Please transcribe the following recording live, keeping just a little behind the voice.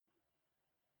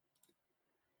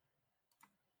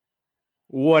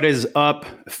What is up,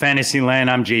 Fantasyland?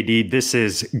 I'm JD. This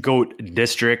is GOAT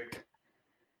District.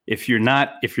 If you're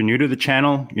new to the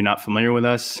channel, you're not familiar with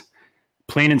us,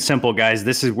 plain and simple, guys,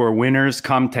 this is where winners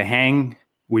come to hang.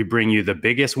 We bring you the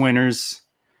biggest winners,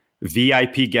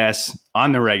 VIP guests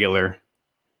on the regular.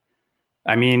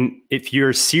 I mean, if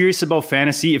you're serious about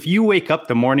fantasy, if you wake up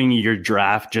the morning of your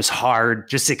draft just hard,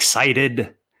 just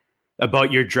excited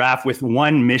about your draft with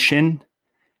one mission,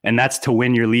 and that's to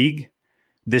win your league,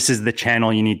 this is the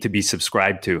channel you need to be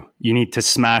subscribed to. You need to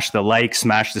smash the like,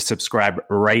 smash the subscribe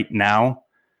right now.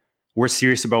 We're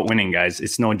serious about winning, guys.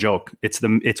 It's no joke.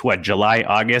 It's what, July,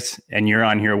 August, and you're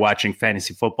on here watching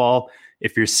fantasy football.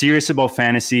 If you're serious about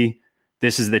fantasy,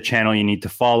 this is the channel you need to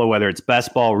follow, whether it's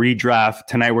best ball, redraft.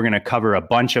 Tonight, we're going to cover a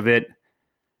bunch of it.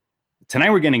 Tonight,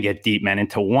 we're going to get deep, man,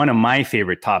 into one of my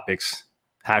favorite topics.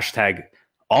 Hashtag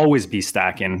always be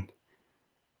stacking.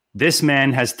 This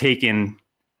man has taken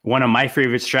one of my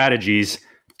favorite strategies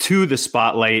to the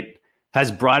spotlight,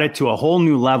 has brought it to a whole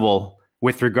new level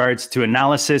with regards to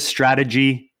analysis,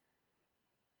 strategy,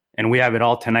 and we have it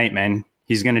all tonight, man.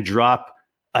 He's going to drop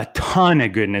a ton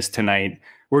of goodness tonight.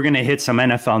 We're going to hit some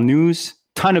NFL news,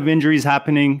 ton of injuries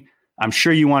happening. I'm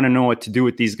sure you want to know what to do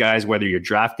with these guys, whether you're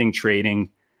drafting,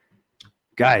 trading.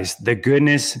 Guys, the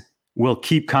goodness will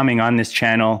keep coming on this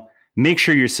channel. Make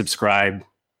sure you're subscribed.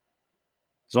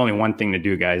 There's only one thing to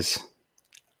do, guys.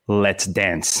 Let's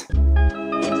dance.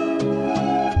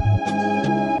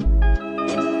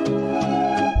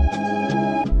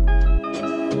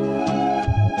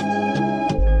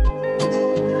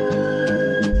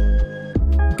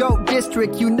 GOAT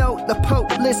District, you know the Pope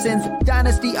listens.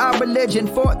 Dynasty, our religion,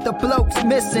 for the blokes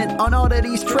missing. On all of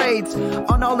these trades,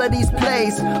 on all of these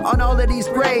plays, on all of these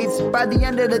grades. By the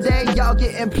end of the day, y'all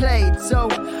getting played. So,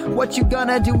 what you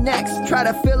gonna do next? Try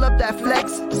to fill up that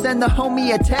flex? Send the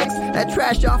homie a text? That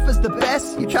trash offer's the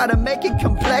best? You try to make it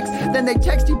complex, then they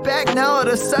text you back. Now all of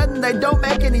a sudden, they don't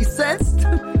make any sense.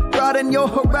 Broaden your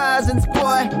horizons,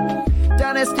 boy.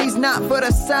 Dynasty's not for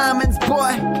the Simons,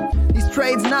 boy. These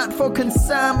trades not for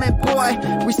consignment, boy.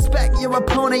 Respect your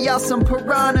opponent, y'all some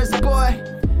piranhas, boy.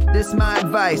 This my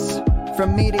advice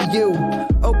from me to you.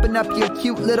 Open up your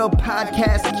cute little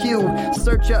podcast queue.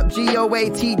 Search up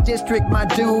GOAT District, my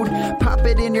dude. Pop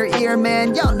it in your ear,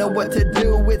 man. Y'all know what to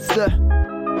do. It's the...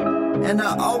 And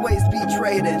I always be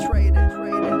trading.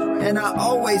 And I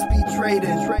always be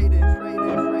trading.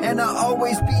 And I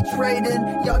always be trading.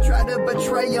 Y'all try to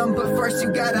betray them, but first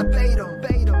you gotta bait them.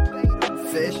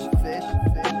 Fish.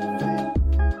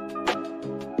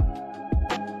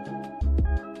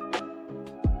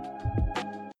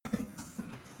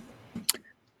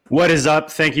 What is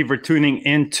up? Thank you for tuning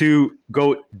into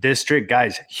GOAT District.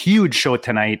 Guys, huge show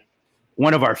tonight.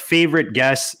 One of our favorite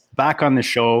guests back on the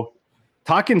show,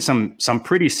 talking some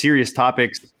pretty serious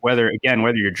topics, whether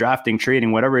you're drafting,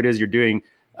 trading, whatever it is you're doing.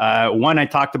 One I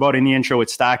talked about in the intro with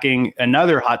stacking.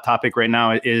 Another hot topic right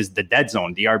now is the dead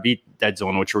zone, the RB dead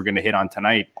zone, which we're going to hit on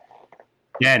tonight.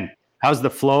 Again, how's the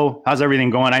flow? How's everything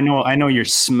going? I know you're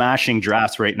smashing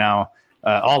drafts right now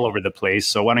all over the place.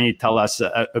 So why don't you tell us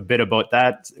a bit about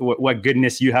that? What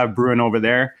goodness you have brewing over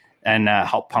there, and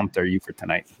how pumped are you for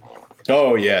tonight?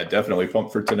 Oh yeah, definitely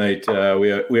pumped for tonight.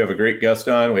 We have a great guest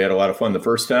on. We had a lot of fun the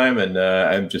first time, and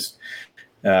I'm just.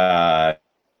 I've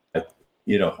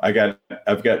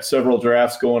got several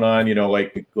drafts going on,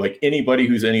 like anybody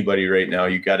who's anybody right now,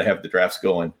 you got to have the drafts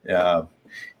going.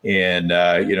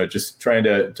 Just trying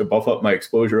to buff up my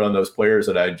exposure on those players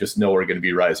that I just know are going to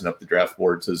be rising up the draft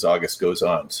boards as August goes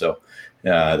on. So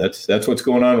that's what's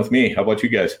going on with me. How about you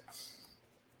guys?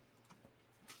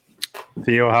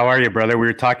 Theo, how are you, brother? We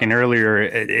were talking earlier.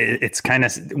 It's kind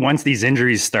of, once these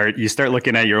injuries start, you start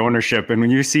looking at your ownership, and when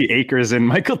you see Akers and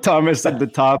Michael Thomas at the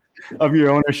top of your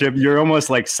ownership, you're almost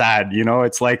like sad.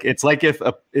 It's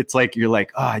like you're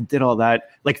like, oh, I did all that.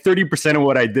 Like 30% of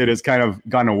what I did has kind of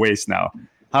gone to waste now.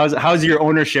 How's your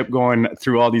ownership going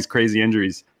through all these crazy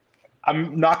injuries?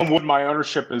 I'm knocking wood. My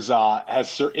ownership is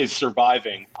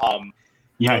surviving.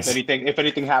 Nice. If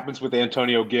anything happens with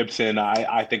Antonio Gibson,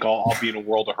 I think I'll be in a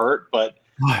world of hurt. But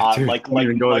like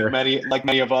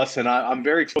many of us, and I'm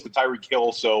very exposed to Tyreek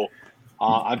Hill, so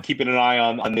I'm keeping an eye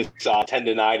on this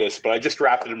tendonitis. But I just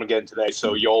drafted him again today,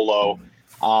 so YOLO.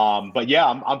 But yeah,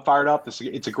 I'm fired up.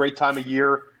 It's a great time of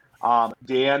year.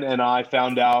 Dan and I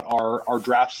found out our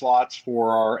draft slots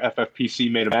for our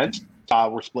FFPC main event.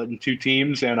 We're split in two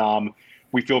teams, and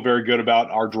we feel very good about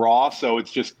our draw. So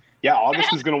it's just. Yeah,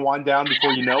 August is going to wind down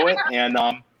before you know it, and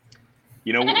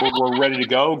we're ready to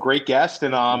go. Great guest,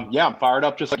 and I'm fired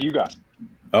up just like you guys.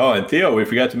 Oh, and Theo, we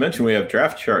forgot to mention we have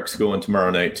Draft Sharks going tomorrow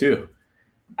night too.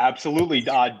 Absolutely.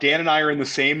 Dan and I are in the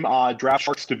same Draft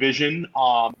Sharks division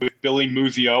with Billy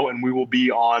Muzio, and we will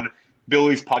be on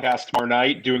Billy's podcast tomorrow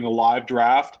night doing a live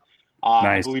draft.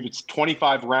 Nice. I believe it's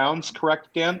 25 rounds, correct,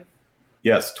 Dan?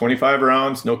 Yes, 25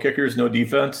 rounds, no kickers, no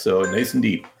defense, so nice and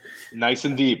deep. Nice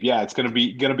and deep. Yeah, it's gonna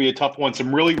be a tough one.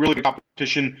 Some really, really good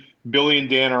competition. Billy and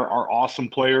Dan are awesome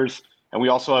players, and we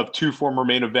also have 2 former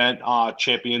main event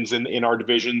champions in our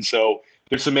division. So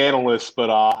there's some analysts, but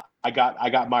I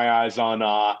got my eyes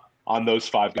on those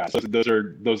 5 guys. Those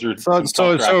are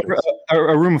so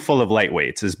a room full of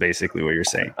lightweights is basically what you're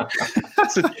saying.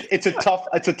 it's a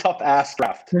tough ass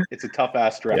draft. It's a tough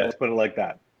ass draft. Yeah. Let's put it like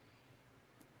that.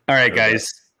 All right,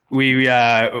 guys. We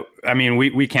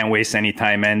can't waste any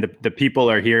time, man. The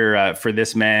people are here for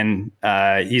this man.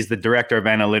 He's the director of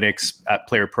analytics at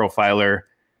Player Profiler,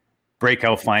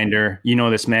 Breakout Finder. You know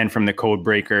this man from the Code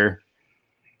Breaker,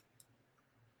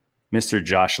 Mr.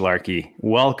 Josh Larkey.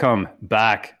 Welcome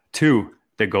back to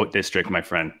the GOAT District, my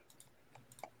friend.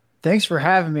 Thanks for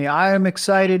having me. I am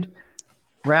excited.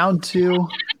 Round 2,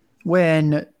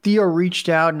 when Theo reached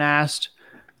out and asked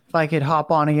if I could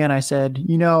hop on again, I said,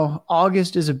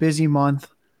 August is a busy month,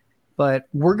 but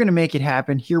we're going to make it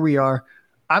happen. Here we are.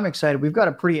 I'm excited. We've got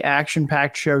a pretty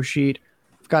action-packed show sheet.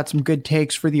 We've got some good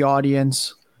takes for the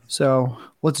audience. So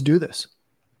let's do this.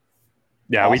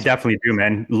 Yeah, awesome. We definitely do,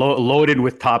 man. Loaded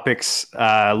with topics,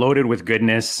 loaded with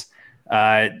goodness.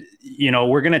 We're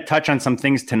going to touch on some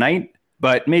things tonight,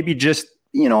 but maybe just,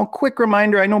 quick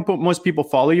reminder. I know most people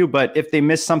follow you, but if they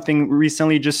missed something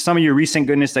recently, just some of your recent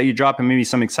goodness that you drop and maybe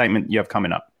some excitement you have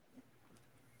coming up.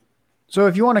 So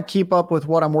if you want to keep up with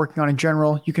what I'm working on in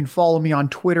general, you can follow me on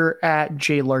Twitter at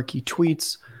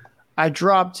JLarkyTweets. I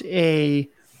dropped a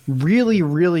really,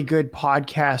 really good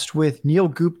podcast with Neil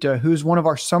Gupta, who's one of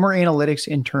our summer analytics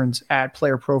interns at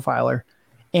Player Profiler.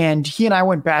 And he and I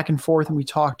went back and forth and we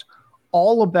talked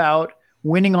all about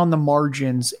winning on the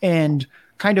margins and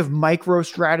kind of micro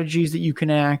strategies that you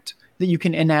can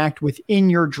enact within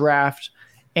your draft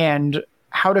and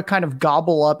how to kind of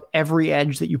gobble up every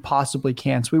edge that you possibly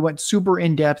can. So we went super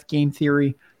in-depth game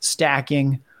theory,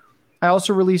 stacking. I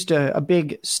also released a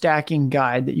big stacking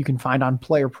guide that you can find on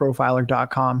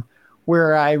playerprofiler.com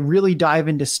where I really dive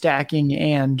into stacking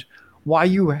and why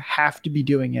you have to be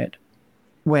doing it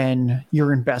when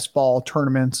you're in best ball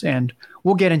tournaments. And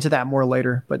we'll get into that more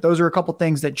later. But those are a couple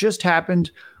things that just happened.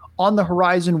 On the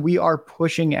horizon, we are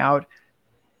pushing out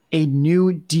a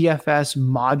new DFS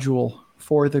module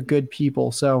for the good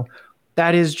people. So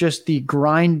that is just the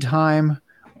grind time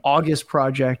August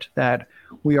project that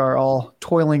we are all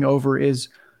toiling over, is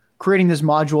creating this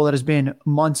module that has been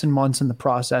months and months in the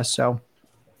process. So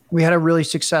we had a really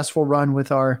successful run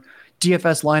with our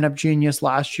DFS lineup genius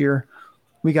last year.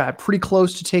 We got pretty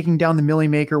close to taking down the Millie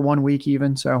Maker 1 week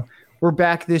even. So we're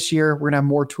back this year. We're going to have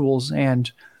more tools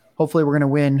and hopefully we're going to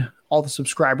win all the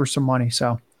subscribers some money.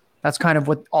 So that's kind of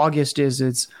what August is.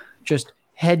 It's just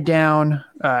head down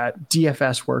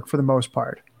DFS work for the most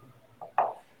part.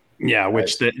 Yeah,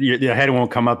 which the head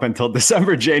won't come up until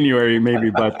December, January,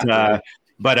 maybe. But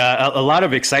a lot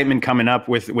of excitement coming up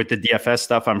with the DFS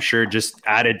stuff. I'm sure just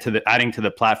adding to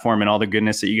the platform and all the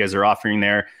goodness that you guys are offering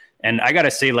there. And I gotta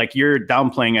say, like, you're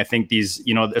downplaying, I think, these,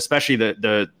 especially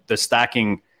the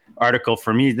stacking article.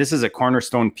 For me, this is a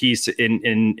cornerstone piece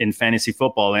in fantasy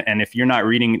football. And if you're not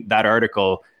reading that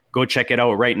article, go check it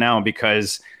out right now,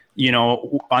 because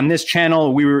on this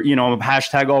channel, we were,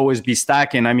 hashtag always be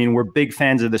stacking. I mean, we're big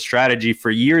fans of the strategy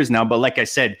for years now, but like I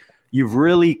said, you've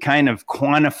really kind of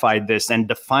quantified this and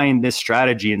defined this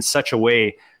strategy in such a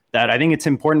way that I think it's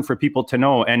important for people to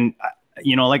know. And,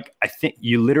 I think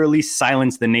you literally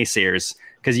silenced the naysayers,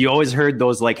 because you always heard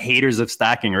those like haters of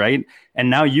stacking, right? And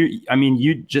now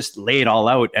you just lay it all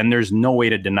out, and there's no way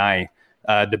to deny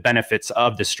the benefits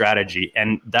of the strategy.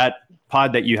 And that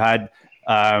pod that you had,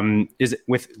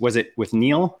 was it with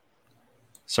Neil?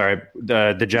 Sorry,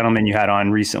 the gentleman you had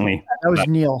on recently. That was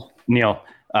Neil.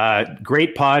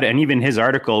 Great pod, and even his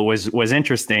article was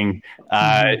interesting.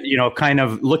 Kind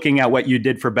of looking at what you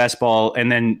did for best ball,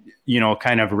 and then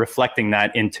kind of reflecting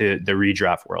that into the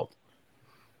redraft world.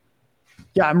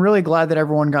 Yeah, I'm really glad that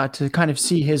everyone got to kind of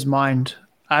see his mind.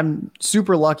 I'm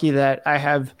super lucky that I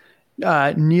have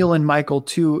Neil and Michael,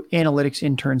 2 analytics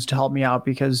interns, to help me out,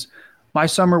 because my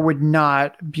summer would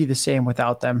not be the same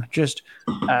without them. Just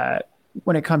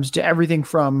when it comes to everything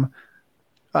from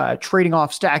trading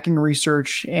off stacking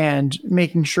research and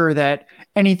making sure that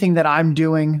anything that I'm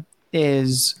doing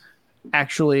is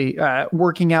actually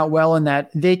working out well, and that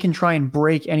they can try and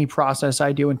break any process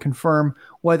I do and confirm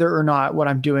whether or not what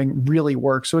I'm doing really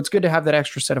works. So it's good to have that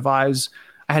extra set of eyes.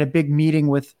 I had a big meeting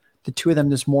with the 2 of them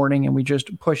this morning, and we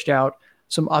just pushed out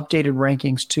some updated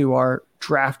rankings to our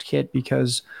draft kit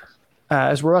because,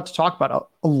 as we're about to talk about,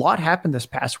 a lot happened this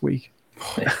past week.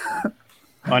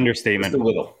 Understatement. Just a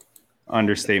little.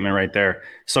 Understatement right there.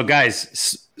 So,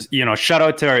 guys, shout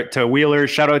out to Wheeler,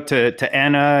 shout out to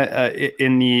Anna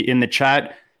in the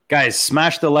chat. Guys,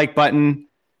 smash the like button.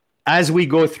 As we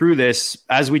go through this,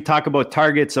 as we talk about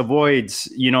targets, avoids,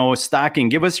 stacking,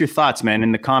 give us your thoughts, man,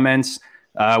 in the comments.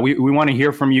 We want to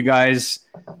hear from you guys.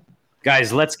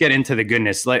 Guys, let's get into the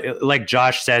goodness. Like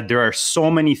Josh said, there are so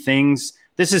many things.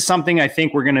 This is something I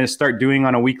think we're going to start doing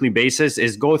on a weekly basis,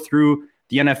 is go through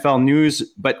the NFL news,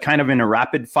 but kind of in a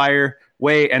rapid fire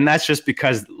way. And that's just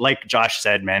because, like Josh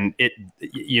said, man,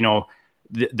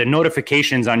 the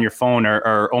notifications on your phone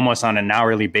are almost on an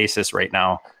hourly basis right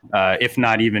now, if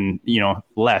not even,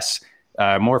 less,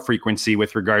 more frequency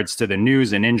with regards to the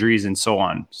news and injuries and so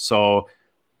on. So,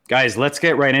 guys, let's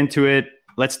get right into it.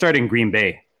 Let's start in Green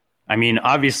Bay. I mean,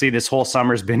 obviously, this whole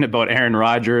summer's been about Aaron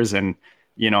Rodgers and,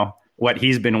 what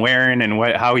he's been wearing and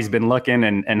how he's been looking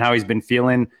and how he's been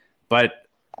feeling. But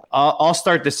I'll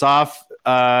start this off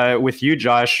with you,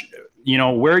 Josh.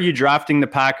 Where are you drafting the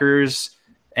Packers?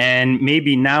 And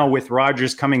maybe now with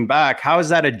Rodgers coming back, how has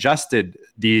that adjusted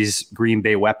these Green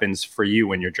Bay weapons for you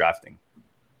when you're drafting?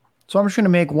 So I'm just going to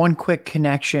make one quick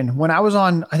connection. When I was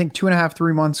on, I think 2.5,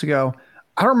 3 months ago,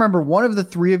 I remember one of the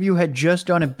three of you had just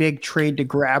done a big trade to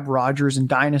grab Rodgers in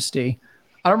Dynasty.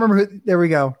 I don't remember who. There we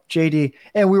go, JD.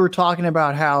 And we were talking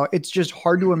about how it's just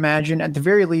hard to imagine. At the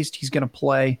very least, he's going to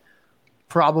play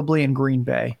probably in Green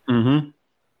Bay. Mm-hmm.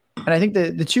 And I think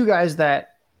the two guys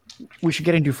that we should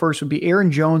get into first would be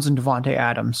Aaron Jones and Davante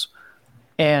Adams.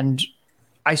 And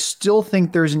I still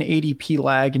think there's an ADP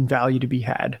lag in value to be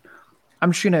had.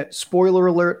 I'm just going to, spoiler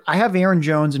alert, I have Aaron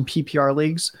Jones in PPR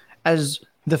leagues as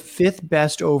the 5th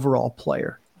best overall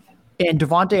player. And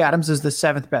Davante Adams is the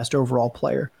 7th best overall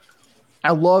player.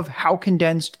 I love how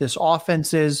condensed this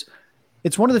offense is.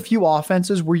 It's one of the few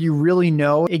offenses where you really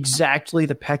know exactly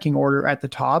the pecking order at the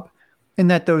top, and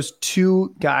that those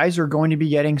two guys are going to be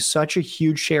getting such a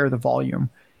huge share of the volume.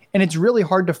 And it's really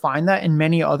hard to find that in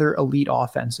many other elite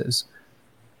offenses.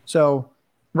 So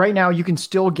right now you can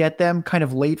still get them kind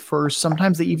of late first.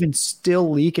 Sometimes they even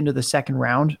still leak into the second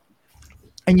round.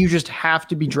 And you just have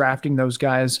to be drafting those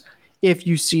guys if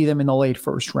you see them in the late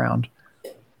first round.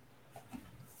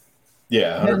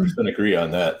 Yeah, 100% agree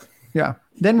on that. Yeah.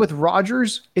 Then with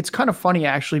Rodgers, it's kind of funny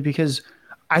actually, because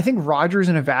I think Rodgers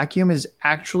in a vacuum is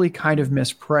actually kind of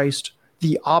mispriced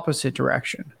the opposite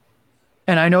direction.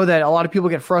 And I know that a lot of people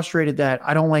get frustrated that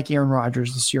I don't like Aaron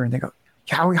Rodgers this year, and they go,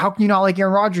 how can you not like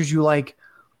Aaron Rodgers? You like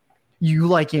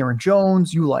Aaron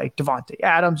Jones, you like Davante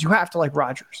Adams, you have to like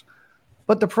Rodgers.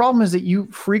 But the problem is that you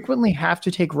frequently have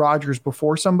to take Rodgers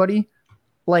before somebody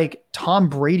like Tom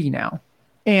Brady now.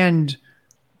 And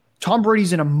Tom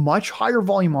Brady's in a much higher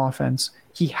volume offense.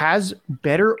 He has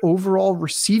better overall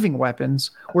receiving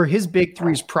weapons, where his big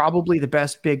three is probably the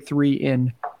best big three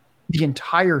in the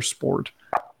entire sport.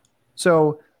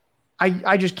 So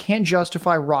I just can't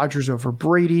justify Rodgers over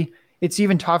Brady. It's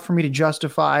even tough for me to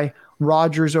justify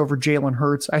Rodgers over Jalen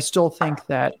Hurts. I still think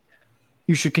that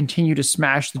you should continue to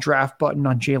smash the draft button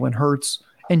on Jalen Hurts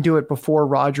and do it before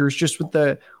Rodgers, just with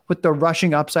the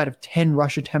rushing upside of 10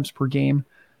 rush attempts per game.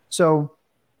 So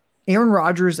Aaron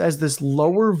Rodgers, as this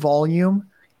lower volume,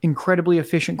 incredibly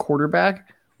efficient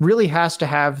quarterback, really has to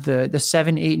have the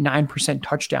 7, 8, 9%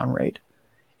 touchdown rate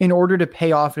in order to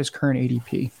pay off his current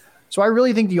ADP. So I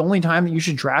really think the only time that you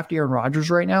should draft Aaron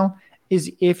Rodgers right now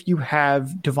is if you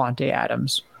have Davante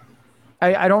Adams.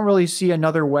 I don't really see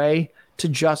another way to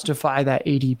justify that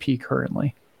ADP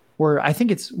currently, where I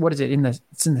think it's in the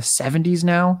 70s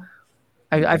now.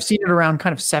 I've seen it around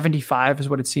kind of 75 is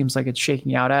what it seems like it's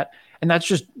shaking out at. And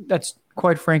that's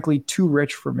quite frankly too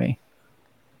rich for me.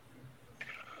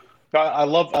 I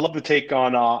love the take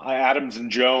on Adams and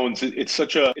Jones. It's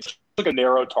like a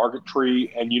narrow target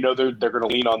tree, and they're going to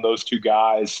lean on those two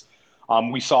guys.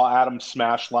 We saw Adams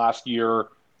smash last year,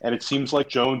 and it seems like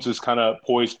Jones is kind of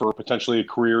poised for potentially a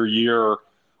career year.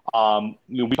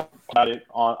 We talked about it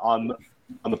on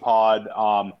the pod.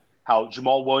 How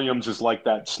Jamal Williams is like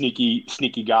that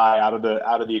sneaky guy out of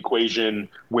the equation,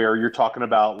 where you're talking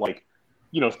about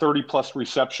 30 plus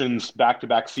receptions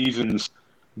back-to-back seasons.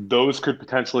 Those could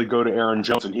potentially go to Aaron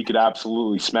Jones, and he could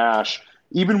absolutely smash.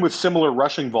 Even with similar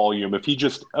rushing volume, if he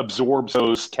just absorbs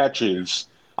those catches,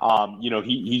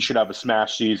 he should have a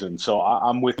smash season. So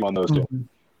I'm with you on those two.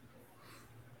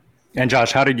 And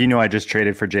Josh, how did you know I just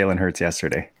traded for Jalen Hurts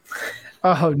yesterday?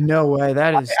 Oh, no way.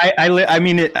 That is. I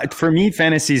mean, for me,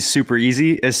 fantasy is super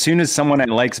easy. As soon as someone that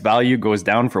likes value goes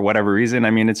down for whatever reason,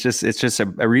 I mean,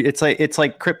 it's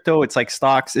like crypto. It's like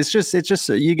stocks. It's just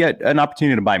you get an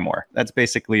opportunity to buy more. That's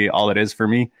basically all it is for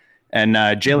me. And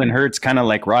Jalen Hurts, kind of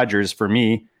like Rodgers for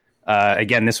me.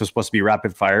 Again, this was supposed to be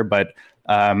rapid fire, but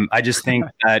I just think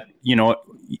that,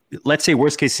 let's say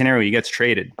worst case scenario, he gets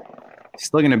traded. He's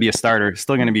still going to be a starter. He's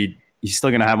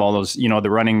still going to have all those, the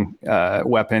running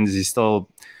weapons. He's still,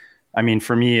 I mean,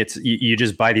 for me, it's you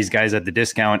just buy these guys at the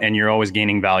discount and you're always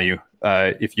gaining value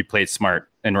if you play it smart.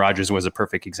 And Rodgers was a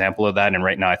perfect example of that. And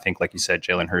right now, I think, like you said,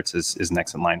 Jalen Hurts is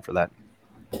next in line for that.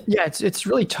 Yeah, it's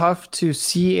really tough to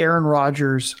see Aaron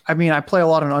Rodgers. I mean, I play a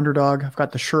lot on Underdog. I've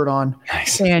got the shirt on.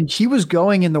 Nice. And he was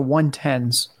going in the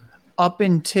 110s up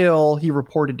until he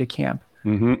reported to camp.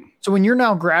 Mm-hmm. So when you're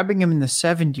now grabbing him in the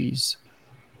 70s,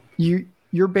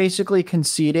 you're basically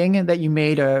conceding that you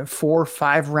made a 4 or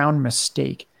 5 round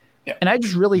mistake. Yeah. And I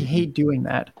just really hate doing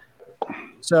that.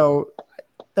 So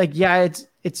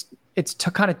it's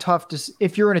kind of tough to,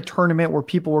 if you're in a tournament where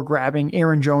people were grabbing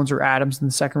Aaron Jones or Adams in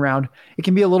the second round, it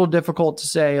can be a little difficult to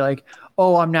say like,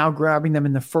 oh, I'm now grabbing them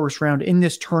in the first round in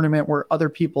this tournament where other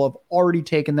people have already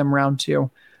taken them round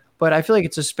 2. But I feel like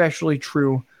it's especially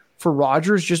true for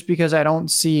Rodgers just because I don't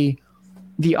see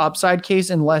the upside case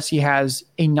unless he has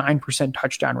a 9%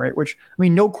 touchdown rate, which, I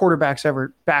mean, no quarterback's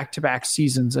ever back-to-back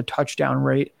seasons a touchdown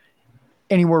rate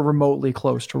anywhere remotely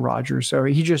close to Rodgers. So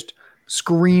he just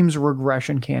screams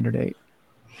regression candidate.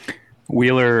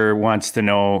 Wheeler wants to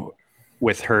know,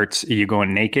 with Hurts, are you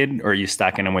going naked or are you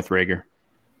stacking him with Reagor?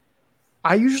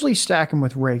 I usually stack him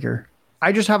with Reagor.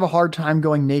 I just have a hard time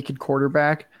going naked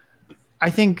quarterback. I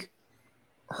think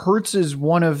Hurts is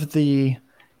one of the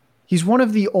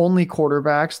only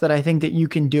quarterbacks that I think that you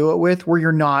can do it with where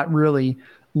you're not really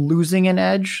losing an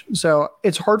edge. So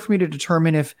it's hard for me to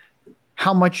determine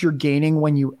how much you're gaining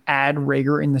when you add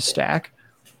Reagor in the stack.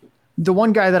 The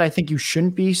one guy that I think you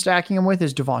shouldn't be stacking him with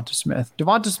is Devonta Smith.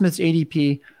 Devonta Smith's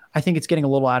ADP, I think it's getting a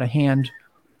little out of hand.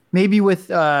 Maybe with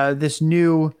this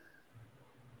new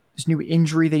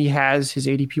injury that he has, his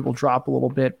ADP will drop a little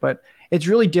bit, but it's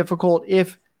really difficult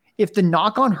if the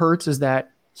knock on Hurts is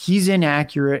that he's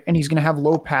inaccurate and he's going to have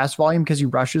low pass volume because he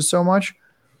rushes so much.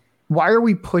 Why are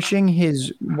we pushing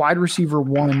his wide receiver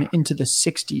 1 into the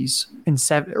 60s and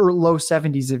or low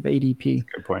 70s of ADP?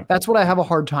 Good point. That's what I have a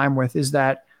hard time with, is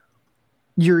that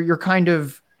you're kind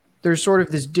of, there's sort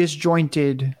of this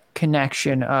disjointed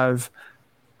connection of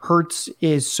Hurts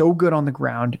is so good on the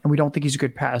ground and we don't think he's a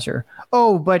good passer.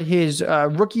 Oh, but his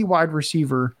rookie wide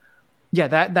receiver, yeah,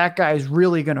 that guy is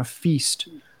really going to feast,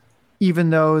 even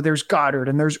though there's Goddard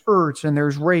and there's Ertz and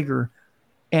there's Reagor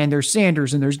and there's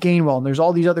Sanders and there's Gainwell and there's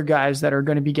all these other guys that are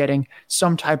going to be getting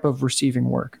some type of receiving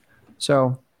work.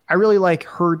 So I really like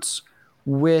Hurts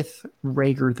with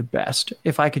Reagor the best,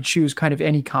 if I could choose kind of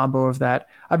any combo of that.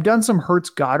 I've done some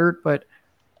Hurts Goddard, but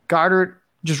Goddard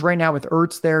just right now with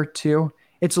Ertz there too,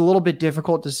 it's a little bit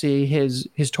difficult to see his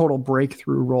total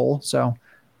breakthrough role. So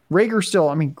Reagor still,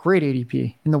 I mean, great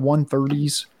ADP in the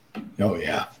 130s. Oh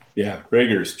yeah. Yeah.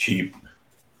 Reagor's cheap.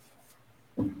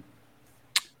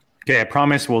 Okay, I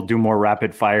promise we'll do more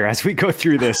rapid fire as we go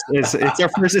through this. It's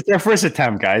our first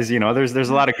attempt, guys. There's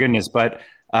a lot of goodness, but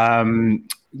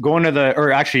going to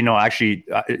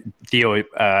Theo,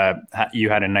 you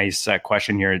had a nice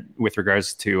question here with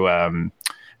regards to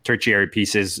tertiary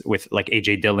pieces with like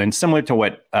AJ Dillon, similar to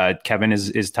what Kevin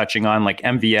is touching on, like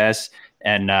MVS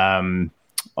and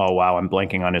oh wow, I'm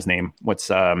blanking on his name. What's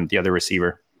the other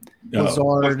receiver?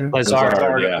 Lazard,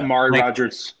 yeah. Amari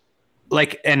Rodgers.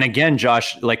 And again,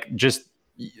 Josh,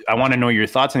 I want to know your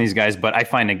thoughts on these guys, but I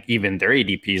find even their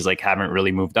ADPs haven't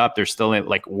really moved up. They're still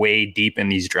way deep in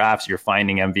these drafts. You're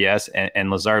finding MVS and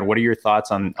Lazard. What are your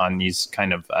thoughts on these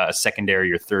kind of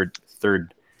secondary or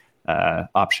third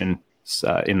option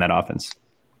in that offense?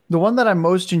 The one that I'm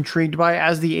most intrigued by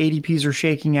as the ADPs are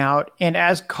shaking out, and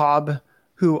as Cobb,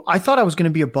 who I thought I was going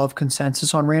to be above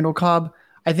consensus on Randall Cobb,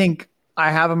 I think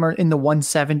I have him in the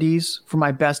 170s for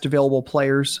my best available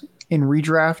players in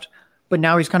redraft, but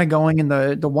now he's kind of going in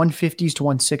the 150s to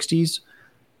 160s.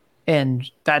 And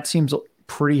that seems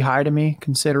pretty high to me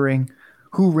considering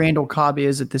who Randall Cobb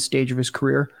is at this stage of his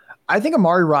career. I think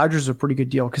Amari Rodgers is a pretty good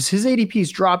deal because his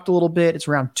ADP's dropped a little bit. It's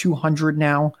around 200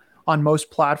 now on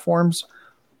most platforms.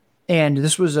 And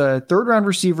this was a third round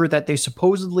receiver that they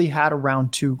supposedly had a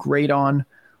round 2 grade on.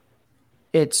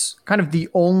 It's kind of the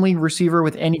only receiver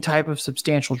with any type of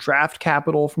substantial draft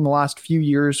capital from the last few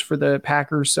years for the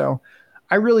Packers. So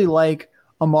I really like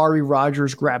Amari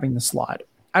Rodgers grabbing the slot.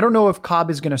 I don't know if Cobb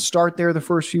is going to start there the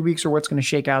first few weeks or what's going to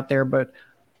shake out there, but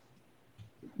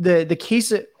the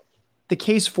case the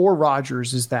case for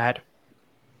Rodgers is that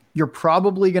you're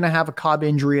probably going to have a Cobb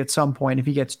injury at some point if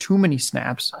he gets too many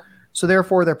snaps. So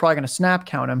therefore, they're probably going to snap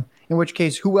count him, in which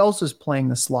case, who else is playing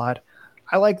the slot?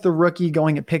 I like the rookie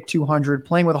going at pick 200,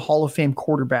 playing with a Hall of Fame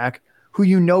quarterback who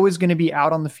you know is going to be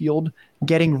out on the field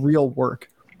getting real work.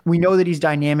 We know that he's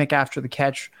dynamic after the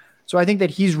catch. So I think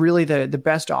that he's really the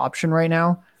best option right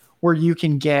now where you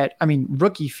can get,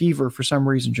 rookie fever for some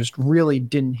reason just really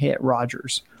didn't hit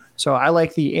Rodgers. So I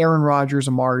like the Aaron Rodgers,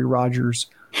 Amari Rodgers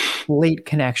late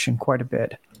connection quite a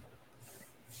bit.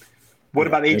 What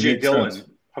about A.J. Dillon?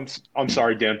 I'm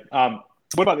sorry, Dan.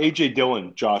 What about A.J.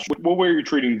 Dillon, Josh? What way are you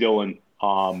treating Dillon?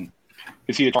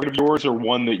 Is he a target of yours or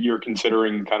one that you're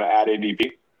considering kind of at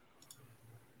ADP?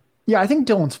 Yeah, I think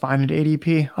Dillon's fine at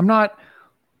ADP. I'm not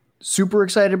super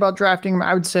excited about drafting him.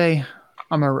 I would say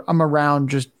I'm around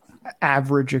just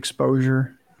average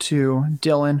exposure to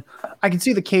Dillon. I can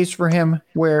see the case for him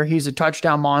where he's a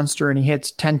touchdown monster and he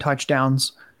hits 10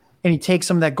 touchdowns and he takes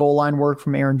some of that goal line work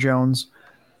from Aaron Jones.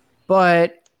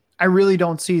 But I really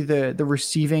don't see the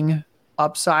receiving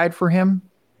upside for him.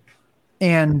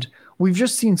 And we've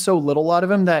just seen so little out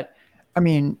of him that,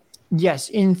 yes,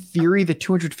 in theory, the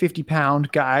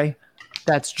 250-pound guy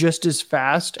that's just as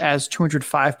fast as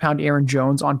 205-pound Aaron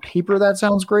Jones, on paper, that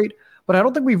sounds great. But I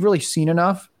don't think we've really seen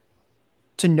enough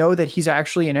to know that he's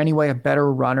actually in any way a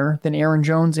better runner than Aaron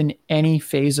Jones in any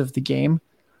phase of the game.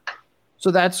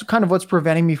 So that's kind of what's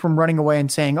preventing me from running away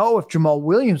and saying, oh, if Jamal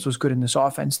Williams was good in this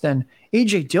offense, then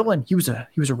A.J. Dillon, he was a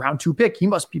round 2 pick. He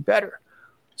must be better.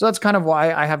 So that's kind of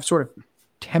why I have sort of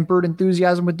tempered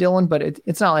enthusiasm with Dillon, but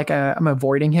it's not like I'm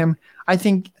avoiding him. I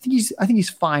think he's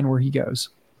fine where he goes.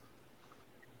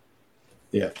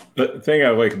 Yeah, but the thing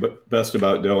I like best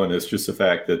about Dillon is just the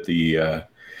fact that the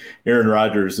Aaron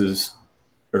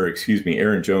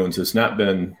Jones has not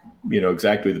been,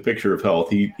 exactly the picture of health.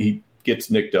 He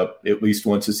gets nicked up at least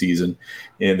once a season,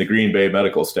 and the Green Bay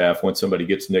medical staff, when somebody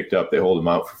gets nicked up, they hold him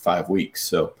out for 5 weeks.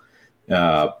 So,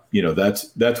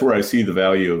 that's where I see the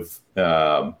value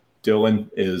of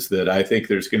Dillon, is that I think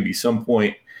there's going to be some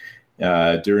point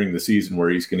during the season where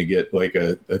he's going to get like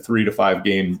a 3 to 5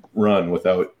 game run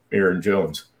without Aaron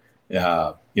Jones.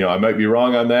 I might be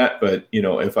wrong on that, but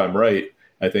if I'm right,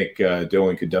 I think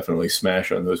Dillon could definitely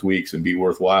smash on those weeks and be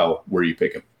worthwhile where you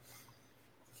pick him.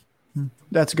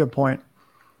 That's a good point.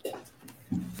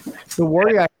 The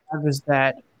worry I have is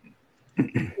that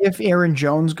if Aaron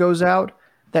Jones goes out,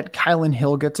 that Kylan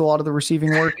Hill gets a lot of the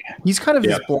receiving work. He's kind of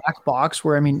this black box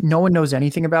where, no one knows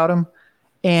anything about him.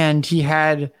 And he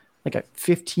had like a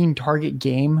 15 target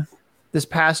game this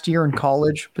past year in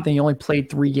college, but then he only played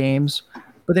 3 games.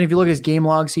 But then if you look at his game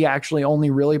logs, he actually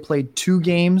only really played 2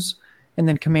 games and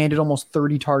then commanded almost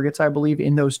 30 targets, I believe,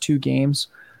 in those 2 games.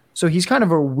 So he's kind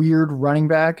of a weird running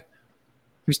back.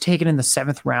 He was taken in the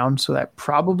 7th round, so that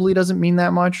probably doesn't mean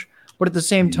that much. But at the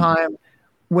same time,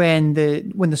 when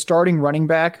the starting running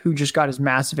back who just got his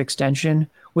massive extension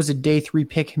was a day 3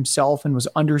 pick himself and was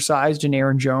undersized in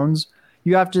Aaron Jones,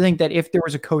 you have to think that if there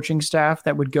was a coaching staff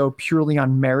that would go purely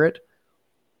on merit,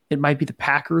 it might be the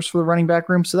Packers for the running back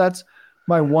room. So that's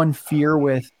my one fear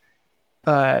with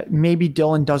maybe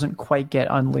Dillon doesn't quite get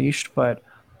unleashed, but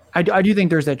I do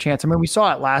think there's that chance. We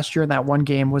saw it last year in that one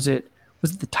game. Was it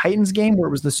the Titans game where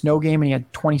it was the snow game and he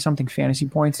had 20-something fantasy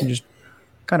points and just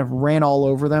kind of ran all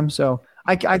over them? So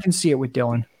I can see it with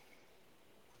Dillon.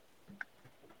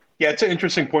 Yeah, it's an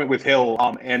interesting point with Hill,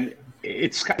 and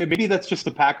it's maybe that's just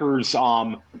the Packers'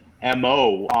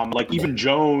 MO. Like even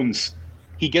Jones,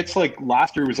 he gets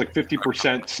last year he was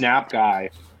 50% snap guy.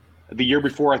 The year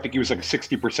before, I think he was a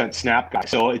 60% snap guy.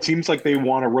 So it seems like they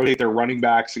want to rotate their running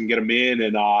backs and get them in.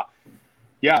 And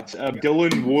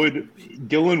Dillon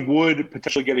would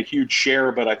potentially get a huge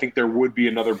share, but I think there would be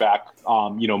another back,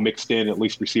 mixed in, at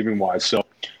least receiving wise. So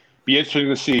be interesting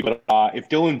to see. But if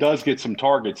Dillon does get some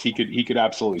targets, he could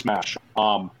absolutely smash.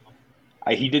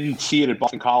 He didn't see it at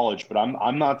Boston College, but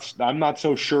I'm not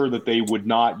so sure that they would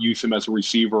not use him as a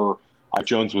receiver if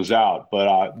Jones was out.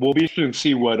 But we'll be interested to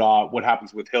see what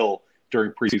happens with Hill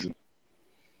during preseason.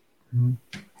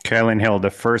 Kylan Hill, the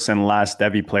first and last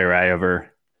Devy player I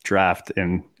ever draft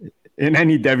in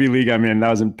any Devy league I'm in. That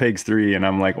was in Pigs 3, and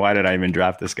I'm like, why did I even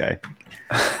draft this guy?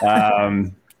 I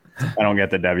don't get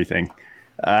the Devy thing.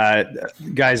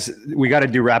 Guys, we got to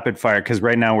do rapid fire because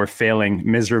right now we're failing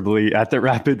miserably at the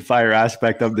rapid fire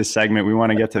aspect of this segment. We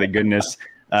want to get to the goodness,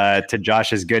 to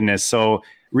Josh's goodness. So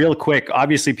real quick,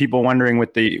 obviously people wondering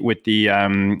with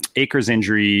the Akers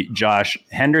injury, Josh,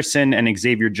 Henderson and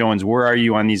Xavier Jones, where are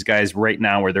you on these guys right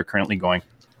now where they're currently going?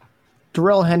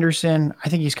 Darrell Henderson, I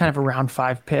think he's kind of a round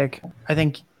 5 pick. I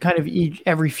think kind of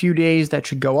every few days that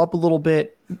should go up a little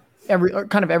bit.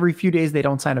 every few days they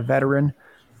don't sign a veteran,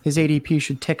 his ADP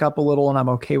should tick up a little, and I'm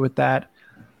okay with that.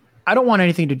 I don't want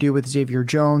anything to do with Xavier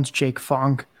Jones, Jake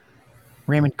Funk,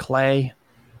 Raymond Clay.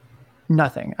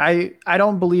 Nothing. I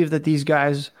don't believe that these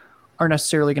guys are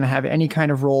necessarily going to have any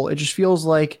kind of role. It just feels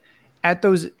like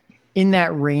in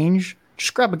that range,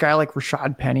 just grab a guy like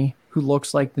Rashad Penny, who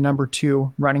looks like the number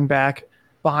 2 running back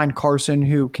behind Carson,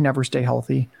 who can never stay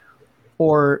healthy.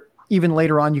 Or even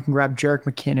later on, you can grab Jerick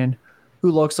McKinnon,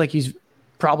 who looks like he's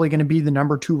probably going to be the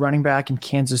number 2 running back in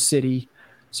Kansas City.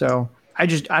 So I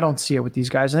don't see it with these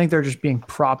guys. I think they're just being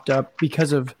propped up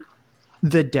because of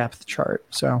the depth chart.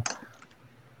 So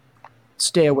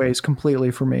stayaways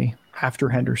completely for me after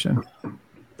Henderson.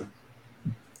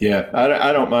 Yeah,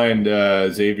 I don't mind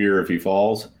Xavier if he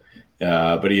falls,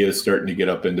 but he is starting to get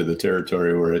up into the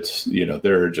territory where it's,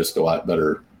 there are just a lot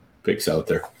better picks out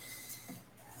there.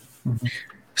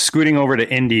 Scooting over to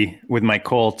Indy with my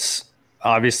Colts,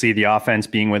 obviously the offense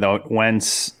being without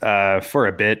Wentz for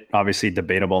a bit, obviously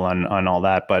debatable on all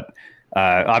that, but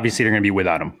obviously they're going to be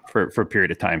without him for a period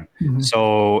of time. Mm-hmm.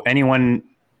 So anyone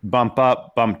bump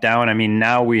up, bump down? I mean,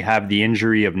 now we have the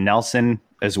injury of Nelson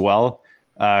as well,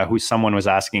 who someone was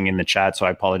asking in the chat, so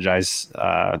I apologize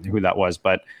who that was.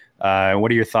 But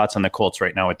what are your thoughts on the Colts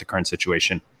right now with the current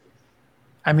situation?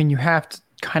 I mean, you have to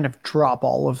kind of drop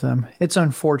all of them. It's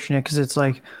unfortunate because it's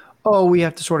like, oh, we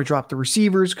have to sort of drop the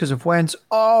receivers because of Wentz.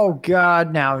 Oh,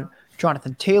 God, now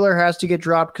Jonathan Taylor has to get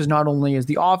dropped because not only is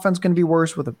the offense going to be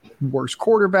worse with a worse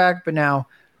quarterback, but now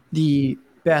the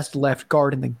best left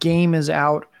guard in the game is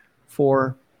out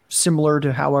for similar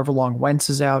to however long Wentz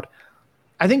is out.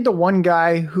 I think the one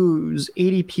guy whose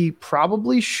ADP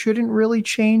probably shouldn't really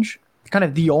change, kind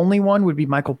of the only one, would be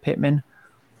Michael Pittman.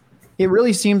 It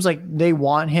really seems like they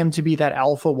want him to be that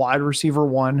alpha wide receiver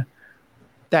 1.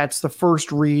 That's the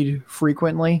first read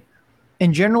frequently.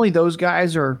 And generally those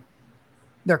guys they're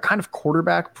kind of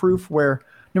quarterback proof, where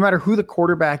no matter who the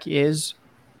quarterback is,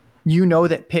 you know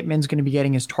that Pittman's going to be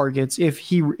getting his targets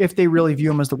if they really view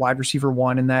him as the wide receiver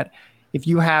 1, and that if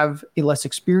you have a less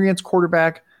experienced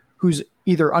quarterback who's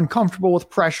either uncomfortable with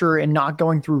pressure and not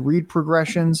going through read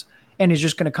progressions and is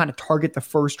just going to kind of target the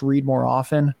first read more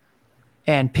often,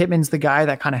 and Pittman's the guy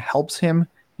that kind of helps him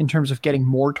in terms of getting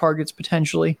more targets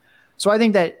potentially. So I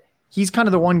think that he's kind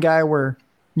of the one guy where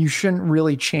you shouldn't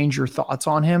really change your thoughts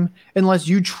on him unless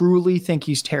you truly think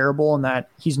he's terrible and that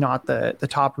he's not the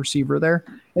top receiver there.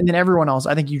 And then everyone else,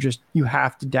 I think you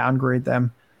have to downgrade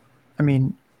them. I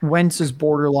mean, Wentz is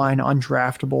borderline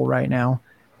undraftable right now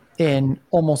in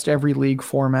almost every league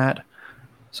format.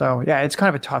 So yeah, it's kind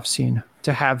of a tough scene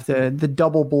to have the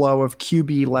double blow of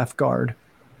QB left guard.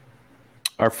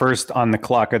 Our first on the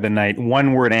clock of the night.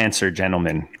 1-word answer,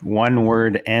 gentlemen.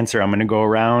 1-word answer. I'm going to go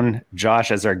around.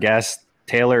 Josh as our guest.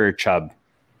 Taylor or Chubb?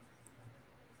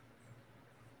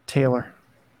 Taylor.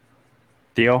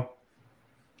 Theo?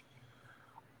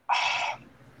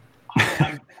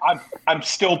 I'm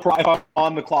still if I'm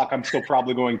on the clock. I'm still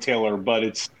probably going Taylor, but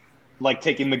it's like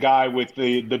taking the guy with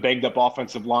the banged up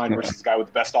offensive line versus the guy with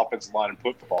the best offensive line in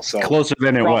football. So closer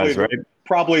than it was, right?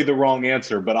 Probably the wrong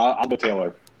answer, but I'll go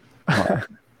Taylor.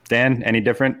 Dan, any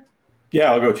different?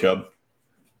 Yeah, I'll go Chubb.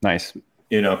 Nice.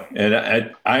 And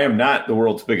I am not the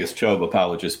world's biggest Chubb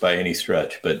apologist by any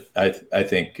stretch, but I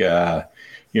think,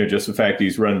 just the fact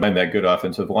he's run by that good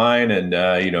offensive line and,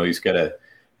 he's got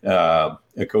a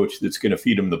coach that's going to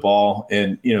feed him the ball.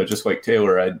 And, just like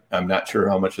Taylor, I'm not sure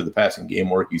how much of the passing game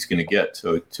work he's going to get.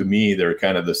 So to me, they're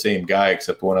kind of the same guy,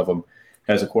 except one of them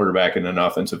has a quarterback and an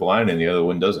offensive line and the other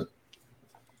one doesn't.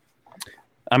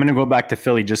 I'm going to go back to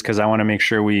Philly just because I want to make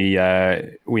sure we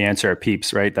answer our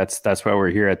peeps, right? That's why we're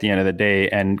here at the end of the day.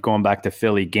 And going back to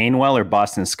Philly, Gainwell or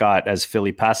Boston Scott as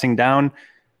Philly passing down,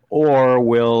 or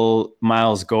will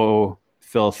Miles go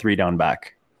Phil 3 down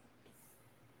back?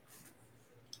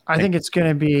 I think it's going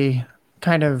to be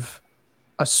kind of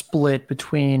a split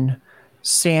between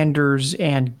Sanders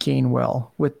and Gainwell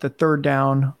with the third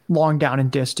down, long down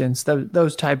and distance,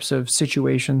 those types of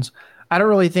situations. I don't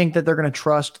really think that they're going to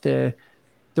trust the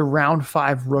round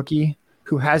 5 rookie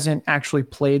who hasn't actually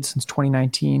played since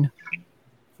 2019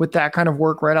 with that kind of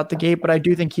work right out the gate. But I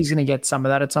do think he's going to get some of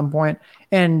that at some point.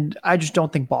 And I just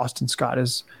don't think Boston Scott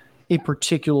is a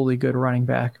particularly good running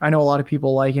back. I know a lot of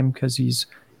people like him because he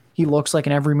looks like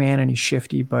an everyman and he's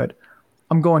shifty, but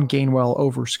I'm going Gainwell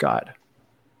over Scott.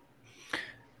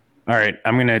 All right.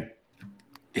 I'm going to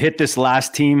hit this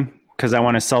last team because I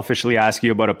want to selfishly ask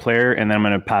you about a player, and then I'm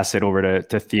going to pass it over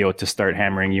to Theo to start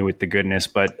hammering you with the goodness.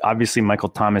 But obviously, Michael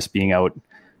Thomas being out,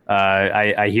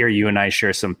 I hear you and I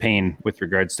share some pain with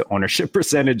regards to ownership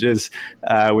percentages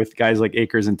with guys like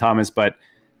Akers and Thomas. But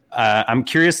I'm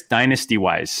curious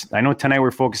dynasty-wise. I know tonight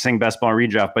we're focusing best ball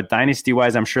redraft, but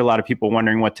dynasty-wise, I'm sure a lot of people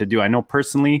wondering what to do. I know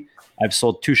personally, I've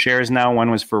sold 2 shares now. One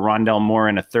was for Rondell Moore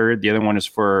and a third. The other one is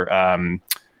for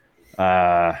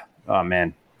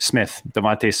Smith,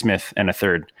 Devontae Smith and a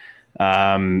third.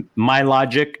 My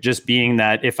logic just being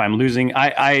that if I'm losing,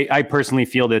 I personally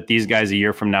feel that these guys a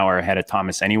year from now are ahead of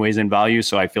Thomas anyways in value.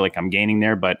 So I feel like I'm gaining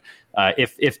there. But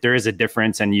if there is a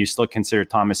difference and you still consider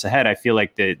Thomas ahead, I feel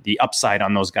like the upside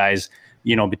on those guys,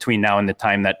 between now and the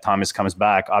time that Thomas comes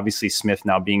back, obviously Smith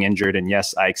now being injured. And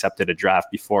yes, I accepted a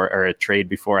trade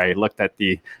before I looked at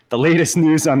the latest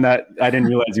news on that. I didn't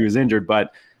realize he was injured,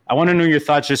 but I want to know your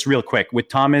thoughts just real quick with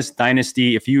Thomas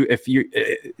dynasty. If you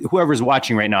whoever's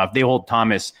watching right now, if they hold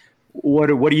Thomas, what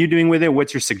are you doing with it?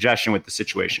 What's your suggestion with the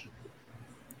situation?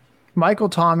 Michael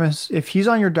Thomas, if he's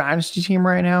on your dynasty team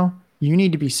right now, you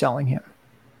need to be selling him.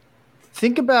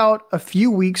 Think about a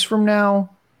few weeks from now,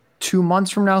 2 months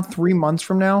from now, 3 months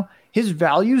from now, his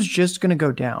value is just going to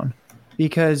go down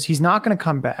because he's not going to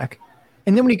come back.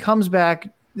 And then when he comes back,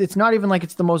 it's not even like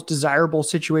it's the most desirable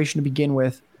situation to begin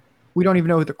with. We don't even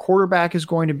know who the quarterback is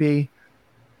going to be.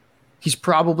 He's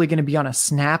probably going to be on a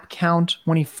snap count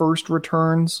when he first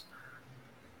returns.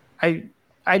 I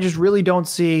just really don't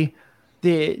see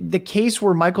the case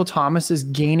where Michael Thomas is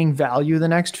gaining value the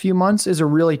next few months is a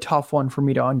really tough one for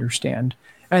me to understand.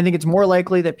 And I think it's more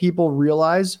likely that people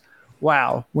realize,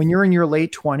 wow, when you're in your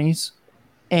late 20s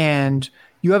and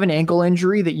you have an ankle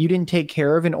injury that you didn't take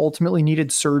care of and ultimately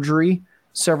needed surgery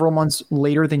several months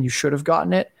later than you should have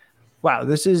gotten it, wow,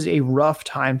 this is a rough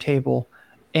timetable.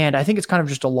 And I think it's kind of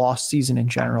just a lost season in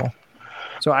general.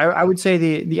 So I would say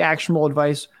the actionable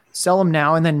advice, sell him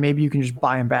now, and then maybe you can just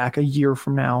buy him back a year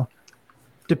from now,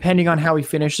 depending on how he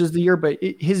finishes the year. But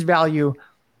his value,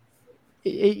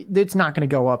 it's not going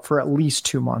to go up for at least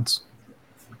 2 months.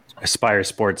 Aspire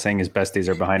Sports saying his best days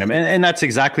are behind him. And that's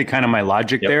exactly kind of my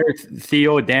logic there.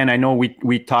 Theo, Dan, I know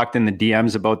we talked in the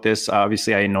DMs about this.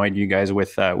 Obviously, I annoyed you guys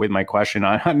with my question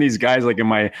on these guys. Like,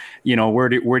 where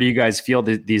do you guys feel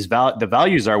that the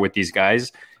values are with these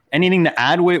guys? Anything to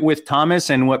add with Thomas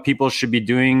and what people should be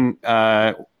doing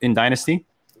in Dynasty?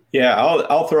 Yeah,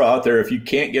 I'll throw out there, if you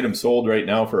can't get him sold right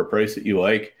now for a price that you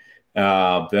like,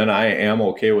 then I am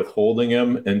okay with holding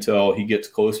him until he gets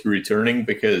close to returning,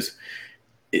 because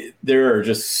there are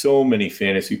just so many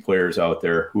fantasy players out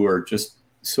there who are just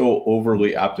so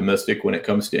overly optimistic when it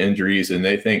comes to injuries, and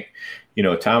they think,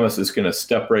 Thomas is going to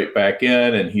step right back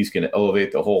in and he's going to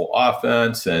elevate the whole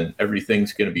offense and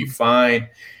everything's going to be fine.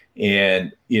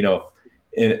 And,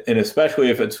 and especially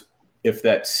if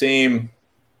that same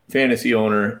fantasy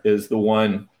owner is the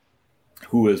one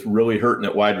who is really hurting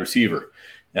at wide receiver,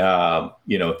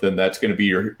 then that's going to be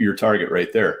your target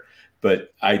right there.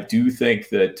 But I do think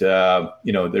that,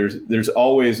 there's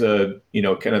always a,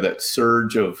 kind of that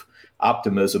surge of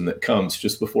optimism that comes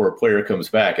just before a player comes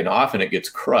back. And often it gets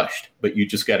crushed, but you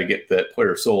just got to get that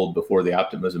player sold before the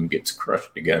optimism gets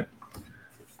crushed again.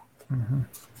 Mm-hmm.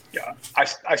 Yeah.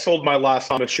 I sold my last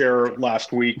Thomas share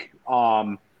last week.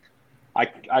 I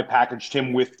packaged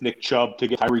him with Nick Chubb to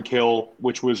get Tyreek Hill,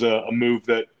 which was a move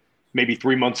that maybe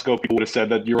 3 months ago people would have said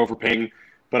that you're overpaying.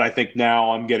 But I think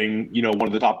now I'm getting, one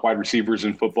of the top wide receivers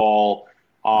in football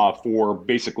for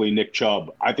basically Nick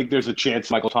Chubb. I think there's a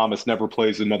chance Michael Thomas never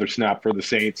plays another snap for the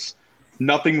Saints.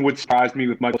 Nothing would surprise me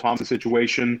with Michael Thomas'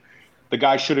 situation. The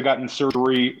guy should have gotten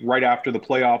surgery right after the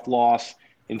playoff loss.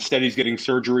 Instead, he's getting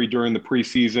surgery during the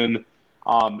preseason.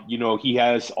 He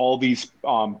has all these,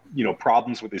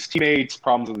 problems with his teammates,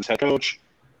 problems with his head coach.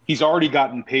 He's already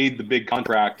gotten paid the big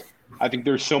contract. I think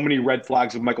there's so many red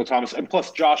flags with Michael Thomas. And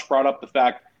plus, Josh brought up the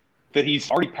fact that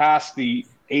he's already past the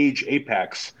age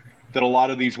apex that a lot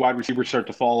of these wide receivers start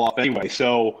to fall off anyway.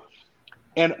 So,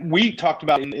 and we talked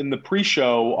about in the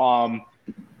pre-show,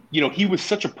 he was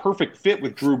such a perfect fit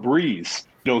with Drew Brees.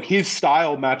 His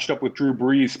style matched up with Drew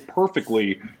Brees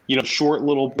perfectly. Short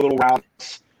little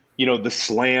routes, the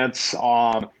slants.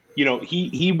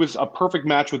 He was a perfect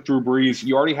match with Drew Brees.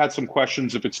 You already had some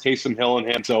questions if it's Taysom Hill and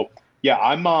him. So, yeah,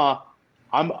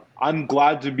 I'm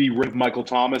glad to be rid of Michael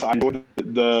Thomas. I enjoyed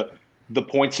the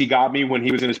points he got me when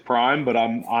he was in his prime, but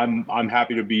I'm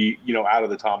happy to be out of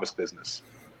the Thomas business.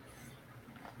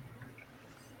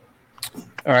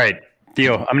 All right,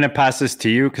 Theo, I'm going to pass this to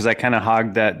you because I kind of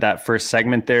hogged that first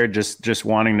segment there, just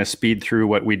wanting to speed through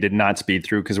what we did not speed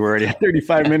through because we're already at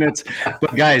 35 minutes.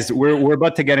 But guys, we're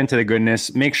about to get into the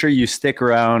goodness. Make sure you stick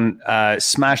around,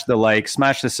 smash the like,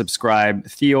 smash the subscribe.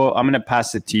 Theo, I'm going to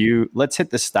pass it to you. Let's hit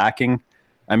the stacking.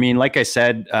 I mean, like I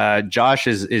said, Josh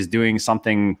is doing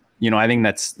something, I think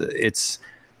it's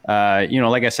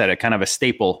like I said, a kind of a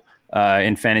staple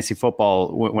in fantasy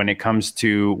football when it comes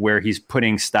to where he's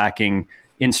putting stacking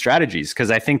in strategies. Because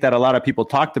I think that a lot of people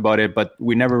talked about it, but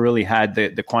we never really had the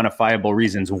quantifiable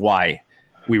reasons why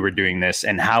we were doing this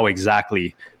and how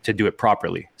exactly to do it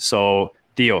properly. So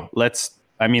Theo, let's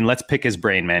pick his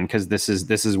brain, man, because this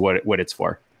is what it's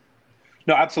for.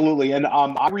 No, absolutely. And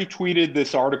I retweeted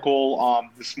this article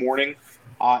this morning.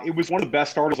 It was one of the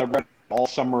best articles I've read all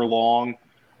summer long.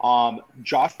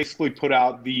 Josh basically put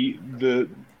out the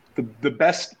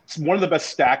best, one of the best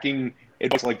stacking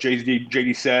advice, like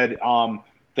JD said,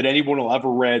 that anyone will ever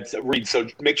read. So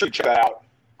make sure you check that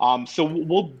out. So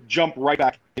we'll jump right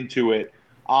back into it.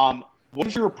 What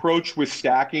is your approach with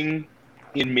stacking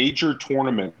in major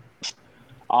tournaments?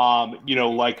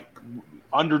 Like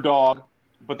underdog,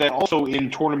 but then also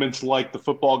in tournaments like the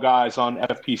football guys on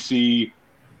FFPC,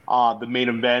 the main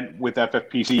event with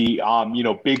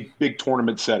FFPC, big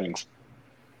tournament settings.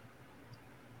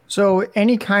 So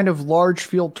any kind of large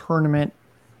field tournament,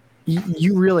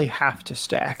 you really have to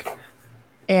stack.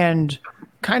 And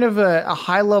kind of a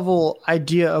high level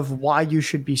idea of why you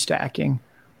should be stacking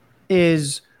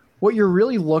is what you're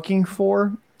really looking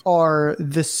for are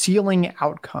the ceiling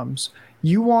outcomes.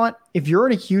 You want, if you're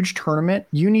in a huge tournament,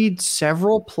 you need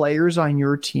several players on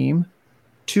your team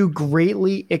to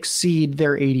greatly exceed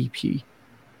their ADP.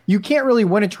 You can't really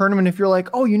win a tournament if you're like,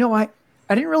 oh, I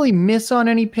didn't really miss on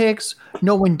any picks.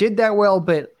 No one did that well,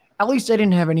 but at least I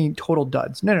didn't have any total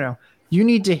duds. No. You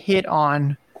need to hit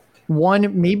on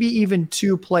one, maybe even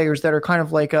two players that are kind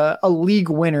of like a league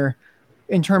winner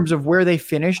in terms of where they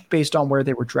finished based on where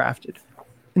they were drafted.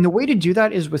 And the way to do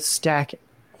that is with stacking,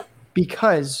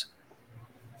 because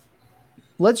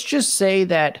let's just say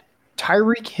that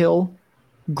Tyreek Hill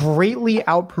greatly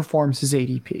outperforms his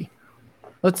ADP.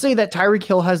 Let's say that Tyreek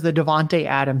Hill has the Davante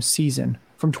Adams season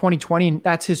from 2020, and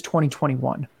that's his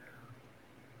 2021.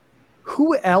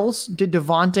 Who else did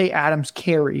Davante Adams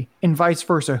carry, and vice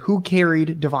versa? Who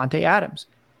carried Davante Adams?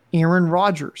 Aaron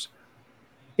Rodgers.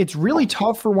 It's really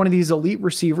tough for one of these elite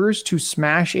receivers to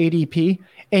smash ADP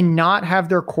and not have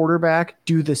their quarterback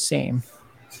do the same.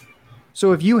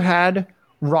 So if you had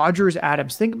Rodgers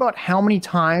Adams, think about how many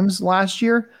times last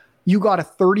year you got a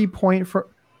 30-point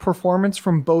performance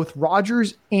from both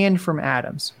Rodgers and from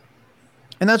Adams.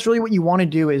 And that's really what you want to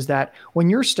do, is that when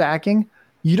you're stacking,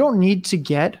 you don't need to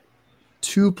get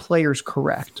two players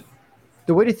correct.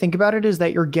 The way to think about it is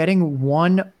that you're getting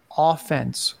one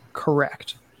offense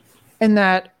correct. And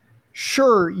that,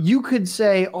 sure, you could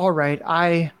say, all right,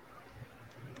 I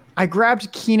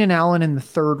grabbed Keenan Allen in the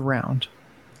 3rd round.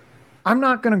 I'm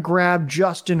not going to grab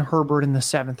Justin Herbert in the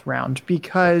 7th round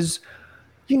because,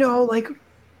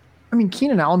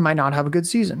 Keenan Allen might not have a good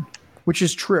season, which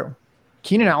is true.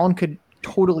 Keenan Allen could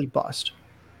totally bust.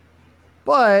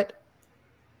 But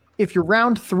if your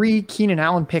round 3 Keenan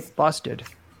Allen pick busted,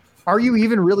 are you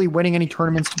even really winning any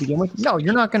tournaments to begin with? No,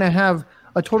 you're not going to have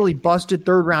a totally busted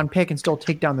 3rd round pick and still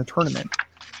take down the tournament.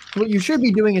 What you should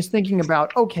be doing is thinking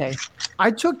about, okay,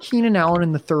 I took Keenan Allen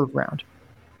in the 3rd round.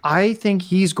 I think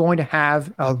he's going to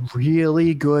have a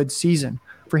really good season.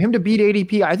 For him to beat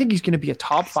ADP, I think he's going to be a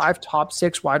top 5, top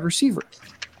 6 wide receiver.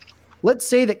 Let's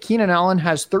say that Keenan Allen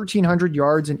has 1,300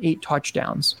 yards and 8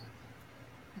 touchdowns.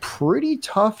 Pretty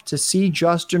tough to see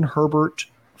Justin Herbert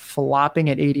flopping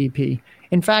at ADP.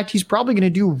 In fact, he's probably going to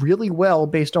do really well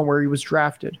based on where he was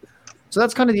drafted. So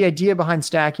that's kind of the idea behind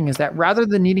stacking, is that rather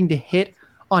than needing to hit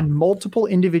on multiple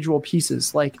individual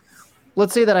pieces, like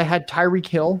let's say that I had Tyreek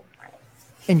Hill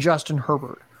and Justin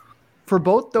Herbert. For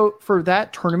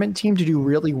that tournament team to do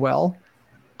really well,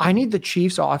 I need the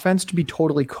Chiefs offense to be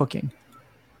totally cooking.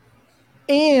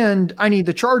 And I need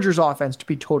the Chargers offense to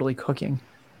be totally cooking.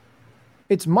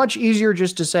 It's much easier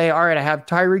just to say, all right, I have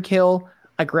Tyreek Hill,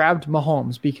 I grabbed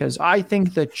Mahomes because I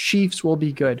think the Chiefs will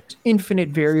be good. Infinite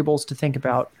variables to think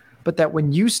about, but that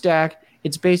when you stack,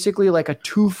 it's basically like a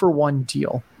 2-for-1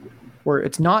 deal where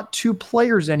it's not 2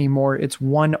 players anymore, it's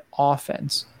one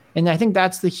offense. And I think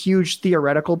that's the huge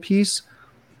theoretical piece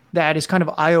that is kind of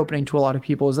eye-opening to a lot of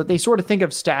people, is that they sort of think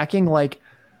of stacking like,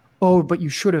 oh, but you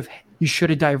should have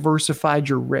diversified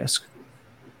your risk.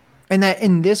 And that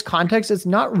in this context, it's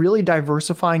not really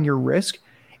diversifying your risk.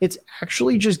 It's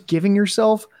actually just giving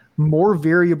yourself more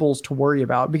variables to worry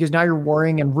about, because now you're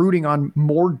worrying and rooting on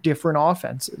more different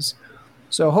offenses.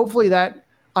 So hopefully that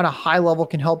on a high level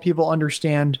can help people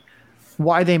understand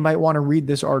why they might want to read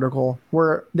this article,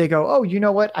 where they go, oh, you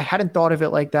know what? I hadn't thought of it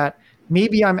like that.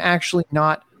 Maybe I'm actually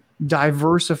not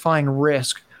diversifying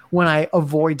risk when I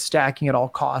avoid stacking at all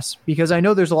costs, because I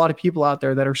know there's a lot of people out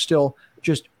there that are still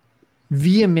just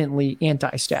vehemently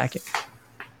anti-stacking.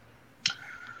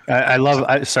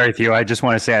 Sorry, Theo. I just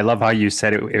want to say I love how you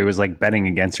said it was like betting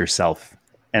against yourself.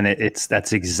 And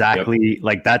that's exactly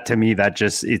like that to me.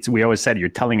 We always said you're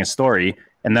telling a story,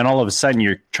 and then all of a sudden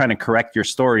you're trying to correct your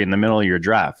story in the middle of your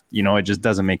draft. It just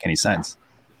doesn't make any sense.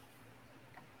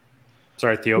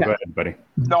 Sorry, Theo, go ahead, buddy.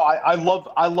 No, I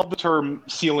love the term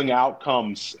ceiling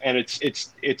outcomes, and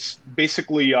it's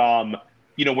basically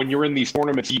when you're in these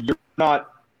tournaments, you're not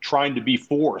trying to be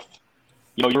fourth.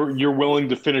 You're willing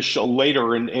to finish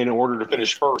later in order to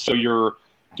finish first. So you're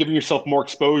giving yourself more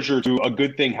exposure to a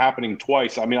good thing happening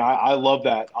twice. I mean, I love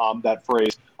that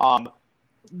phrase.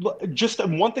 Just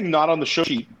one thing not on the show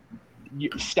sheet: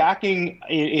 stacking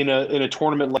in a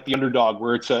tournament like the Underdog,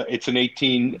 where it's an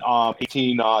 18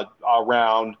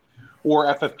 round, or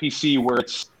FFPC, where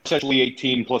it's essentially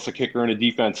 18 plus a kicker and a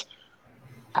defense.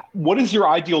 What is your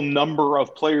ideal number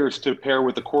of players to pair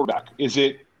with the quarterback? Is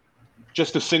it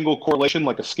just a single correlation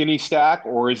like a skinny stack,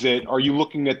 or are you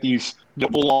looking at these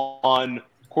full-on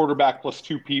quarterback plus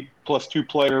two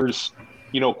players,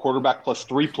 quarterback plus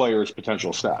 3 players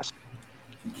potential stacks?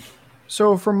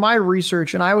 So from my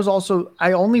research, and I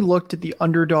only looked at the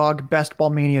Underdog Best Ball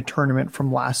Mania tournament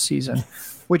from last season,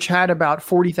 which had about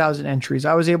 40,000 entries.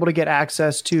 I was able to get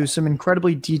access to some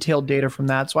incredibly detailed data from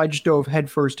that, so I just dove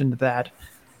headfirst into that.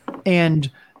 And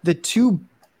the two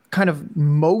kind of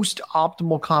most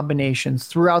optimal combinations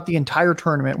throughout the entire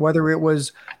tournament, whether it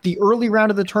was the early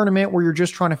round of the tournament where you're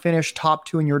just trying to finish top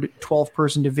 2 in your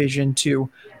 12-person division, to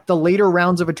the later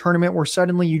rounds of a tournament where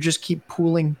suddenly you just keep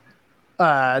pooling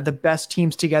the best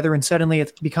teams together, and suddenly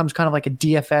it becomes kind of like a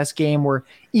DFS game where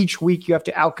each week you have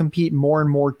to outcompete more and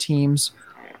more teams.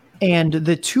 And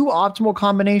the two optimal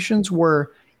combinations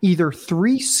were either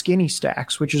 3 skinny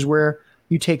stacks, which is where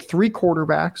you take 3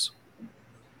 quarterbacks.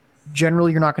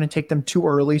 Generally, you're not going to take them too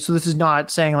early. So this is not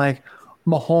saying like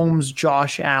Mahomes,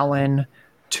 Josh Allen,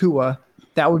 Tua.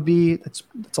 That's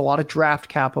a lot of draft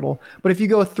capital. But if you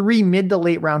go 3 mid to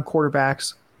late round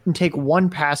quarterbacks and take 1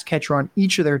 pass catcher on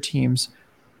each of their teams,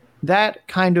 that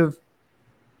kind of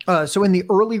so in the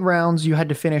early rounds, you had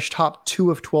to finish top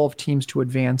 2 of 12 teams to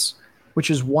advance,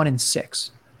 which is 1 in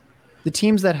 6. The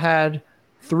teams that had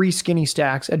 3 skinny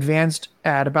stacks advanced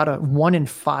at about a 1 in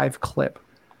 5 clip.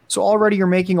 So already you're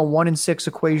making a 1 in 6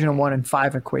 equation, a 1 in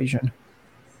 5 equation.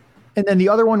 And then the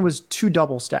other one was 2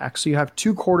 double stacks. So you have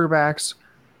 2 quarterbacks.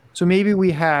 So maybe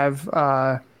we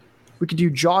could do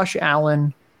Josh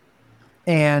Allen,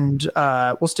 and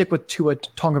we'll stick with Tua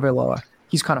Tagovailoa.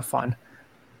 He's kind of fun.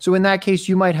 So in that case,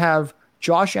 you might have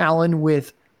Josh Allen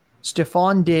with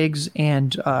Stephon Diggs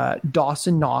and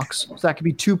Dawson Knox. So that could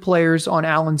be 2 players on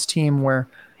Allen's team where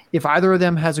if either of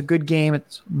them has a good game,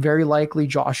 it's very likely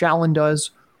Josh Allen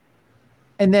does.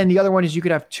 And then the other one is you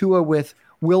could have Tua with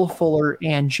Will Fuller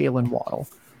and Jalen Waddle.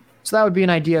 So that would be an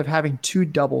idea of having 2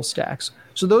 double stacks.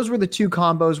 So those were the 2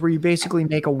 combos where you basically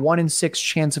make a 1 in 6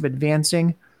 chance of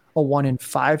advancing, a 1 in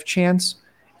 5 chance.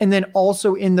 And then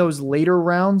also in those later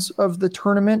rounds of the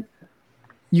tournament,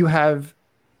 you have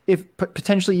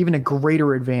potentially even a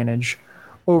greater advantage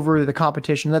over the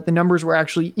competition, that the numbers were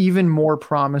actually even more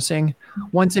promising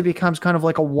once it becomes kind of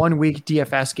like a 1-week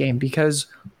DFS game. Because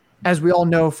as we all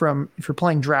know from if you're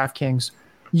playing DraftKings,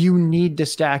 you need to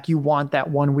stack. You want that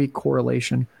 1-week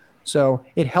correlation. So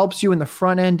it helps you in the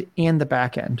front end and the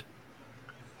back end.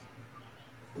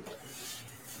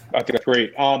 I think that's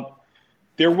great.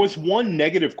 There was one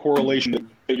negative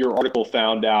correlation that your article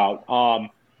found out.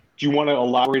 Do you want to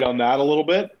elaborate on that a little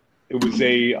bit? It was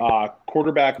a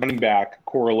quarterback running back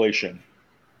correlation.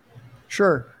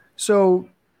 Sure. So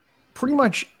pretty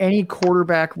much any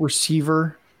quarterback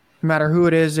receiver, no matter who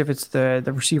it is, if it's the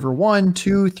receiver 1,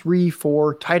 2, 3,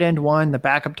 4, tight end 1, the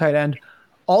backup tight end,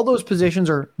 all those positions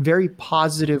are very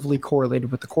positively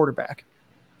correlated with the quarterback.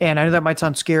 And I know that might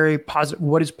sound scary.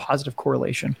 What is positive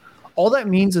correlation? All that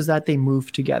means is that they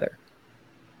move together.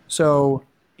 So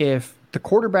if the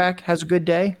quarterback has a good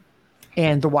day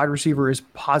and the wide receiver is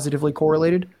positively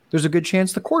correlated, there's a good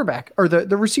chance the quarterback or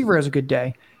the receiver has a good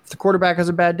day. If the quarterback has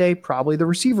a bad day, probably the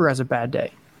receiver has a bad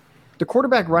day. The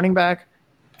quarterback running back,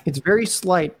 it's very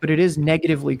slight, but it is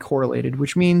negatively correlated,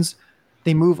 which means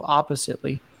they move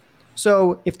oppositely.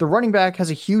 So if the running back has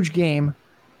a huge game,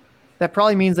 that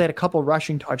probably means they had a couple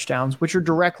rushing touchdowns, which are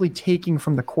directly taking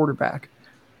from the quarterback.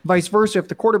 Vice versa, if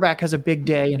the quarterback has a big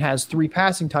day and has 3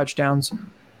 passing touchdowns,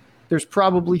 there's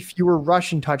probably fewer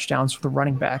rushing touchdowns for the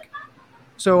running back.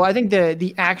 So I think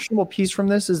the actionable piece from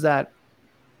this is that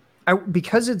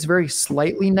because it's very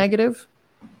slightly negative,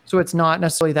 so it's not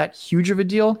necessarily that huge of a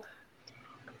deal,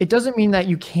 it doesn't mean that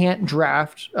you can't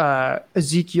draft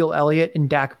Ezekiel Elliott and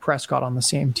Dak Prescott on the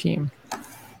same team.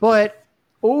 But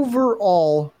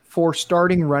overall, for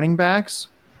starting running backs,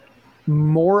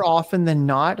 more often than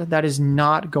not, that is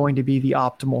not going to be the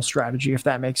optimal strategy, if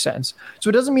that makes sense. So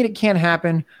it doesn't mean it can't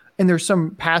happen. And there's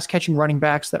some pass catching running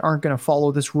backs that aren't going to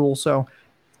follow this rule. So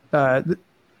the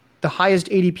highest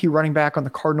ADP running back on the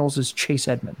Cardinals is Chase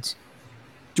Edmonds.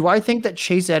 Do I think that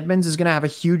Chase Edmonds is going to have a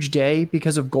huge day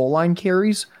because of goal line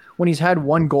carries when he's had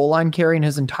one goal line carry in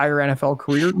his entire NFL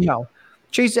career? No.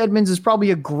 Chase Edmonds is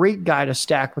probably a great guy to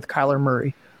stack with Kyler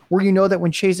Murray, where you know that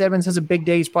when Chase Edmonds has a big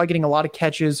day, he's probably getting a lot of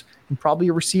catches and probably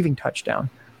a receiving touchdown.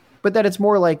 But that it's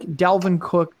more like Dalvin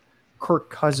Cook, Kirk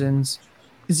Cousins,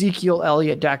 Ezekiel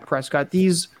Elliott, Dak Prescott.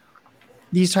 These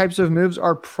types of moves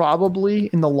are probably,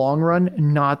 in the long run,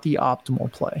 not the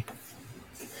optimal play.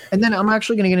 And then I'm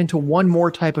actually going to get into one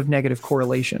more type of negative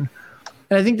correlation.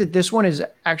 And I think that this one is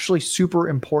actually super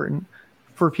important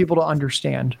for people to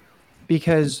understand,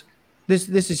 because this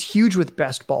is huge with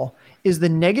best ball, is the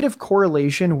negative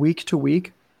correlation week to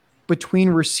week between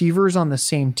receivers on the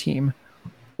same team.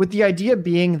 With the idea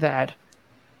being that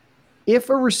if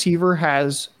a receiver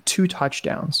has 2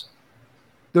 touchdowns,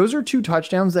 those are 2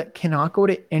 touchdowns that cannot go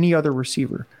to any other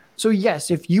receiver. So yes,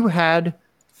 if you had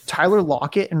Tyler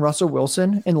Lockett and Russell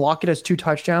Wilson, and Lockett has 2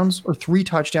 touchdowns or 3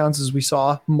 touchdowns, as we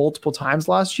saw multiple times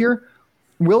last year,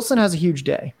 Wilson has a huge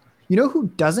day. You know who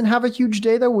doesn't have a huge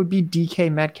day, though, would be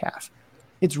DK Metcalf.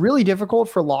 It's really difficult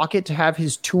for Lockett to have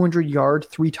his 200-yard,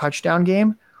 3-touchdown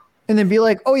game and then be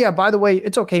like, oh, yeah, by the way,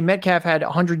 it's okay. Metcalf had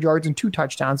 100 yards and 2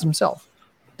 touchdowns himself.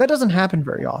 That doesn't happen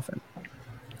very often.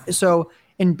 So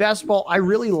in best ball, I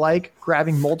really like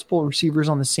grabbing multiple receivers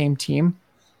on the same team,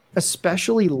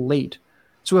 especially late.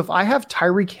 So if I have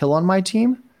Tyreek Hill on my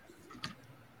team,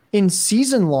 in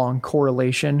season-long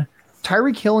correlation,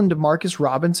 Tyreek Hill and Demarcus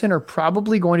Robinson are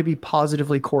probably going to be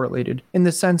positively correlated in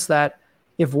the sense that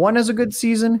if one has a good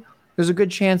season, there's a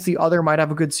good chance the other might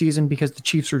have a good season because the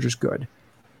Chiefs are just good.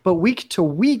 But week to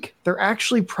week, they're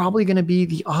actually probably going to be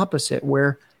the opposite,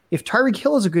 where if Tyreek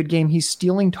Hill has a good game, he's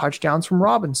stealing touchdowns from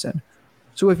Robinson.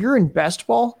 So if you're in best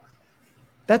ball,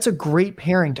 that's a great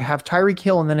pairing to have Tyreek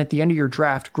Hill, and then at the end of your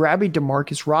draft, grab a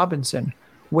Demarcus Robinson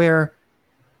where,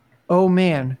 oh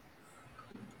man,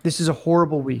 this is a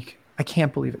horrible week. I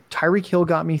can't believe it. Tyreek Hill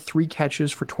got me 3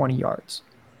 catches for 20 yards.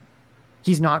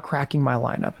 He's not cracking my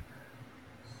lineup.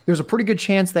 There's a pretty good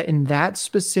chance that in that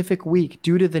specific week,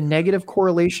 due to the negative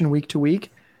correlation week to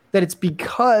week, that it's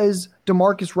because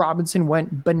Demarcus Robinson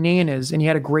went bananas and he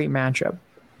had a great matchup.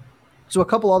 So a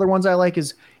couple other ones I like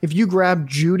is if you grab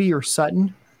Judy or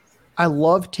Sutton, I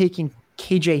love taking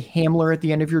KJ Hamler at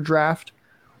the end of your draft,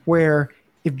 where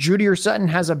if Judy or Sutton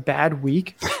has a bad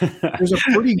week, there's a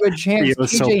pretty good chance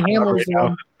KJ Hamler's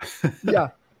one. Yeah,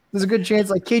 there's a good chance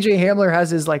like KJ Hamler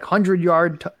has his like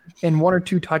 100-yard and 1 or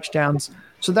 2 touchdowns.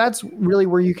 So that's really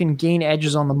where you can gain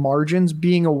edges on the margins,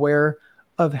 being aware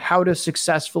of how to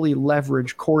successfully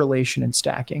leverage correlation and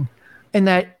stacking. And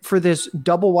that for this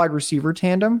double wide receiver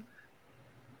tandem,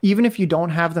 even if you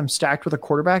don't have them stacked with a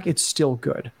quarterback, it's still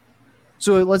good.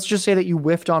 So let's just say that you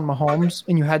whiffed on Mahomes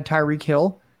and you had Tyreek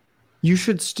Hill. You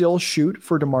should still shoot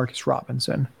for Demarcus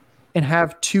Robinson and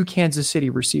have 2 Kansas City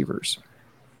receivers.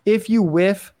 If you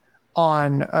whiff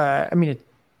on, it's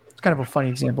kind of a funny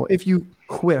example. If you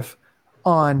whiff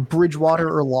on Bridgewater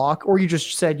or Locke, or you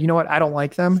just said, you know what, I don't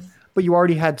like them, but you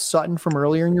already had Sutton from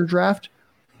earlier in your draft,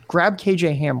 grab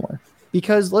KJ Hamler.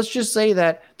 Because let's just say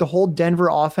that the whole Denver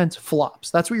offense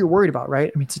flops. That's what you're worried about,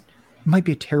 right? I mean, it might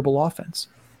be a terrible offense.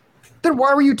 Then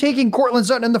why were you taking Courtland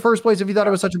Sutton in the first place if you thought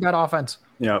it was such a bad offense?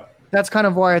 Yeah. That's kind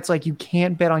of why it's like you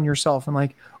can't bet on yourself. And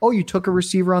like, oh, you took a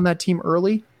receiver on that team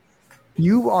early.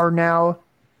 You are now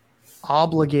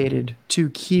obligated to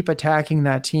keep attacking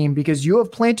that team because you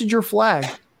have planted your flag.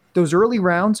 Those early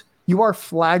rounds, you are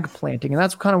flag planting. And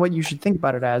that's kind of what you should think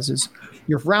about it as is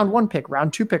your round 1 pick,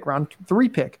 round 2 pick, round 3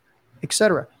 pick,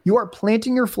 etc. You are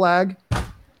planting your flag.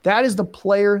 That is the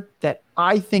player that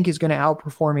I think is going to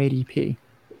outperform ADP.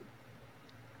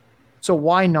 So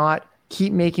why not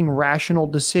keep making rational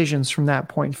decisions from that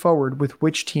point forward with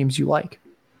which teams you like?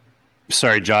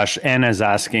 Sorry, Josh. Anna's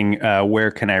asking,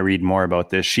 where can I read more about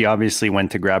this? She obviously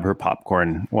went to grab her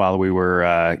popcorn while we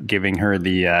were giving her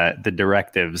the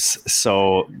directives.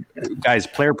 So, guys,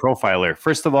 Player Profiler.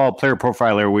 First of all, Player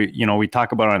Profiler, we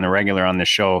talk about it on the regular on the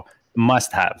show.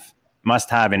 Must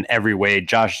have in every way.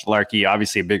 Josh Larkey,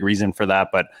 obviously a big reason for that,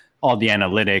 but all the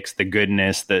analytics, the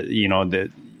goodness, the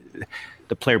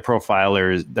player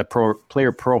profilers,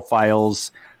 player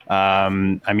profiles.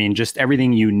 Just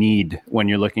everything you need when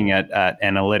you're looking at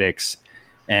analytics.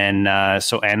 And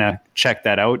so Anna, check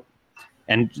that out.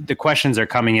 And the questions are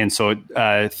coming in. So,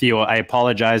 Theo, I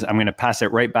apologize. I'm going to pass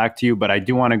it right back to you, but I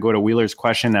do want to go to Wheeler's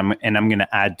question, and I'm going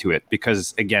to add to it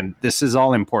because, again, this is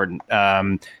all important.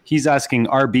 He's asking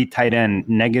RB tight end,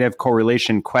 negative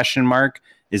correlation, ?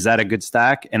 Is that a good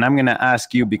stack? And I'm going to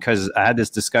ask you because I had this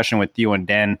discussion with Theo and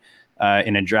Dan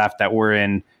in a draft that we're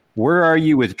in. Where are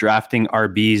you with drafting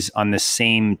RBs on the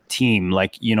same team?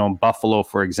 Like, Buffalo,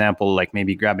 for example, like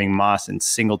maybe grabbing Moss and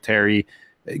Singletary.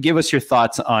 Give us your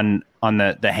thoughts on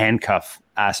the handcuff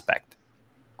aspect.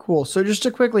 Cool. So just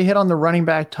to quickly hit on the running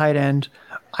back tight end,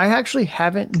 I actually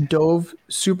haven't dove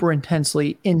super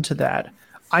intensely into that.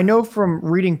 I know from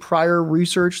reading prior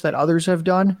research that others have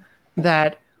done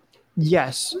that,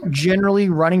 yes, generally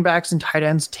running backs and tight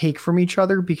ends take from each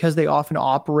other because they often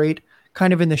operate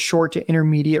kind of in the short to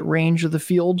intermediate range of the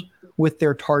field with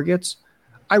their targets.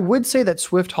 I would say that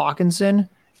Swift Hawkinson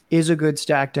is a good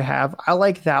stack to have. I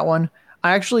like that one.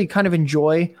 I actually kind of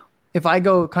enjoy if I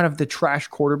go kind of the trash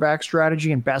quarterback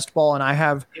strategy in best ball and I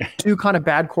have two kind of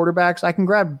bad quarterbacks, I can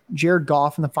grab Jared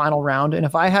Goff in the final round. And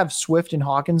if I have Swift and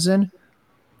Hawkinson,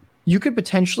 you could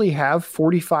potentially have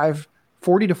 40 to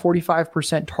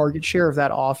 45% target share of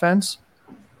that offense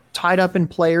tied up in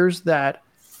players that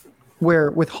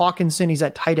where with Hawkinson, he's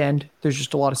at tight end. There's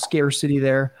just a lot of scarcity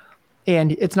there.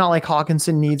 And it's not like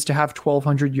Hawkinson needs to have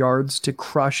 1,200 yards to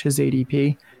crush his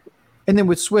ADP. And then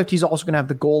with Swift, he's also going to have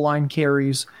the goal line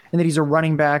carries and that he's a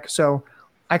running back. So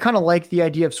I kind of like the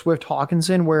idea of Swift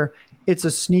Hawkinson where it's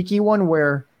a sneaky one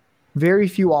where very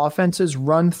few offenses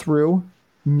run through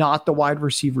not the wide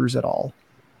receivers at all.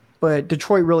 But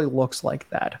Detroit really looks like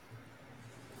that.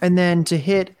 And then to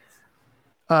hit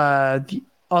the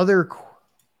other,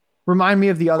 remind me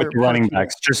of the other running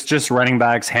backs, just running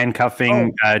backs,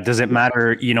 handcuffing. Does it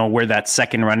matter, where that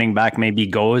second running back maybe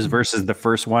goes versus the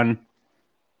first one?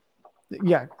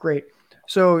 Yeah, great.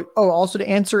 So, also to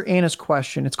answer Anna's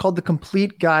question, it's called The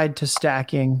Complete Guide to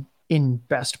Stacking in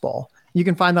Best Ball. You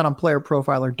can find that on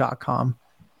playerprofiler.com.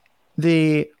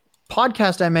 The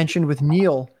podcast I mentioned with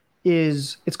Neil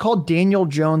it's called Daniel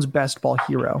Jones Best Ball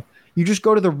Hero. You just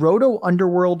go to the Roto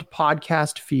Underworld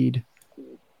podcast feed,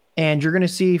 and you're going to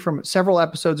see from several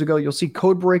episodes ago, you'll see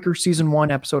Codebreaker Season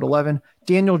 1, Episode 11,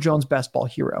 Daniel Jones Best Ball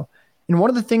Hero. And one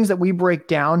of the things that we break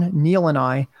down, Neil and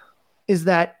I, is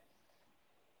that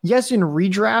yes, in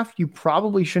redraft, you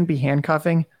probably shouldn't be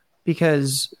handcuffing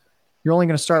because you're only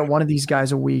going to start one of these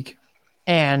guys a week.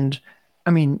 And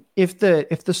I mean, if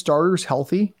the starter's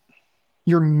healthy,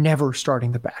 you're never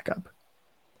starting the backup.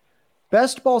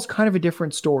 Best ball is kind of a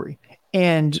different story.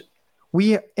 And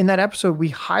in that episode,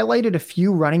 we highlighted a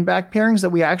few running back pairings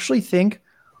that we actually think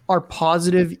are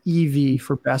positive EV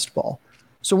for best ball.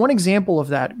 So one example of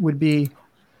that would be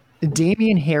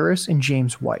Damian Harris and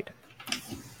James White.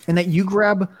 And that you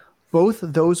grab both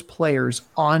those players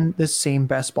on the same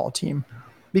best ball team.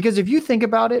 Because if you think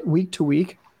about it week to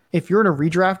week, if you're in a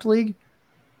redraft league,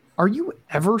 are you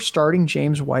ever starting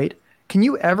James White? Can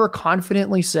you ever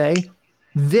confidently say,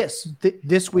 this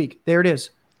week, there it is,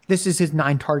 this is his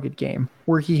 9-target game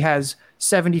where he has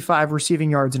 75 receiving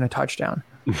yards and a touchdown?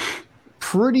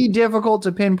 Pretty difficult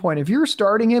to pinpoint. If you're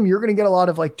starting him, you're going to get a lot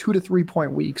of 2 to 3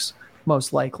 point weeks,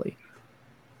 most likely.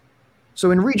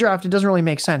 So in redraft, it doesn't really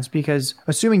make sense because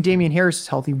assuming Damian Harris is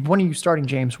healthy, when are you starting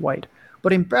James White?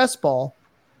 But in best ball,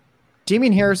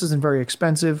 Damian Harris isn't very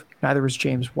expensive. Neither is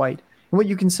James White. And what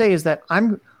you can say is that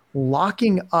I'm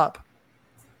locking up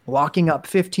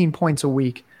 15 points a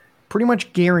week, pretty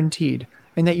much guaranteed,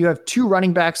 and that you have 2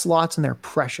 running back slots and they're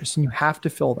precious and you have to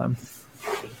fill them.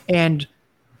 And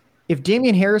if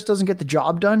Damian Harris doesn't get the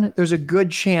job done, there's a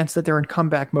good chance that they're in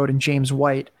comeback mode and James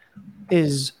White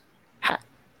is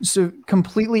so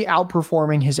completely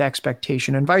outperforming his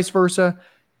expectation, and vice versa.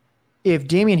 If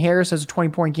Damian Harris has a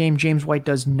 20-point game, James White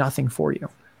does nothing for you.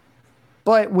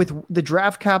 But with the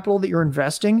draft capital that you're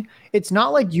investing, it's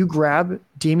not like you grab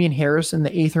Damian Harris in the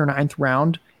 8th or 9th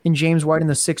round and James White in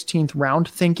the 16th round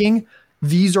thinking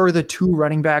these are the 2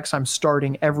 running backs I'm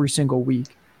starting every single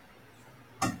week.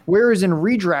 Whereas in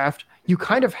redraft, you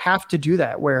kind of have to do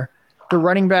that where the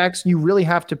running backs, you really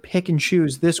have to pick and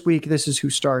choose this week. This is who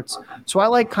starts. So I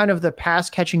like kind of the pass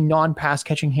catching, non-pass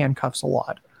catching handcuffs a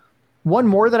lot. One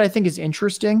more that I think is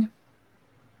interesting,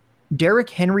 Derrick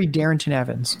Henry, Darrynton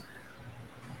Evans.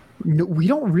 We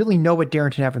don't really know what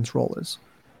Darrynton Evans' role is.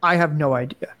 I have no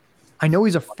idea. I know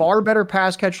he's a far better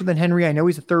pass catcher than Henry. I know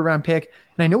he's a 3rd-round pick,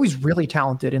 and I know he's really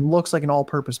talented and looks like an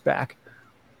all-purpose back.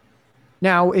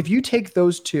 Now, if you take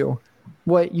those two,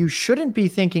 what you shouldn't be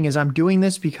thinking is I'm doing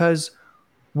this because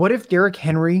what if Derrick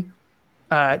Henry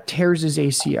tears his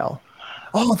ACL?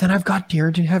 Oh, then I've got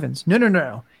Darrynton Evans.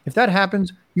 No. If that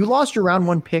happens, you lost your round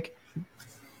 1 pick.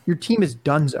 your team is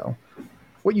donezo.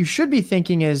 What you should be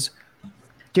thinking is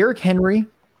Derrick Henry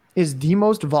is the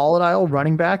most volatile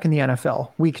running back in the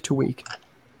NFL week to week.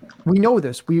 We know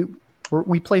this. We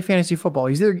play fantasy football.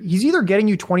 He's either getting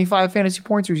you 25 fantasy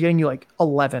points or he's getting you like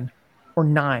 11 or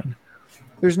 9.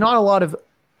 There's not a lot of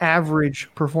average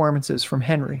performances from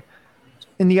Henry.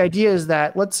 And the idea is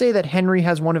that, let's say that Henry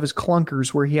has one of his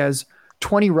clunkers where he has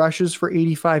 20 rushes for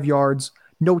 85 yards,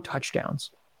 no touchdowns.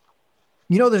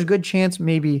 There's a good chance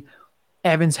maybe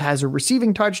Evans has a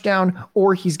receiving touchdown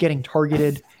or he's getting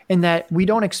targeted, and that we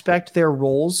don't expect their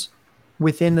roles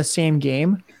within the same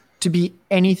game to be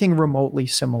anything remotely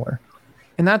similar.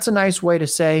 And that's a nice way to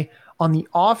say, on the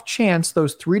off chance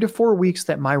those 3 to 4 weeks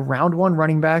that my round 1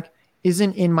 running back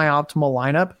isn't in my optimal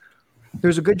lineup,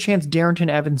 there's a good chance Darrynton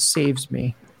Evans saves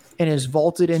me and is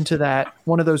vaulted into that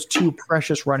one of those 2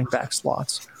 precious running back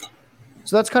slots.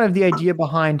 So that's kind of the idea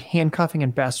behind handcuffing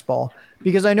and best ball,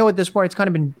 because I know at this point it's kind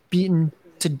of been beaten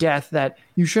to death that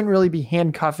you shouldn't really be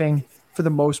handcuffing for the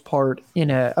most part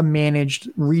in a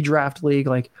managed redraft league.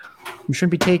 Like, you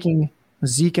shouldn't be taking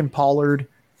Zeke and Pollard.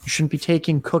 You shouldn't be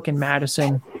taking Cook and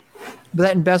Madison. But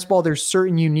that in best ball, there's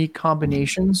certain unique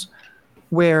combinations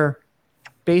where,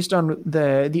 based on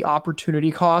the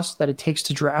opportunity cost that it takes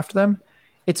to draft them,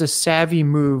 it's a savvy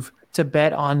move to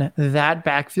bet on that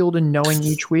backfield and knowing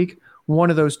each week one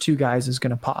of those 2 guys is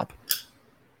going to pop.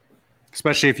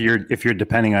 Especially if you're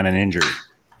depending on an injury.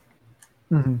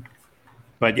 Mm-hmm.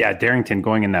 But yeah, Darrynton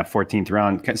going in that 14th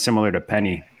round, similar to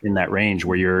Penny in that range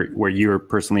where you're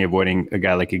personally avoiding a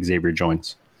guy like Xavier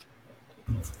Jones.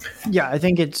 Yeah, I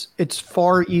think it's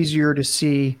far easier to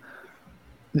see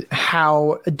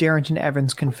how Darrynton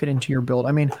Evans can fit into your build.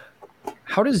 I mean,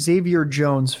 how does Xavier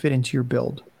Jones fit into your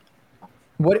build?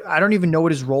 I don't even know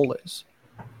what his role is.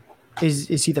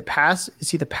 Is he the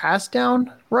pass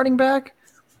down running back?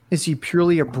 Is he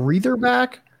purely a breather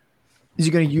back? Is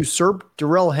he going to usurp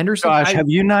Darrell Henderson? Gosh, have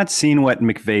you not seen what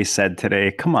McVay said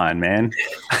today? Come on, man.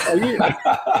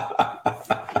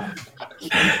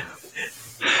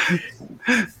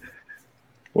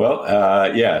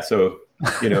 Well, yeah. So,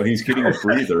 he's getting a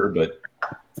breather, but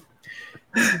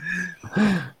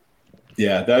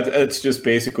yeah, that's just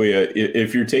basically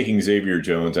if you're taking Xavier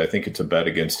Jones, I think it's a bet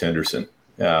against Henderson.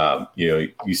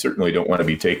 You certainly don't want to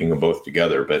be taking them both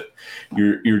together, but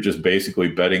you're just basically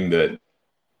betting that.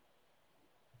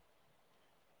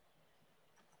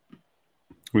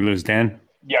 We lose Dan.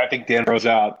 Yeah, I think Dan throws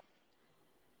out.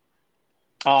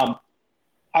 We'll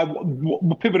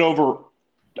pivot over.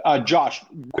 Josh,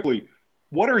 quickly,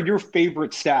 what are your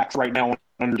favorite stacks right now on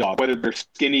Underdog, whether they're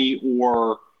skinny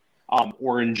or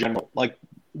in general? Like,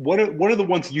 what are the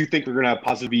ones you think are going to have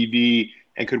positive EV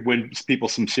and could win people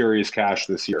some serious cash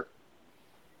this year?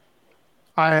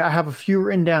 I have a few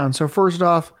written down. So first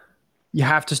off, you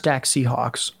have to stack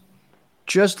Seahawks.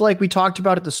 Just like we talked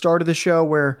about at the start of the show,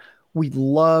 where we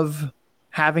love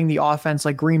having the offense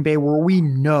like Green Bay, where we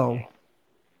know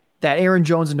that Aaron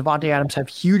Jones and Davante Adams have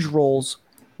huge roles,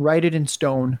 write it in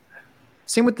stone.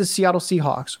 Same with the Seattle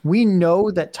Seahawks. We know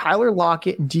that Tyler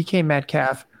Lockett and DK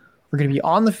Metcalf are going to be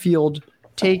on the field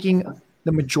taking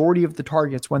the majority of the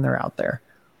targets when they're out there.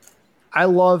 I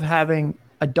love having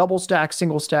a double stack,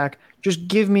 single stack. Just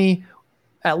give me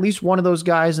at least one of those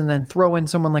guys and then throw in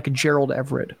someone like a Gerald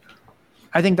Everett.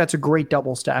 I think that's a great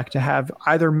double stack to have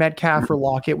either Metcalf or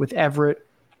Lockett with Everett.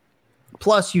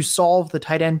 Plus, you solve the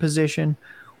tight end position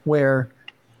where,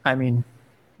 I mean,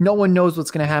 no one knows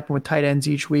what's going to happen with tight ends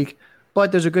each week,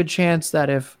 but there's a good chance that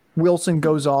if Wilson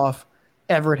goes off,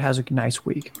 Everett has a nice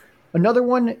week. Another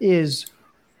one is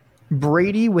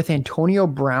Brady with Antonio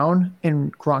Brown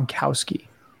and Gronkowski.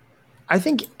 I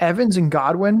think Evans and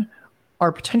Godwin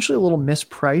are potentially a little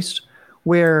mispriced,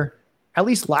 where at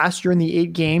least last year in the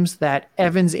 8 games that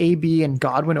Evans, AB, and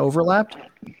Godwin overlapped,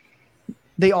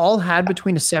 they all had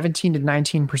between a 17 to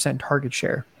 19% target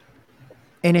share.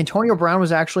 And Antonio Brown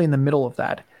was actually in the middle of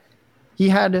that. He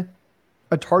had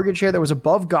a target share that was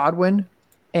above Godwin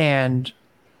and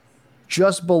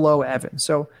just below Evans.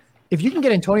 So if you can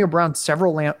get Antonio Brown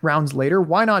several rounds later,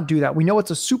 why not do that? We know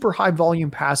it's a super high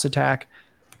volume pass attack.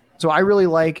 So I really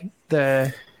like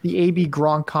the AB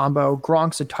Gronk combo.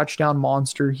 Gronk's a touchdown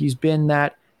monster. He's been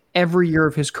that every year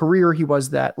of his career. He was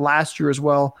that last year as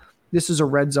well. This is a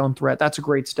red zone threat. That's a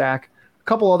great stack. A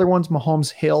couple other ones,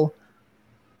 Mahomes Hill.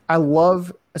 I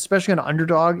love, especially on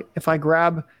Underdog, if I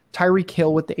grab Tyreek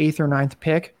Hill with the 8th or 9th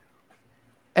pick,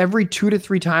 every 2 to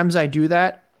 3 times I do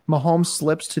that, Mahomes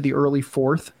slips to the early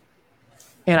 4th.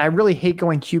 And I really hate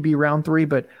going QB round 3,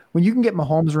 but when you can get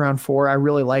Mahomes round 4, I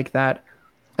really like that.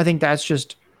 I think that's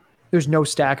just, there's no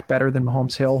stack better than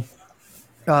Mahomes Hill.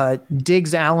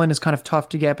 Diggs Allen is kind of tough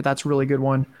to get, but that's a really good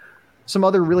one. Some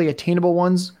other really attainable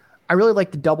ones. I really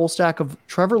like the double stack of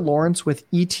Trevor Lawrence with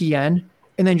ETN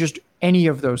and then just any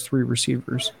of those 3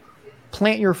 receivers.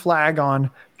 Plant your flag on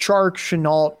Chark,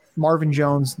 Shenault, Marvin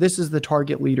Jones. This is the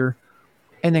target leader.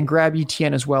 And then grab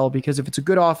ETN as well, because if it's a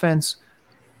good offense,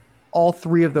 all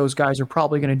 3 of those guys are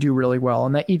probably going to do really well.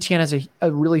 And that ETN has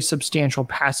a really substantial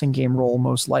passing game role,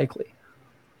 most likely.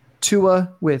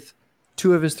 Tua with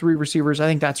 2 of his 3 receivers. I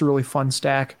think that's a really fun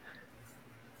stack.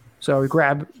 So we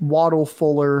grab Waddle,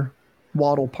 Fuller,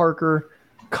 Waddle, Parker,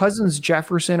 Cousins,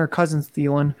 Jefferson, or Cousins,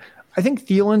 Thielen. I think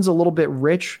Thielen's a little bit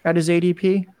rich at his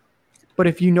ADP, but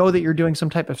if you know that you're doing some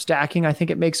type of stacking, I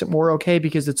think it makes it more okay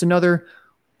because it's another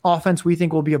offense we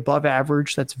think will be above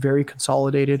average that's very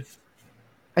consolidated.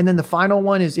 And then the final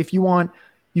one is if you want,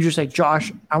 you just like,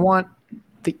 Josh, I want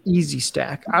the easy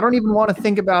stack. I don't even want to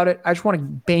think about it. I just want to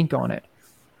bank on it.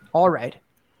 All right.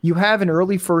 You have an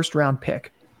early first round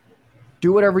pick.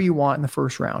 Do whatever you want in the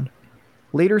first round.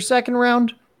 Later second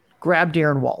round, grab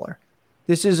Darren Waller.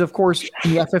 This is, of course,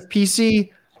 in the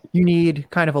FFPC, you need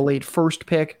kind of a late first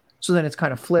pick, so then it's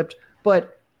kind of flipped.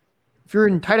 But if you're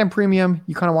in tight end premium,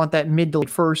 you kind of want that mid to late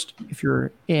first. If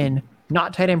you're in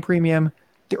not tight end premium,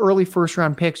 the early first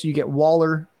round picks, you get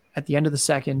Waller at the end of the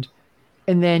second.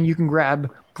 And then you can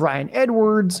grab Bryan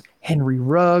Edwards, Henry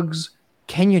Ruggs,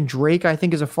 Kenyon Drake, I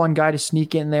think is a fun guy to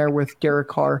sneak in there with Derek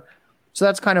Carr. So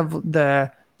that's kind of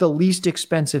the least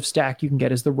expensive stack you can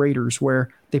get is the Raiders, where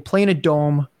they play in a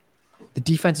dome. The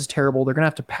defense is terrible. They're going to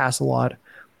have to pass a lot.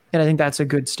 And I think that's a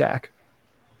good stack.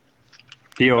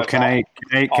 Theo, can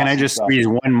I just squeeze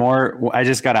one more? I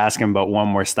just got to ask him about one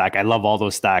more stack. I love all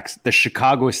those stacks. The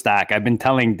Chicago stack. I've been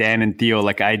telling Dan and Theo,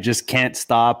 like, I just can't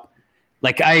stop.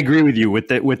 Like, I agree with you with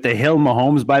the Hill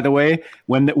Mahomes, by the way.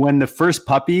 When the first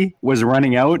puppy was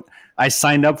running out, I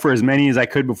signed up for as many as I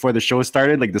could before the show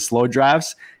started, like the slow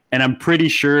drafts. And I'm pretty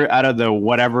sure out of the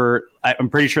whatever, I'm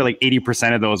pretty sure like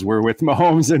 80% of those were with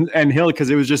Mahomes and Hill because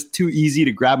it was just too easy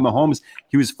to grab Mahomes.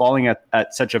 He was falling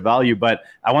at such a value. But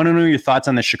I want to know your thoughts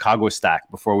on the Chicago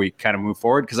stack before we kind of move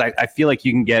forward, because I feel like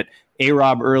you can get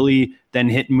A-Rob early, then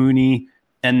hit Mooney,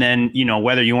 and then, you know,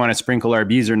 whether you want to sprinkle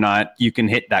RBs or not, you can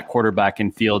hit that quarterback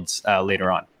in Fields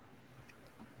later on.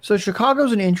 So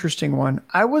Chicago's an interesting one.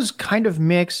 I was kind of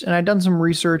mixed, and I'd done some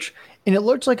research, and it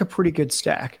looked like a pretty good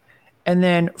stack. And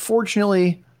then,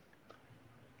 fortunately,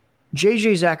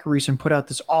 JJ Zachariason put out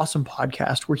this awesome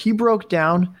podcast where he broke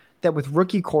down that with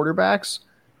rookie quarterbacks,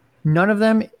 none of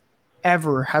them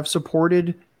ever have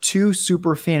supported 2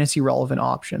 super fantasy relevant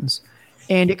options.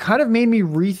 And it kind of made me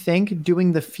rethink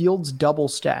doing the Fields double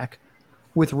stack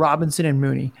with Robinson and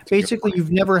Mooney. Basically,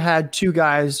 you've never had 2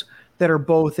 guys that are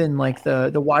both in like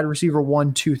the wide receiver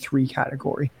 1, 2, 3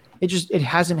 category. It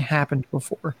hasn't happened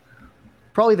before.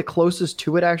 Probably the closest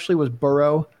to it actually was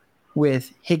Burrow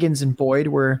with Higgins and Boyd,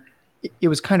 where it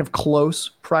was kind of close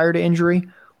prior to injury.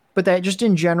 But that just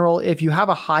in general, if you have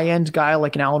a high-end guy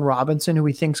like an Allen Robinson who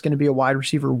we think is going to be a wide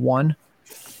receiver 1,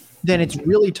 then it's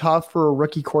really tough for a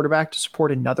rookie quarterback to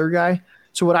support another guy.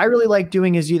 So what I really like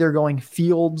doing is either going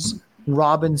Fields,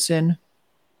 Robinson,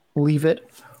 leave it,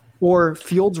 or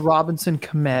Fields, Robinson,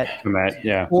 Kmet,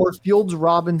 yeah, or Fields,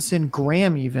 Robinson,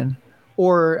 Graham even,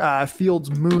 or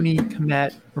Fields, Mooney,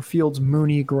 Kmet, or Fields,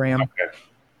 Mooney, Graham. Okay.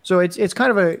 So it's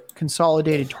kind of a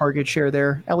consolidated target share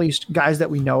there, at least guys that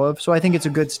we know of. So I think it's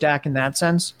a good stack in that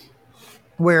sense,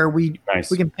 where we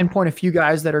can pinpoint a few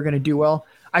guys that are going to do well.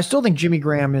 I still think Jimmy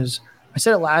Graham is, I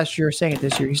said it last year, saying it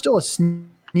this year, he's still a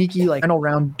sneaky, like, final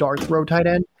round dart throw tight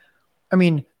end. I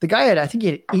mean, the guy I think he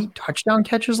had 8 touchdown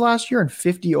catches last year and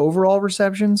 50 overall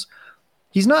receptions.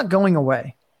 He's not going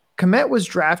away. Kmet was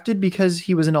drafted because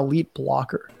he was an elite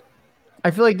blocker.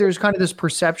 I feel like there's kind of this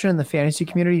perception in the fantasy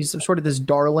community. He's sort of this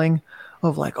darling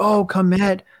of like, oh,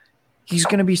 Kmet, he's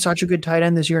going to be such a good tight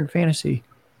end this year in fantasy.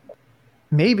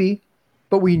 Maybe,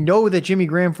 but we know that Jimmy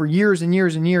Graham for years and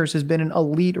years and years has been an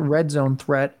elite red zone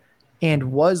threat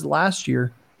and was last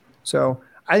year. So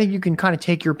I think you can kind of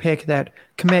take your pick that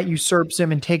Kmet usurps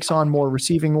him and takes on more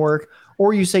receiving work,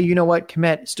 or you say, you know what,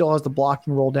 Kmet still has the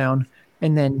blocking roll down,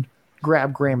 and then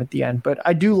grab Graham at the end. But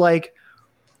I do like,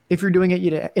 if you're doing it,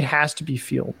 it has to be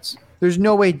Fields. There's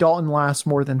no way Dalton lasts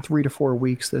more than 3 to 4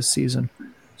 weeks this season.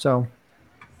 So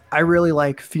I really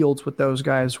like Fields with those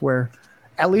guys, where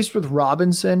at least with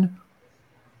Robinson,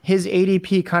 his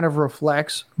ADP kind of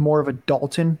reflects more of a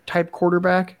Dalton type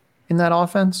quarterback in that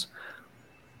offense.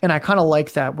 And I kind of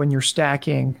like that when you're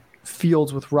stacking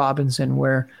Fields with Robinson,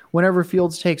 where whenever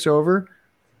Fields takes over,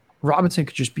 Robinson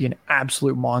could just be an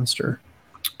absolute monster.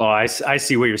 Oh, I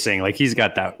see what you're saying. Like, he's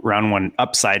got that round 1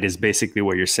 upside is basically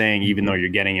what you're saying, even though you're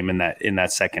getting him in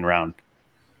that second round.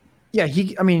 Yeah,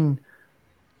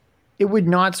 it would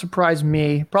not surprise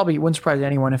me, probably wouldn't surprise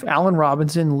anyone, if Allen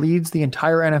Robinson leads the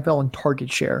entire NFL in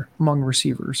target share among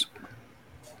receivers.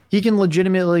 He can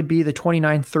legitimately be the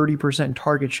 29-30%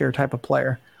 target share type of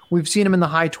player. We've seen him in the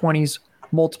high 20s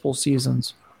multiple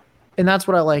seasons. And that's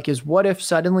what I like, is what if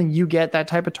suddenly you get that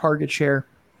type of target share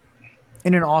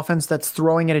in an offense that's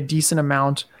throwing at a decent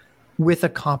amount with a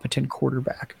competent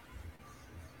quarterback?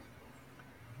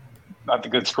 I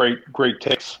think that's great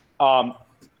takes. That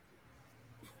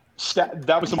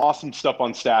was some awesome stuff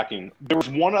on stacking. There was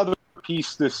one other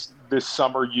piece this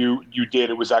summer you did.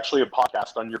 It was actually a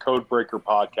podcast on your Codebreaker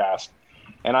podcast,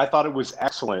 and I thought it was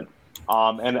excellent.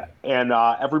 And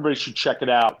everybody should check it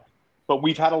out. But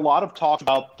we've had a lot of talk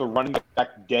about the running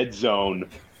back dead zone,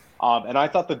 and I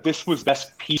thought that this was the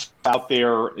best piece out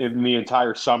there in the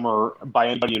entire summer by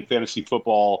anybody in fantasy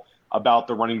football about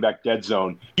the running back dead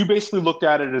zone. You basically looked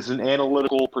at it as an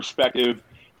analytical perspective,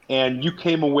 and you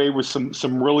came away with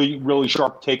some really, really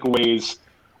sharp takeaways.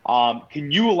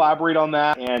 Can you elaborate on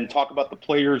that and talk about the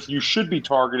players you should be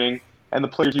targeting and the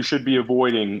players you should be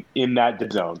avoiding in that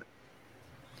dead zone?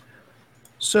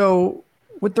 So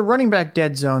with the running back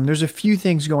dead zone, there's a few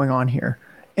things going on here.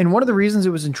 And one of the reasons it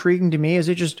was intriguing to me is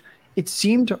it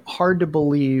seemed hard to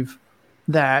believe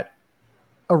that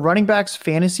a running back's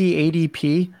fantasy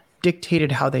ADP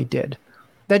dictated how they did.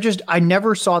 I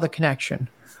never saw the connection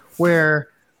where,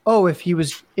 if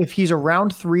he's a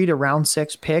round 3 to round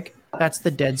 6 pick, that's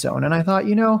the dead zone. And I thought,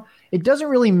 it doesn't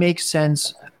really make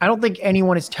sense. I don't think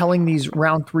anyone is telling these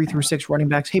round 3 through 6 running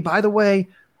backs, hey, by the way,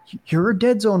 you're a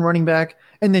dead zone running back.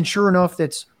 And then sure enough,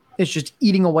 it's just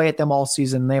eating away at them all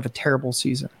season. And they have a terrible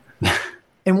season.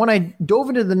 And when I dove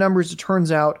into the numbers, it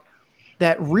turns out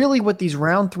that really what these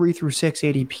round 3 through 6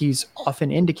 ADPs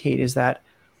often indicate is that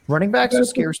running back's a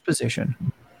scarce position.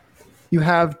 You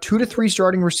have 2 to 3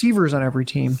 starting receivers on every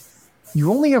team.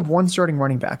 You only have 1 starting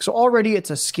running back. So already it's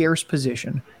a scarce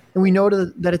position. And we know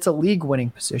that it's a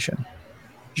league-winning position.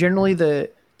 Generally, the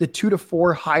 2 to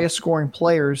 4 highest scoring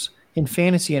players in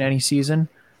fantasy in any season,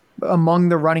 among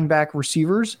the running back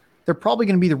receivers, they're probably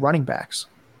going to be the running backs.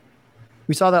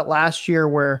 We saw that last year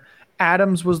where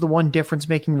Adams was the one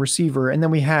difference-making receiver, and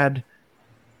then we had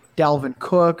Dalvin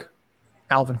Cook,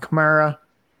 Alvin Kamara,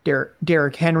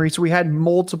 Derrick Henry. So we had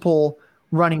multiple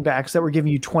running backs that were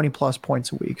giving you 20-plus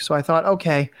points a week. So I thought,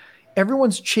 okay,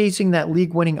 everyone's chasing that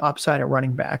league-winning upside at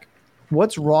running back.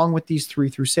 What's wrong with these 3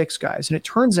 through 6 guys? And it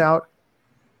turns out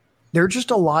they're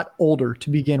just a lot older to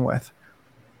begin with.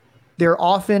 They're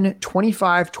often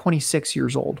 25, 26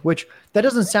 years old, which that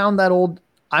doesn't sound that old.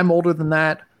 I'm older than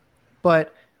that.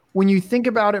 But when you think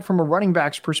about it from a running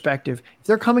back's perspective, if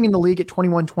they're coming in the league at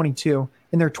 21, 22,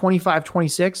 and they're 25,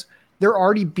 26, they're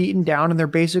already beaten down and they're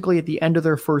basically at the end of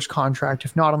their first contract,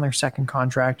 if not on their second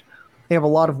contract. They have a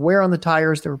lot of wear on the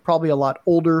tires. They're probably a lot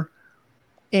older.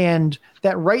 And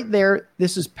that right there,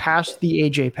 this is past the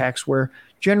age apex where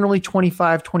generally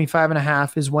 25, 25 and a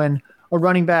half is when a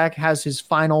running back has his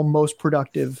final most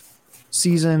productive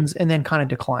seasons and then kind of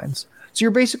declines. So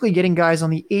you're basically getting guys on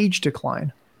the age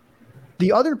decline.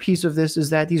 The other piece of this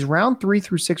is that these round 3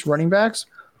 through 6 running backs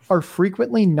are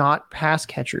frequently not pass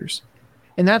catchers.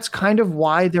 And that's kind of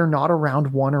why they're not a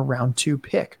round 1 or round 2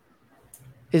 pick,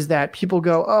 is that people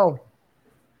go,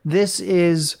 this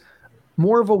is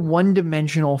more of a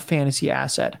one-dimensional fantasy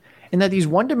asset. And that these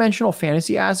one-dimensional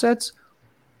fantasy assets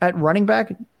at running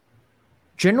back,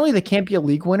 generally they can't be a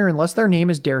league winner unless their name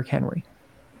is Derrick Henry.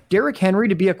 Derrick Henry,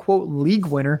 to be a, quote, league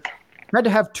winner, had to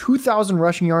have 2,000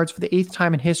 rushing yards for the 8th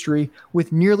time in history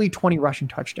with nearly 20 rushing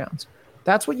touchdowns.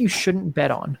 That's what you shouldn't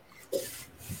bet on.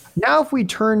 Now, if we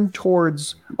turn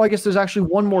towards, I guess there's actually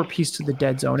one more piece to the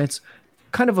dead zone. It's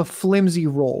kind of a flimsy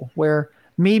role where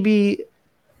maybe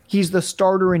he's the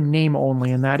starter in name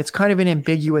only, and that it's kind of an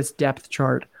ambiguous depth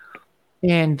chart.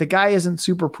 And the guy isn't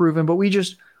super proven, but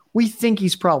we think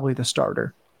he's probably the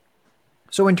starter.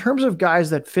 So in terms of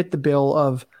guys that fit the bill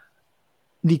of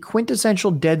the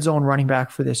quintessential dead zone running back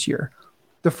for this year,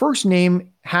 the first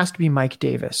name has to be Mike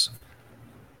Davis.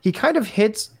 He kind of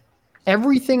hits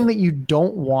everything that you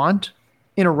don't want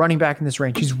in a running back in this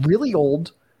range. He's really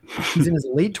old. He's in his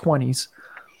late 20s.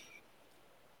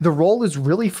 The role is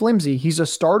really flimsy. He's a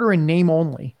starter in name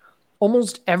only.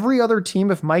 Almost every other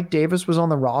team, if Mike Davis was on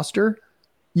the roster,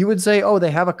 you would say, they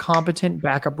have a competent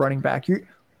backup running back.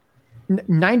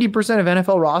 90% of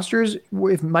NFL rosters,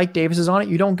 if Mike Davis is on it,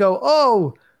 you don't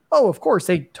go, of course,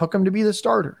 they took him to be the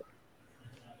starter.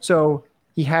 So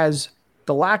he has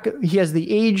the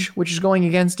age, which is going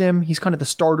against him. He's kind of the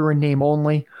starter in name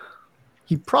only.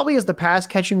 He probably has the pass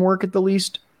catching work at the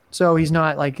least. So he's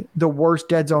not like the worst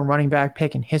dead zone running back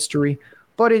pick in history,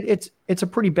 but it's a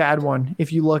pretty bad one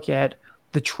if you look at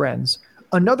the trends.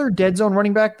 Another dead zone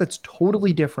running back that's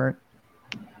totally different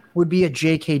would be a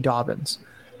J.K. Dobbins,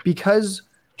 because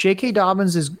J.K.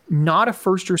 Dobbins is not a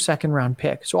first or second round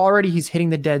pick. So already he's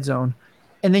hitting the dead zone.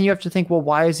 And then you have to think, well,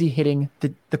 why is he hitting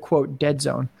the quote dead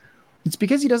zone? It's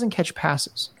because he doesn't catch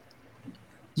passes.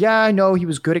 Yeah, I know he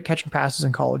was good at catching passes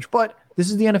in college, but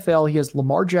this is the NFL. He has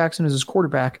Lamar Jackson as his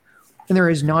quarterback, and there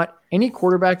is not any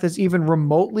quarterback that's even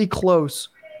remotely close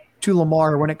to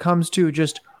Lamar when it comes to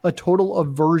just a total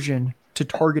aversion to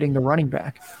targeting the running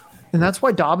back. And that's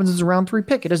why Dobbins is a round 3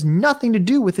 pick. It has nothing to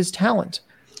do with his talent.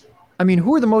 I mean,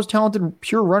 who are the most talented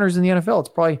pure runners in the NFL? It's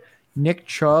probably Nick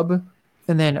Chubb.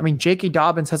 And then, I mean, J.K.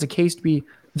 Dobbins has a case to be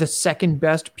the second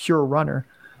best pure runner.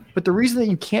 But the reason that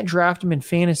you can't draft him in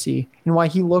fantasy and why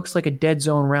he looks like a dead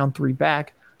zone round 3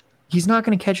 back, he's not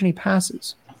going to catch any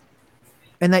passes.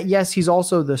 And that, yes, he's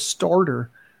also the starter,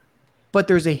 but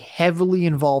there's a heavily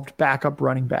involved backup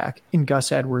running back in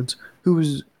Gus Edwards, who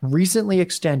was recently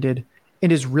extended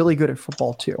and is really good at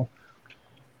football too.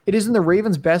 It is in the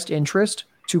Ravens' best interest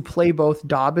to play both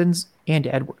Dobbins and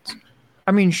Edwards.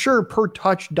 I mean, sure, per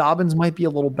touch, Dobbins might be a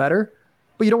little better,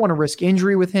 but you don't want to risk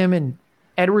injury with him, and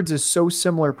Edwards is so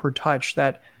similar per touch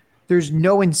that there's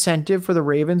no incentive for the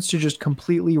Ravens to just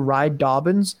completely ride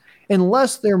Dobbins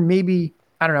unless they're maybe,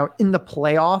 I don't know, in the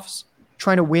playoffs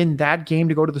trying to win that game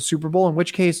to go to the Super Bowl, in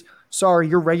which case, sorry,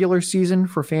 your regular season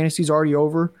for fantasy is already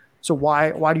over, so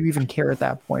why do you even care at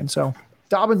that point? So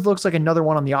Dobbins looks like another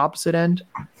one on the opposite end.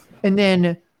 And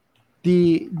then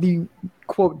the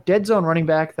quote dead zone running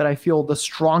back that I feel the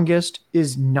strongest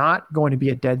is not going to be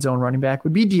a dead zone running back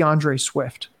would be DeAndre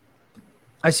Swift.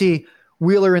 I see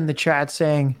Wheeler in the chat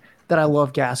saying that I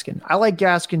love Gaskin. I like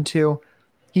Gaskin too.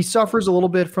 He suffers a little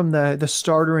bit from the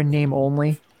starter in name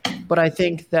only, but I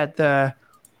think that the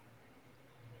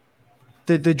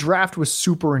draft was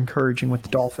super encouraging with the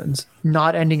Dolphins,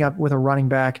 not ending up with a running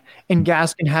back, and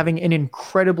Gaskin having an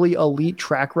incredibly elite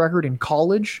track record in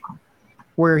college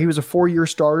where he was a 4-year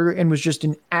starter and was just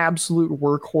an absolute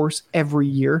workhorse every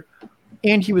year.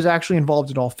 And he was actually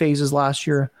involved in all phases last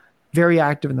year, very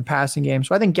active in the passing game.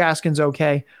 So I think Gaskin's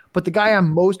okay. But the guy I'm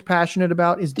most passionate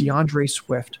about is DeAndre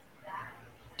Swift.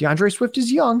 DeAndre Swift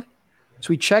is young,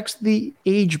 so he checks the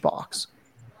age box.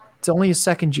 It's only his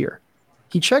second year.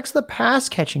 He checks the pass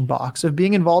catching box of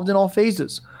being involved in all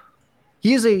phases.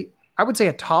 He is I would say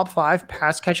a top 5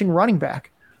 pass catching running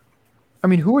back. I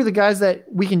mean, who are the guys that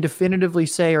we can definitively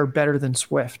say are better than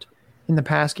Swift in the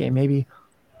pass game? Maybe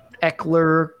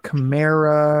Eckler,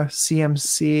 Kamara,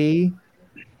 CMC.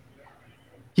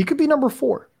 He could be number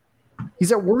 4.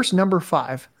 He's at worst number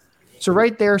 5. So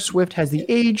right there, Swift has the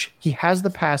age, he has the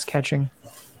pass catching,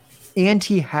 and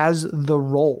he has the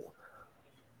role.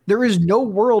 There is no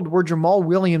world where Jamal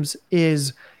Williams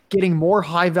is getting more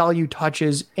high-value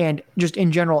touches and just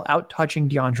in general out-touching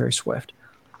DeAndre Swift.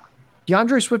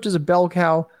 DeAndre Swift is a bell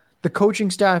cow. The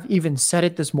coaching staff even said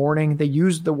it this morning. They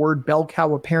used the word bell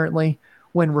cow apparently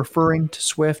when referring to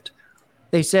Swift.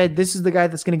 They said this is the guy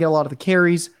that's going to get a lot of the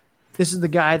carries. This is the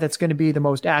guy that's going to be the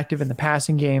most active in the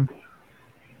passing game.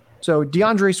 So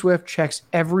DeAndre Swift checks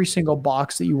every single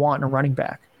box that you want in a running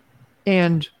back.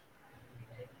 And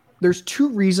there's 2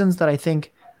 reasons that I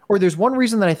think, or there's one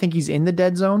reason that I think he's in the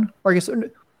dead zone. Or I guess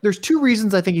there's 2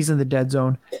 reasons I think he's in the dead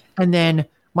zone. And then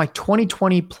my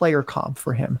 2020 player comp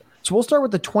for him. So we'll start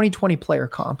with the 2020 player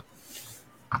comp.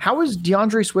 How is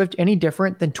DeAndre Swift any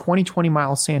different than 2020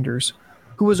 Miles Sanders,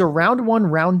 who was a round 1,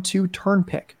 round 2 turn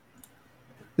pick?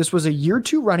 This was a year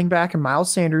 2 running back in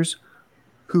Miles Sanders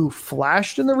who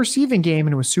flashed in the receiving game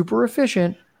and was super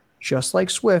efficient, just like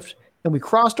Swift. And we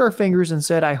crossed our fingers and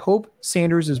said, I hope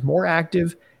Sanders is more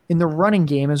active in the running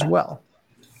game as well.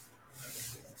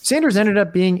 Sanders ended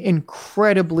up being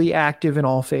incredibly active in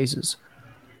all phases.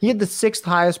 He had the 6th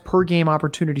highest per game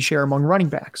opportunity share among running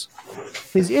backs.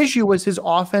 His issue was his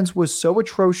offense was so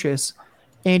atrocious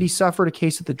and he suffered a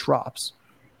case of the drops.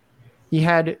 He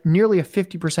had nearly a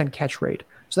 50% catch rate.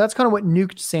 So that's kind of what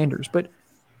nuked Sanders. But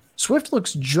Swift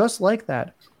looks just like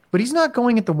that. But he's not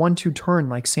going at the 1-2 turn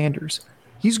like Sanders.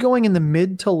 He's going in the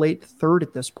mid to late 3rd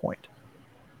at this point.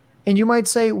 And you might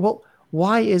say, well,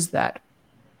 why is that?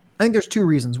 I think there's 2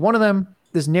 reasons. One of them,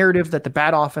 this narrative that the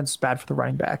bad offense is bad for the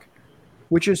running back,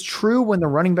 which is true when the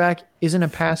running back isn't a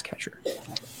pass catcher.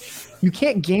 You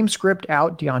can't game script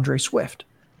out DeAndre Swift,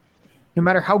 no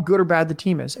matter how good or bad the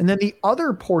team is. And then the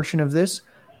other portion of this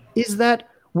is that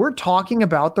we're talking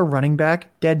about the running back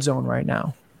dead zone right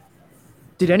now.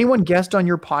 Did anyone guest on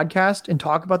your podcast and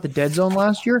talk about the dead zone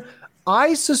last year?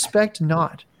 I suspect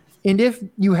not. And if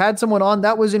you had someone on,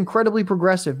 that was incredibly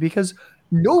progressive because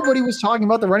nobody was talking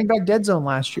about the running back dead zone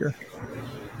last year.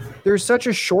 There's such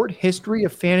a short history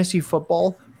of fantasy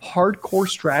football, hardcore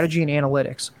strategy and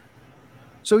analytics.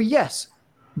 So yes,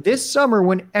 this summer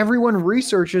when everyone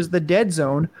researches the dead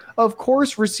zone, of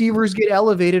course receivers get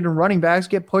elevated and running backs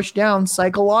get pushed down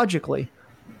psychologically.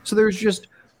 So there's just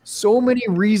so many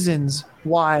reasons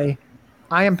why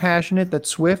I am passionate that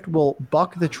Swift will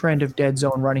buck the trend of dead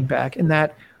zone running back, and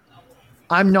that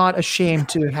I'm not ashamed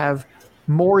to have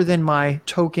more than my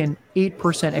token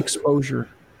 8% exposure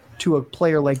to a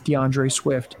player like DeAndre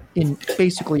Swift in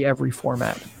basically every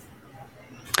format.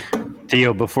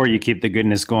 Theo, before you keep the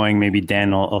goodness going, maybe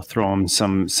Dan will throw him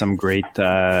some great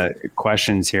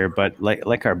questions here. But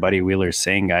like our buddy Wheeler's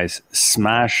saying, guys,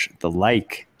 smash the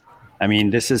like. I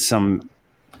mean, this is some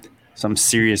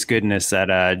serious goodness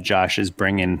that Josh is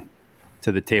bringing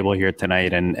to the table here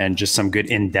tonight, and just some good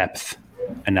in-depth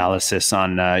analysis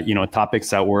on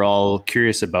topics that we're all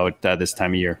curious about this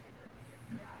time of year.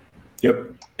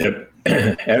 Yep,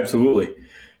 absolutely.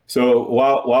 So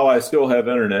while I still have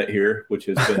internet here, which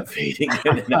has been fading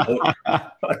in and out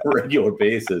on a regular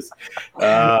basis,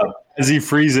 as he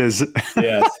freezes.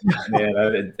 Yes,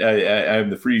 man, I'm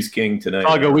the freeze king tonight.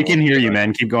 I'll go. We can hear you,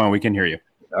 man. Keep going. We can hear you.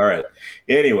 All right.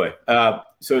 Anyway,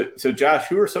 so Josh,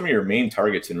 who are some of your main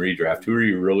targets in redraft? Who are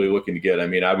you really looking to get? I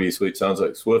mean, obviously, it sounds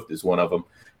like Swift is one of them,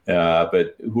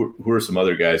 but who are some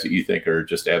other guys that you think are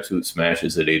just absolute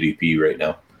smashes at ADP right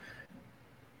now?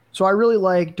 So I really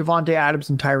like Davante Adams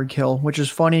and Tyreek Hill, which is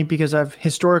funny because I've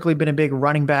historically been a big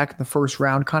running back in the first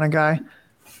round kind of guy.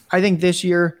 I think this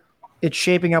year it's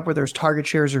shaping up where their target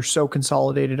shares are so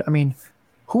consolidated. I mean,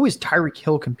 who is Tyreek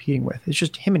Hill competing with? It's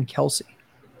just him and Kelsey.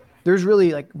 There's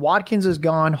really like Watkins is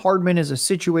gone. Hardman is a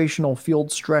situational field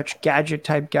stretch gadget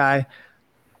type guy.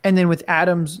 And then with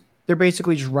Adams, they're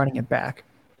basically just running it back.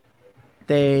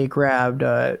 They grabbed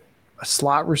a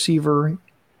slot receiver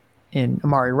in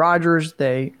Amari Rodgers.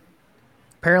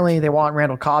 Apparently they want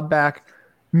Randall Cobb back.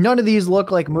 None of these look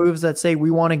like moves that say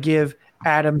we want to give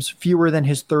Adams fewer than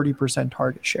his 30%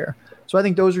 target share. So I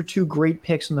think those are two great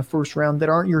picks in the first round that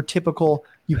aren't your typical,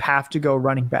 you have to go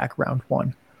running back round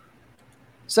one.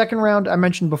 Second round, I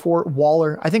mentioned before,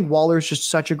 Waller. I think Waller is just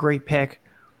such a great pick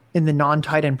in the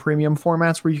non-tight end premium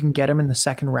formats where you can get him in the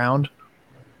second round.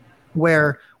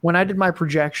 Where when I did my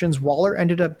projections, Waller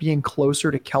ended up being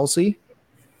closer to Kelsey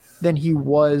than he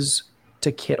was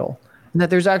to Kittle. And that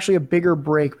there's actually a bigger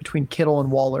break between Kittle and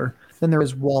Waller than there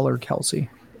is Waller-Kelsey.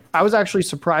 I was actually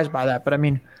surprised by that, but I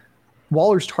mean,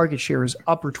 Waller's target share is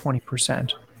upper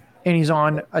 20%, and he's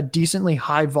on a decently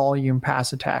high volume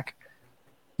pass attack.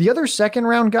 The other second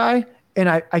round guy, and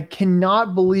I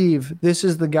cannot believe this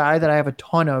is the guy that I have a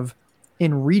ton of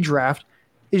in redraft,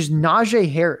 is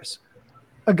Najee Harris,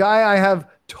 a guy I have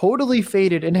totally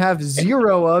faded and have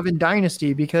zero of in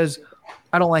Dynasty because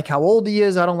I don't like how old he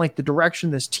is. I don't like the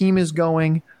direction this team is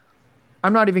going.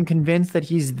 I'm not even convinced that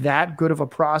he's that good of a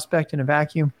prospect in a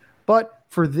vacuum. But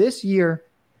for this year,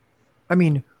 I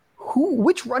mean,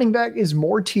 which running back is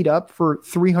more teed up for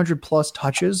 300 plus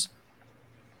touches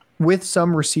with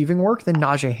some receiving work than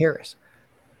Najee Harris?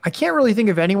 I can't really think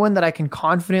of anyone that I can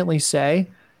confidently say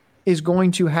is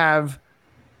going to have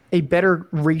a better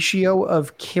ratio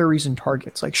of carries and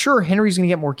targets. Like, sure, Henry's going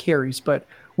to get more carries, but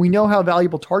we know how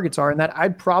valuable targets are, and that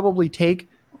I'd probably take,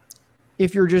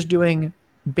 if you're just doing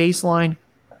baseline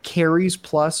carries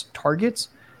plus targets,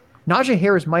 Najee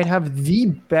Harris might have the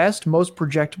best, most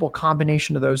projectable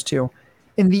combination of those two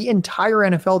in the entire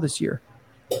NFL this year.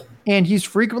 And he's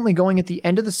frequently going at the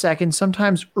end of the second,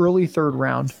 sometimes early third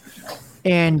round.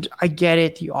 And I get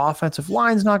it, the offensive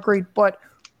line's not great, but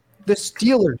the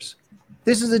Steelers,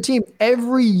 this is a team,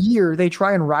 every year they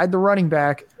try and ride the running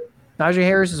back. Najee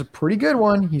Harris is a pretty good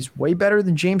one. He's way better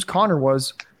than James Conner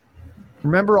was.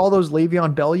 Remember all those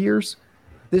Le'Veon Bell years?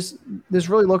 This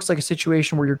really looks like a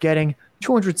situation where you're getting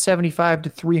 275 to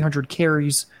 300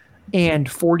 carries and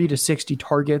 40 to 60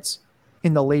 targets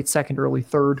in the late second, early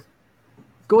third.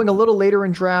 Going a little later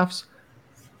in drafts,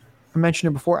 I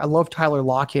mentioned it before, I love Tyler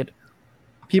Lockett.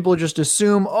 People just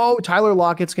assume, Tyler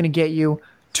Lockett's going to get you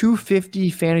 250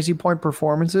 fantasy point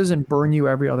performances and burn you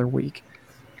every other week.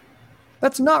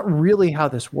 That's not really how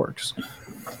this works.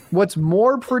 What's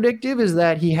more predictive is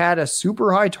that he had a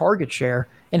super high target share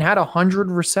and had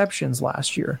 100 receptions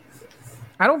last year.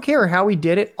 I don't care how he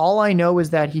did it. All I know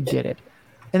is that he did it.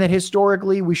 And that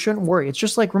historically, we shouldn't worry. It's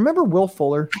just like, remember Will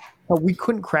Fuller? We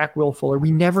couldn't crack Will Fuller.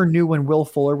 We never knew when Will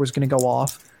Fuller was going to go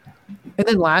off. And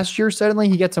then last year, suddenly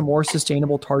he gets a more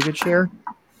sustainable target share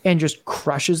and just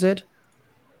crushes it.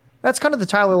 That's kind of the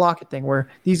Tyler Lockett thing, where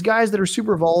these guys that are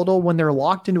super volatile, when they're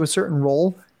locked into a certain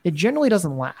role, it generally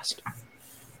doesn't last.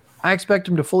 I expect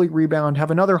him to fully rebound, have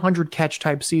another 100 catch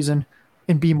type season,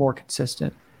 and be more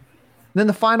consistent. then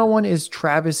the final one is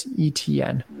Travis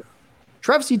Etienne.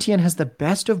 Travis Etienne has the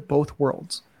best of both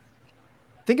worlds.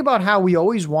 Think about how we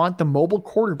always want the mobile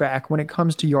quarterback when it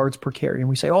comes to yards per carry. And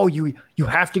we say, oh, you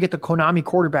have to get the Konami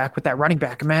quarterback with that running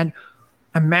back. Man,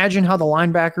 imagine how the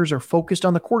linebackers are focused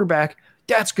on the quarterback.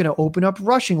 That's going to open up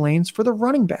rushing lanes for the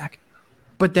running back.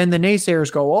 But then the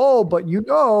naysayers go, oh, but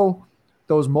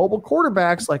those mobile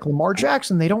quarterbacks like Lamar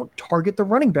Jackson, they don't target the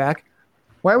running back.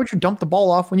 Why would you dump the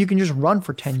ball off when you can just run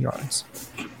for 10 yards?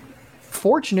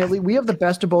 Fortunately, we have the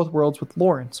best of both worlds with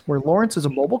Lawrence, where Lawrence is a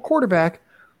mobile quarterback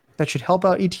that should help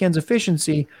out Etienne's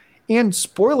efficiency. And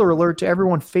spoiler alert to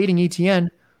everyone fading Etienne,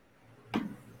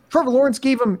 Trevor Lawrence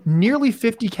gave him nearly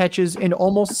 50 catches and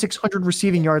almost 600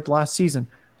 receiving yards last season.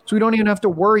 So we don't even have to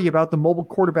worry about the mobile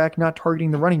quarterback not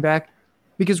targeting the running back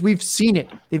because we've seen it.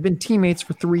 They've been teammates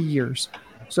for 3 years.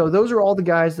 So those are all the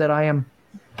guys that I am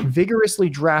vigorously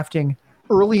drafting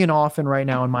early and often right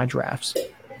now in my drafts.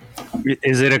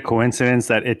 Is it a coincidence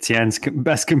that Etienne's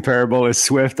best comparable is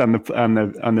Swift on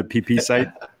the PP site?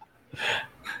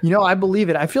 I believe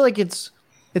it. I feel like it's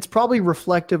probably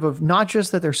reflective of not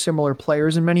just that they're similar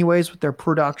players in many ways with their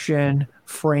production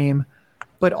frame,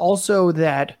 but also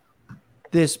that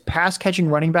this pass catching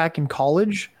running back in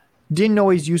college didn't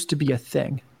always used to be a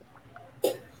thing.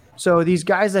 So these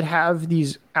guys that have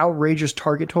these outrageous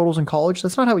target totals in college,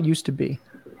 that's not how it used to be.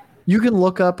 You can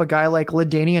look up a guy like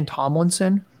LaDainian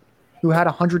Tomlinson, who had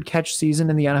a 100-catch season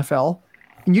in the NFL,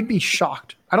 and you'd be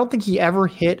shocked. I don't even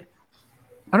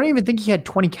think he had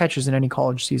 20 catches in any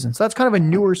college season. So that's kind of a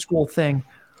newer school thing,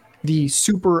 the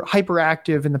super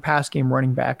hyperactive in the pass game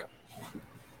running back.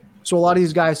 So a lot of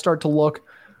these guys start to look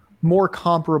more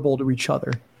comparable to each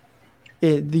other,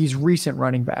 these recent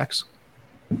running backs.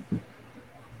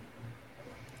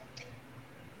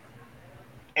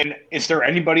 And is there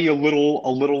anybody a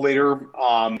little later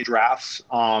in drafts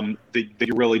that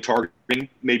you're really targeting?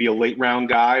 Maybe a late round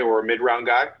guy or a mid round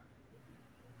guy?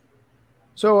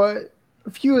 So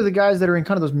a few of the guys that are in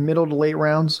kind of those middle to late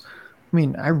rounds, I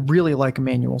mean, I really like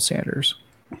Emmanuel Sanders.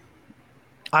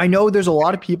 I know there's a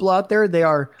lot of people out there, they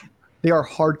are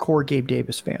hardcore Gabe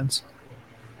Davis fans.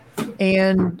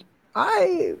 And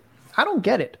I don't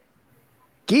get it.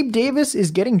 Gabe Davis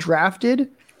is getting drafted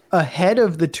ahead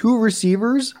of the two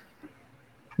receivers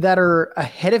that are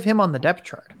ahead of him on the depth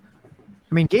chart.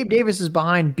 I mean, Gabe Davis is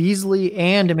behind Beasley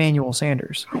and Emmanuel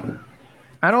Sanders.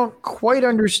 I don't quite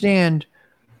understand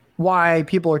why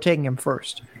people are taking him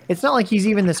first. It's not like he's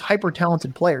even this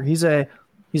hyper-talented player. He's a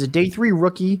day 3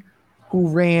 rookie who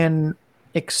ran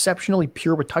exceptionally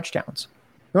pure with touchdowns.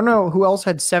 You don't know who else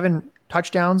had 7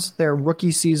 touchdowns their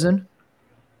rookie season,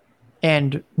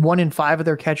 and 1 in 5 of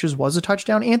their catches was a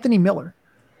touchdown? Anthony Miller.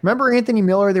 Remember Anthony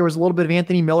Miller? There was a little bit of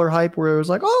Anthony Miller hype where it was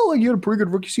like, oh, you had a pretty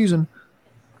good rookie season.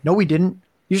 No, he didn't.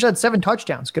 You just had 7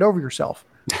 touchdowns. Get over yourself.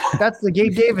 That's the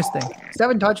Gabe Davis thing.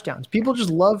 7 touchdowns. People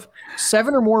just love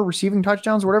 7 or more receiving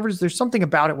touchdowns or whatever it is. There's something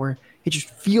about it where it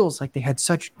just feels like they had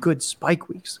such good spike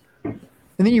weeks. And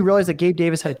then you realize that Gabe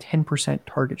Davis had a 10%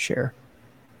 target share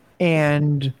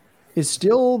and is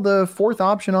still the 4th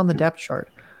option on the depth chart.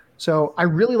 So I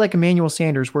really like Emmanuel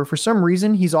Sanders, where for some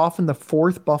reason he's often the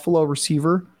 4th Buffalo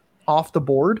receiver off the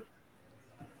board.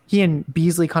 He and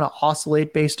Beasley kind of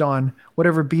oscillate based on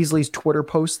whatever Beasley's Twitter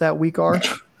posts that week are.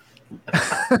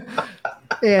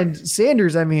 And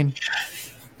Sanders, I mean,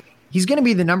 he's going to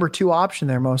be the number 2 option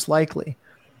there most likely.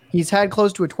 He's had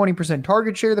close to a 20%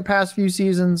 target share the past few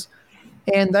seasons,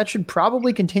 and that should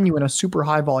probably continue in a super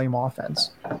high volume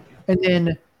offense. And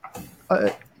then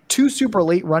 2 super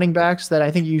late running backs that I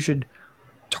think you should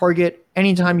target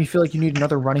anytime you feel like you need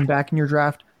another running back in your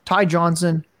draft. Ty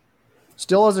Johnson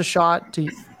still has a shot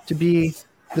to be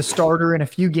the starter in a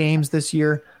few games this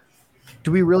year.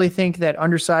 Do we really think that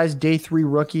undersized day 3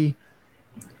 rookie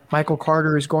Michael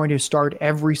Carter is going to start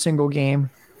every single game?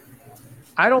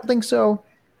 I don't think so.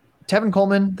 Tevin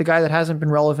Coleman, the guy that hasn't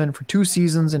been relevant for 2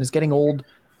 seasons and is getting old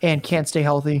and can't stay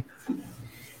healthy.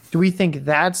 Do we think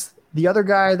that's the other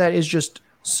guy that is just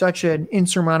such an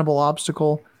insurmountable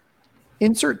obstacle?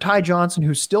 Insert Ty Johnson,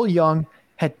 who's still young,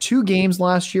 had 2 games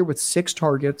last year with 6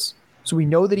 targets. So we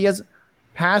know that he has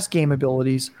pass game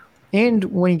abilities. And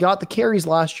when he got the carries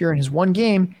last year in his 1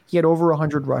 game, he had over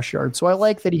 100 rush yards. So I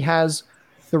like that he has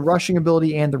the rushing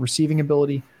ability and the receiving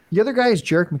ability. The other guy is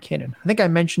Jerick McKinnon. I think I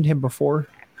mentioned him before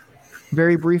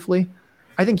very briefly.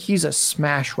 I think he's a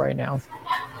smash right now.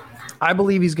 I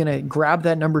believe he's going to grab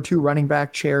that number 2 running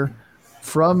back chair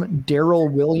from Darrell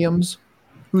Williams,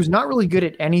 who's not really good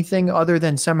at anything other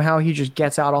than somehow he just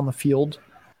gets out on the field.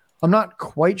 I'm not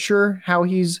quite sure how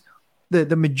he's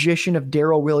the magician of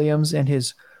Darrell Williams and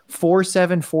his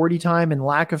 4.7 40 time and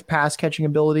lack of pass catching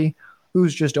ability.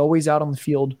 who's just always out on the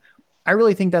field. I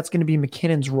really think that's going to be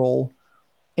McKinnon's role.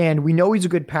 And we know he's a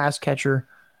good pass catcher,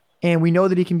 and we know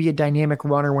that he can be a dynamic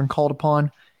runner when called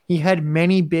upon. He had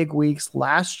many big weeks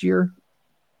last year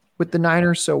with the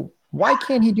Niners, so why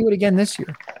can't he do it again this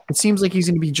year? It seems like he's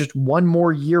going to be just one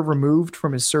more year removed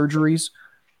from his surgeries.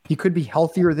 He could be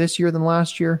healthier this year than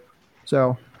last year.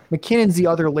 So McKinnon's the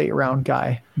other late round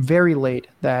guy, very late,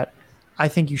 that I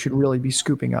think you should really be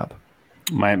scooping up.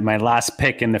 My last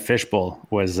pick in the fishbowl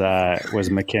was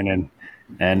McKinnon.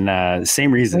 And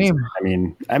same reasons.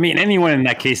 Same. I mean, anyone in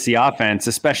that KC offense,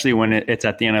 especially when it's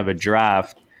at the end of a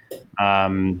draft,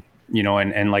 and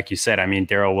like you said, I mean,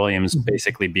 Darrell Williams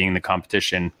basically being the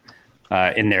competition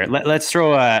in there. Let's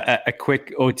throw a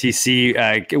quick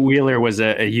OTC. Wheeler was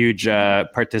a huge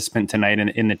participant tonight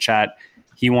in the chat.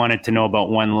 He wanted to know about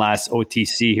one last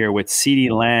OTC here with CeeDee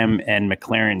Lamb and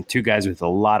McLaurin, two guys with a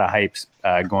lot of hypes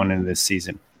going into this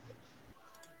season.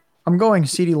 I'm going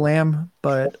CeeDee Lamb,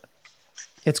 but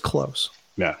it's close.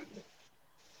 Yeah.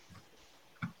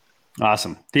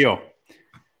 Awesome. Theo,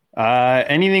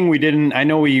 anything we didn't, I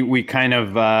know we kind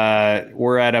of,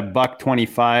 we're at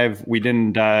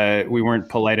 $125. We weren't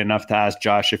polite enough to ask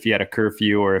Josh if he had a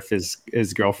curfew or if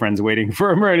his girlfriend's waiting for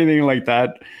him or anything like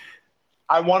that.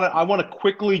 I want to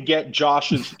quickly get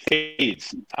Josh's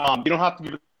fades. You don't have to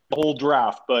give the whole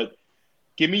draft, but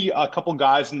give me a couple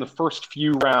guys in the first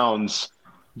few rounds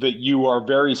that you are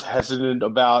very hesitant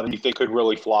about and you think could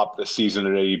really flop this season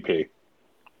at ADP.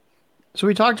 So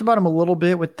we talked about him a little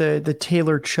bit with the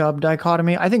Taylor-Chubb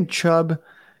dichotomy. I think Chubb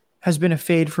has been a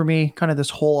fade for me kind of this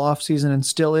whole offseason and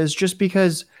still is, just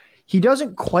because he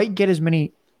doesn't quite get as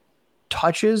many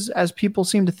touches as people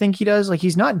seem to think he does. Like,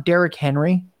 he's not Derrick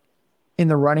Henry in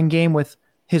the running game with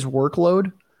his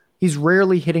workload. He's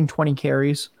rarely hitting 20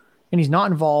 carries, and he's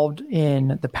not involved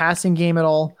in the passing game at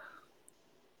all.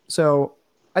 So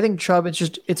I think Chubb,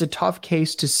 it's a tough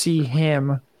case to see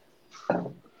him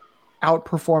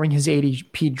outperforming his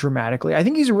ADP dramatically. I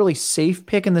think he's a really safe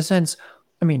pick in the sense,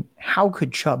 I mean, how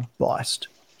could Chubb bust?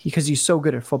 Because he's so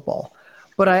good at football.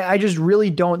 But I just really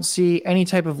don't see any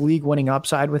type of league-winning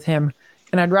upside with him.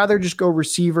 And I'd rather just go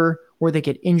receiver where they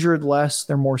get injured less,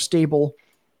 they're more stable,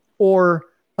 or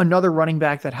another running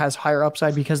back that has higher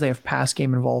upside because they have pass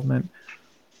game involvement.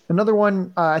 Another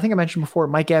one, I think I mentioned before,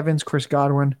 Mike Evans, Chris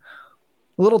Godwin.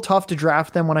 A little tough to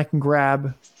draft them when I can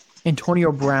grab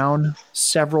Antonio Brown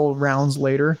several rounds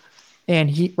later.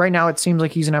 And right now it seems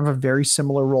like he's going to have a very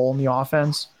similar role in the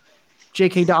offense.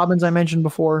 J.K. Dobbins, I mentioned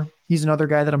before. He's another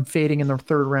guy that I'm fading in the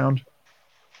third round.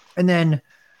 And then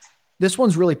this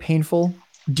one's really painful.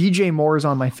 DJ Moore is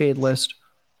on my fade list.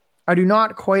 I do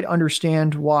not quite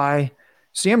understand why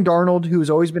Sam Darnold, who has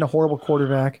always been a horrible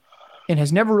quarterback and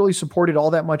has never really supported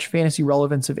all that much fantasy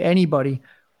relevance of anybody,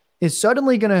 is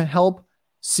suddenly going to help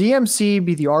CMC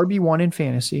be the RB1 in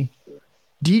fantasy,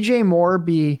 DJ Moore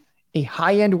be a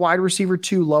high-end wide receiver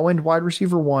 2, low-end wide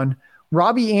receiver 1,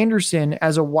 Robbie Anderson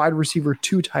as a wide receiver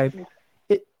 2 type.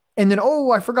 And then,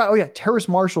 I forgot. Terrace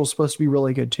Marshall is supposed to be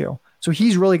really good too. So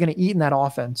he's really going to eat in that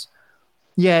offense.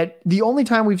 Yet the only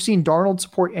time we've seen Darnold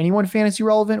support anyone fantasy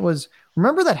relevant was,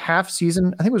 remember that half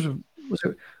season? I think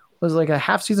it was like a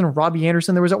half season of Robbie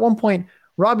Anderson. There was at one point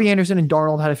Robbie Anderson and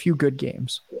Darnold had a few good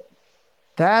games.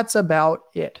 That's about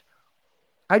it.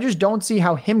 I just don't see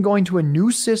how him going to a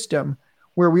new system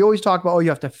where we always talk about, you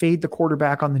have to fade the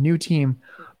quarterback on the new team.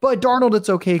 But Darnold, it's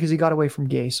okay because he got away from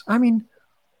Gase. I mean,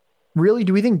 really,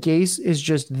 do we think Gase is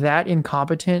just that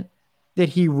incompetent that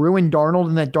he ruined Darnold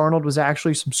and that Darnold was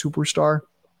actually some superstar?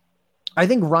 I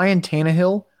think Ryan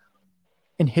Tannehill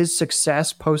and his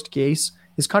success post-Gase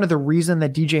is kind of the reason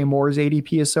that DJ Moore's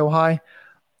ADP is so high.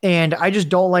 And I just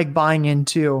don't like buying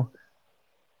into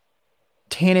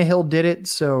Tannehill did it,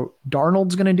 so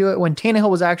Darnold's going to do it, when Tannehill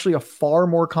was actually a far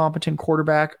more competent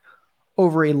quarterback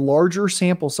over a larger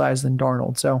sample size than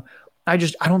Darnold. So I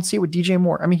don't see it with DJ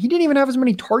Moore. I mean, he didn't even have as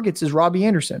many targets as Robbie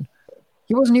Anderson.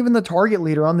 He wasn't even the target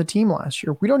leader on the team last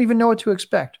year. We don't even know what to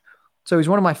expect. So he's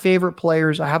one of my favorite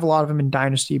players. I have a lot of him in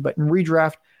Dynasty, but in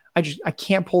redraft, I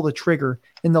can't pull the trigger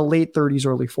in the late 30s,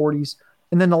 early 40s.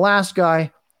 And then the last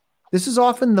guy, this is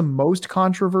often the most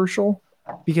controversial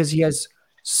because he has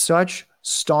such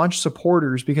staunch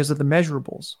supporters because of the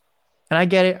measurables. And I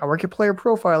get it. I work at Player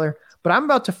Profiler, but I'm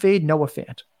about to fade Noah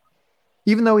Fant,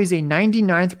 even though he's a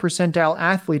 99th percentile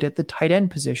athlete at the tight end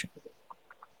position.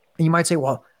 And you might say,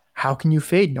 well, how can you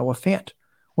fade Noah Fant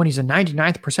when he's a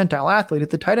 99th percentile athlete at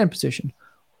the tight end position?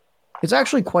 It's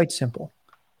actually quite simple.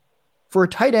 For a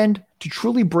tight end to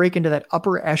truly break into that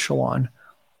upper echelon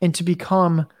and to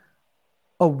become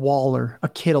a Waller, a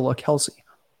Kittle, a Kelsey,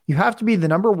 you have to be the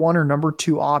number 1 or number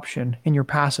 2 option in your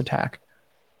pass attack.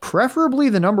 preferably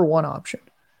the number one option.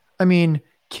 I mean,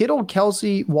 Kittle,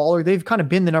 Kelsey, Waller, they've kind of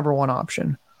been the number one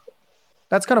option.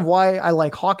 That's kind of why I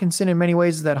like Hawkinson in many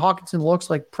ways, that Hawkinson looks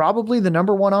like probably the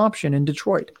number one option in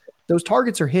Detroit. Those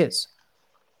targets are his.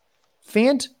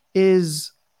 Fant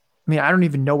is, I mean, I don't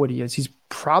even know what he is. He's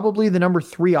probably the number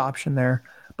 3 option there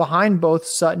behind both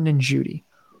Sutton and Jeudy.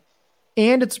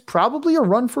 And it's probably a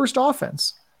run-first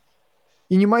offense.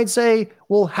 And you might say,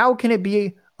 well, how can it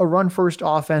be a run-first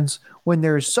offense when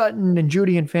there's Sutton and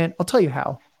Jeudy and Fant? I'll tell you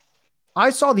how. I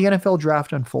saw the NFL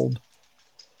draft unfold.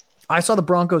 I saw the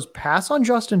Broncos pass on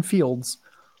Justin Fields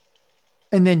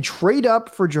and then trade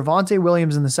up for Javonte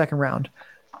Williams in the second round.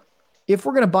 If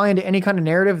we're going to buy into any kind of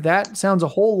narrative, that sounds a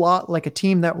whole lot like a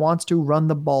team that wants to run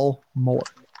the ball more.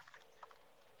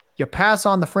 You pass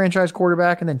on the franchise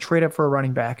quarterback and then trade up for a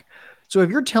running back. So if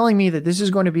you're telling me that this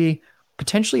is going to be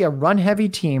potentially a run-heavy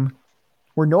team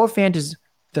where Noah Fant is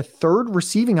the 3rd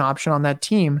receiving option on that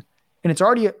team, and it's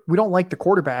already, we don't like the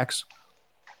quarterbacks,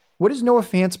 what is Noah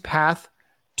Fant's path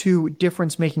to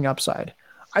difference-making upside?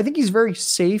 I think he's very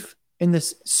safe in the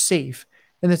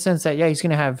sense that, yeah, he's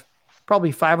going to have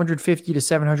probably 550 to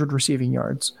 700 receiving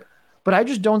yards. But I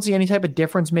just don't see any type of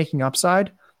difference-making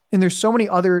upside. And there's so many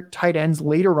other tight ends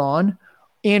later on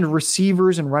and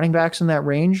receivers and running backs in that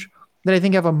range that I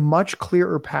think have a much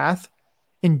clearer path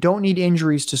and don't need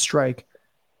injuries to strike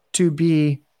to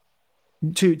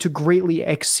greatly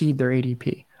exceed their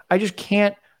ADP. I just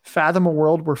can't fathom a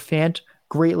world where Fant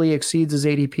greatly exceeds his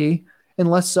ADP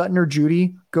unless Sutton or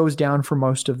Jeudy goes down for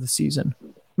most of the season.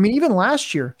 I mean, even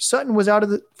last year, Sutton was out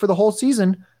for the whole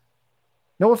season.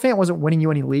 Noah Fant wasn't winning you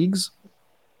any leagues.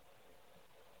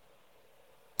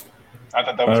 I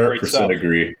thought that was great stuff. 100%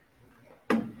 agree.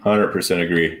 100%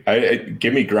 agree.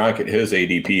 Give me Gronk at his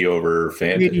ADP over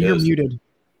Fant. You're muted.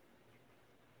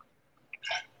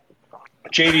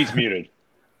 JD's muted.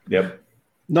 Yep.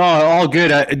 No, all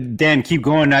good. Dan, keep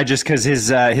going. Just because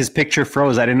his picture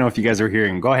froze. I didn't know if you guys were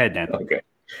hearing. Go ahead, Dan. Okay.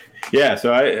 Yeah,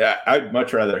 so I'd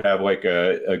much rather have like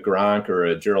a Gronk or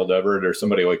a Gerald Everett or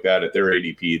somebody like that at their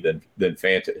ADP than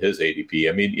Fant at his ADP.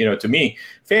 I mean, to me,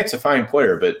 Fant's a fine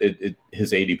player, but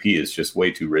his ADP is just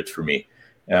way too rich for me.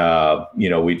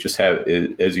 We just have,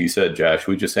 as you said, Josh,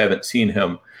 we just haven't seen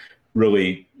him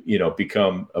really,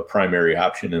 become a primary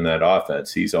option in that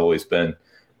offense. He's always been,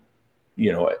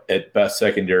 at best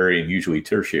secondary and usually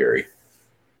tertiary.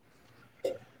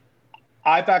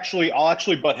 I'll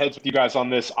actually butt heads with you guys on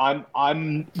this.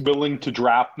 I'm willing to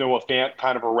draft Noah Fant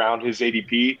kind of around his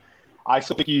ADP. I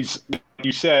still think he's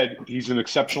an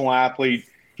exceptional athlete.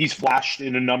 He's flashed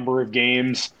in a number of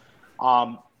games.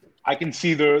 I can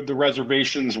see the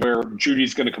reservations where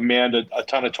Judy's going to command a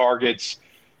ton of targets,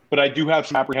 but I do have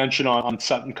some apprehension on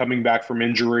Sutton coming back from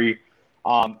injury.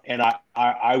 And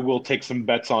I will take some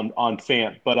bets on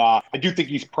Fant, but I do think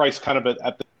he's priced kind of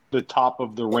at the top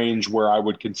of the range where I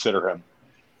would consider him.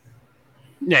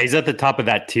 Yeah, he's at the top of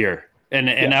that tier.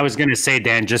 And I was going to say,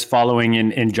 Dan, just following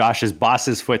in Josh's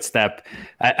boss's footstep,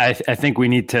 I think we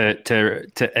need to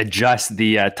adjust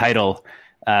the title,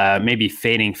 maybe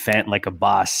fading Fant like a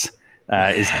boss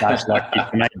is Josh Lucky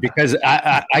tonight, because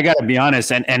I got to be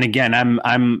honest, and again, I'm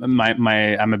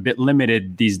a bit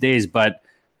limited these days, but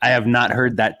I have not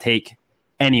heard that take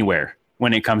anywhere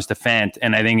when it comes to Fant,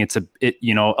 and I think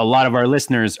a lot of our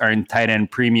listeners are in tight end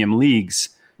premium leagues.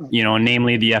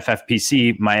 Namely the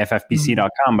FFPC,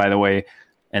 myffpc.com, by the way.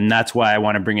 And that's why I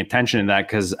want to bring attention to that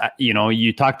because,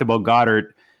 you talked about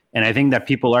Goddard, and I think that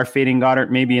people are fading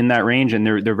Goddard maybe in that range, and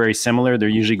they're very similar. They're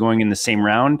usually going in the same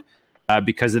round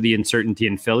because of the uncertainty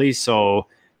in Philly. So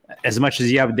as much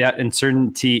as you have that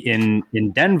uncertainty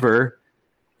in Denver,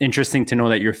 interesting to know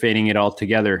that you're fading it all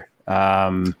together.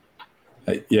 Yeah,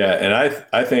 and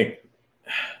I think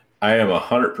I am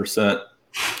 100%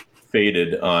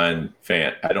 faded on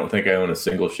Fant. I don't think I own a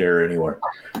single share anywhere.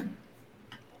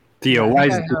 Theo,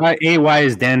 why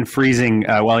is Dan freezing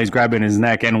while he's grabbing his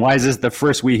neck? And why is this the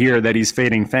first we hear that he's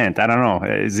fading Fant? I don't know.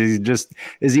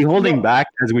 Is he holding back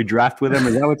as we draft with him?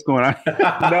 Is that what's going on?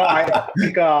 No,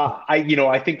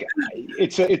 I think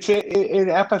it's in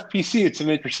FFPC. It's an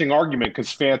interesting argument because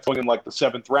Fant's going in like the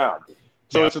 7th round.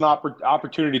 So it's an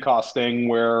opportunity cost thing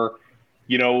where,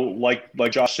 like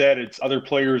Josh said, it's other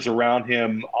players around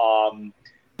him.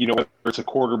 Whether it's a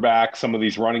quarterback, some of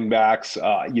these running backs,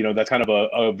 that's kind of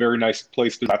a very nice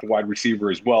place to draft a wide receiver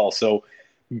as well. So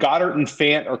Goddard and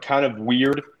Fant are kind of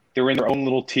weird. They're in their own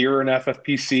little tier in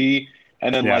FFPC.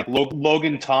 And then like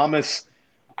Logan Thomas,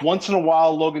 once in a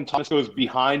while, Logan Thomas goes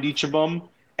behind each of them.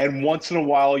 And once in a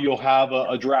while, you'll have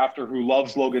a drafter who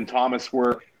loves Logan Thomas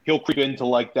where he'll creep into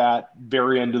like that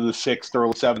very end of the 6th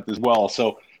or 7th as well.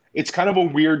 So it's kind of a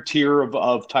weird tier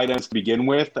of tight ends to begin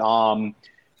with. I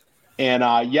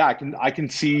can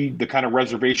see the kind of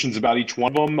reservations about each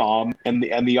one of them,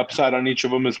 and the upside on each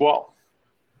of them as well.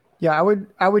 Yeah,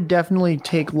 I would definitely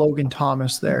take Logan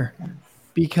Thomas there,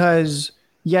 because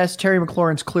yes, Terry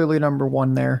McLaurin's clearly number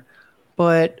one there,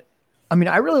 but I mean,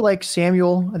 I really like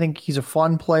Samuel. I think he's a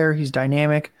fun player. He's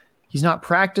dynamic. He's not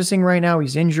practicing right now.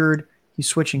 He's injured. He's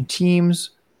switching teams.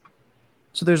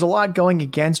 So there's a lot going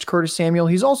against Curtis Samuel.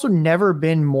 He's also never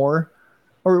been more,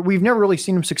 or we've never really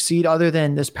seen him succeed other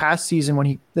than this past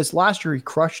season this last year he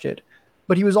crushed it.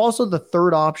 But he was also the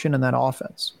third option in that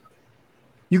offense.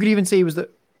 You could even say he was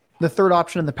the third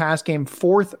option in the pass game,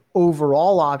 fourth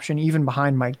overall option, even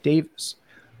behind Mike Davis.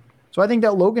 So I think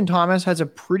that Logan Thomas has a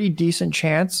pretty decent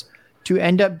chance to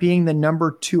end up being the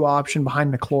number 2 option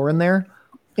behind McLaurin there,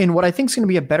 in what I think is going to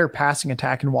be a better passing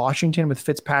attack in Washington with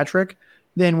Fitzpatrick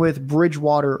than with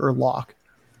Bridgewater or Locke.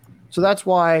 So that's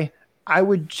why I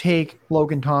would take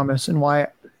Logan Thomas, and why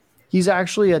he's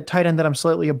actually a tight end that I'm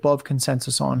slightly above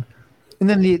consensus on. And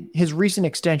then his recent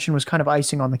extension was kind of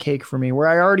icing on the cake for me, where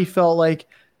I already felt like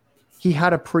he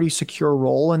had a pretty secure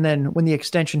role. And then when the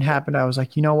extension happened, I was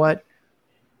like, you know what?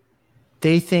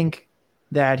 They think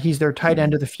that he's their tight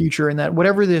end of the future, and that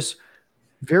whatever this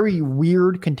very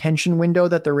weird contention window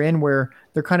that they're in, where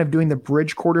they're kind of doing the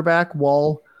bridge quarterback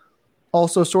while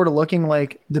also sort of looking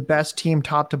like the best team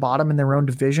top to bottom in their own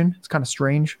division. It's kind of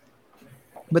strange.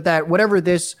 But that whatever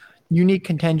this unique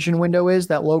contention window is,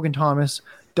 that Logan Thomas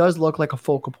does look like a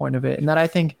focal point of it. And that I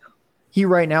think he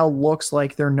right now looks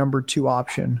like their number 2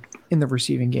 option in the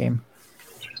receiving game.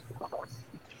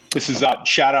 This is a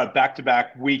shout out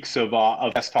back-to-back weeks of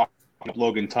us talking about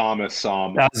Logan Thomas.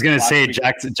 I was going to say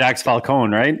Jax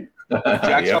Falcone, right?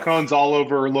 Jax Falcone's all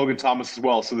over Logan Thomas as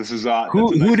well. So this is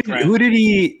who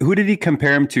did he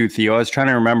compare him to, Theo? I was trying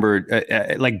to remember,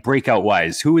 like breakout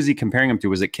wise. Who was he comparing him to?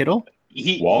 Was it Kittle?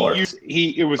 Waller. Was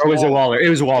it Waller? It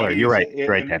was Waller. You're right.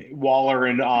 Right. Waller,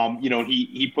 and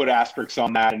he put asterisks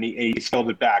on that, and he scaled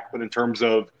it back. But in terms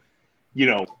of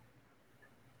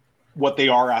what they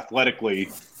are athletically,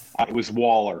 it was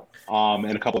Waller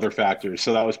and a couple other factors.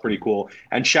 So that was pretty cool.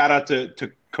 And shout out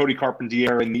to Cody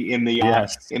Carpentier in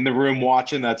the room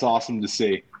watching. That's awesome to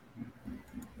see.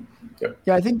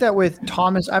 Yeah, I think that with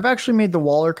Thomas, I've actually made the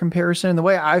Waller comparison. The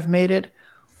way I've made it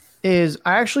is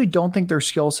I actually don't think their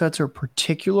skill sets are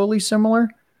particularly similar.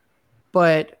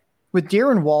 But with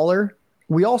Darren Waller,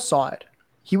 we all saw it.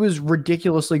 He was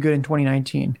ridiculously good in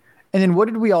 2019. And then what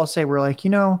did we all say? We're like,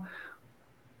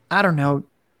 I don't know.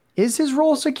 Is his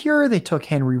role secure? They took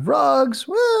Henry Ruggs.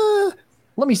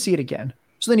 Let me see it again.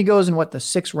 So then he goes in the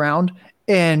 6th round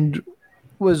and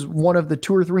was one of the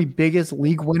 2 or 3 biggest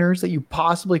league winners that you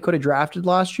possibly could have drafted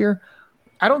last year.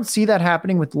 I don't see that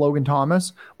happening with Logan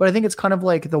Thomas, but I think it's kind of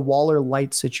like the Waller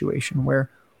light situation, where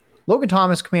Logan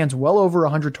Thomas commands well over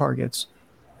 100 targets,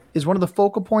 is one of the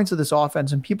focal points of this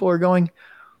offense, and people are going,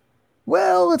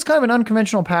 well, it's kind of an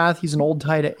unconventional path. He's an old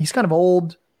tight end. He's kind of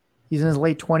old. He's in his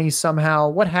late 20s somehow.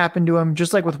 What happened to him?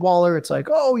 Just like with Waller, it's like,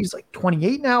 oh, he's like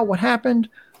 28 now. What happened?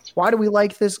 Why do we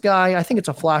like this guy? I think it's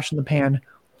a flash in the pan.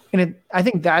 And I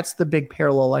think that's the big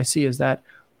parallel I see, is that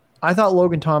I thought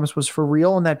Logan Thomas was for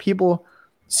real, and that people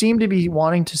seem to be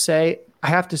wanting to say, I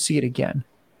have to see it again.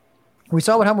 We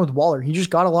saw what happened with Waller. He just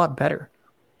got a lot better.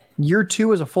 Year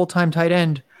 2 as a full-time tight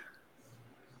end,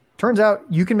 turns out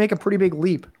you can make a pretty big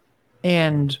leap.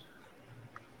 And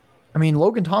I mean,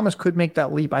 Logan Thomas could make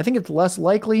that leap. I think it's less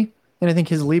likely, and I think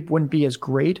his leap wouldn't be as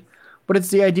great. But it's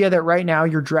the idea that right now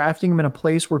you're drafting him in a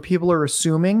place where people are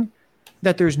assuming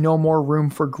that there's no more room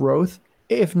for growth.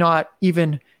 If not,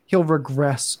 even he'll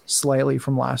regress slightly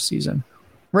from last season.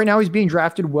 Right now he's being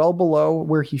drafted well below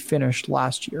where he finished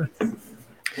last year.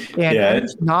 And I'm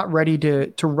not ready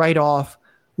to write off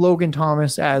Logan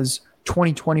Thomas as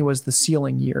 2020 was the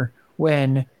ceiling year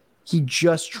when he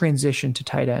just transitioned to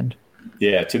tight end.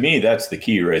 Yeah, to me, that's the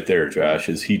key right there, Josh,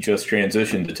 is he just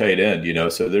transitioned to tight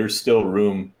end, so there's still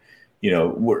room,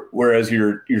 whereas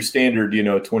your standard,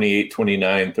 28,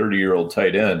 29, 30-year-old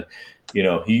tight end,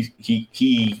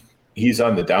 he's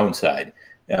on the downside.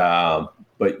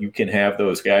 But you can have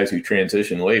those guys who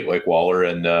transition late, like Waller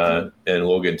and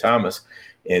Logan Thomas,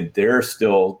 and they're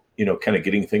still, kind of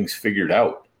getting things figured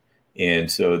out.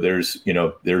 And so there's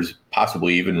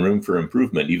possibly even room for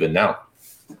improvement even now.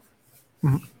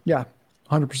 Yeah,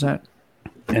 100%.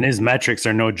 And his metrics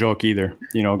are no joke either.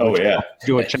 Check out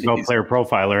Player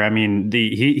Profiler. I mean,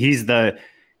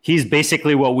 he's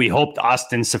basically what we hoped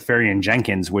Austin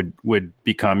Seferian-Jenkins would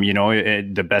become.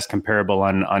 The best comparable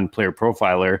on Player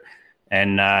Profiler,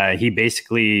 and he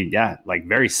basically,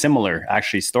 very similar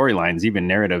actually storylines, even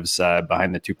narratives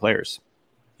behind the two players.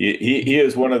 He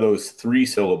is one of those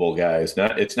 3-syllable guys.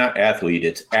 It's not athlete,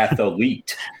 it's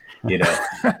athlete. You know,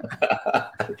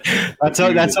 that's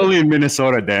only in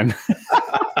Minnesota, Dan.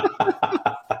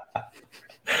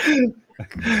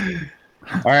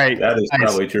 All right, that is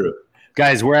probably true,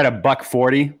 guys. We're at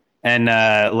 $1.40, and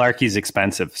Larky's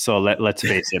expensive. So let's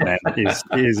face it, man.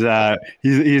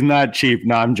 He's not cheap.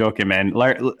 No, I'm joking, man.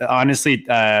 Honestly,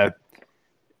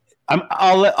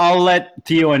 I'll let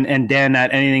Theo and Dan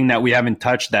add anything that we haven't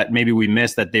touched that maybe we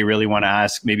missed that they really want to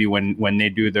ask maybe when they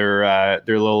do their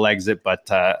little exit.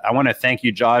 But I want to thank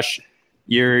you, Josh.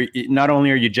 You're not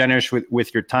only are you generous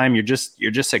with your time, you're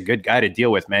just a good guy to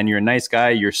deal with, man. You're a nice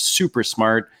guy. You're super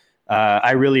smart.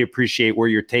 I really appreciate where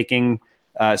you're taking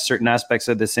certain aspects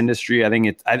of this industry. I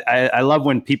think I love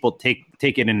when people take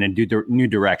it in a new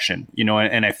direction, you know,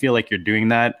 and I feel like you're doing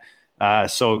that.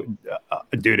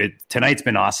 Dude, tonight's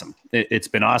been awesome. It's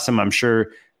been awesome. I'm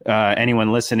sure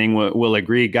anyone listening will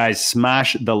agree. Guys,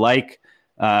 smash the like.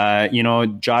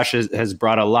 Josh has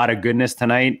brought a lot of goodness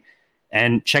tonight,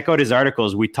 and check out his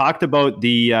articles. We talked about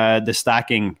the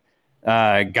stacking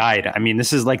guide. I mean,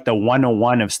 this is like the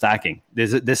 101 of stacking.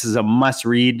 This is a must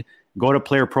read. Go to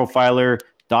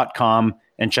playerprofiler.com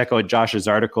and check out Josh's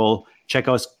article. Check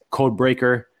out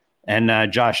Codebreaker.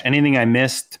 And Josh, anything I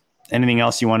missed? Anything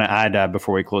else you want to add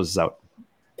before we close this out?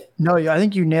 No, I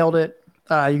think you nailed it.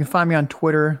 You can find me on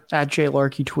Twitter at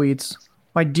JLarkyTweets.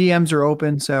 My DMs are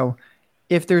open, so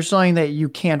if there's something that you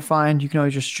can't find, you can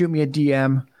always just shoot me a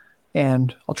DM,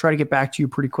 and I'll try to get back to you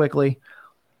pretty quickly.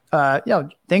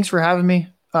 Thanks for having me.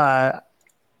 I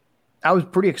was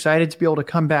pretty excited to be able to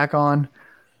come back on.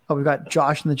 We've got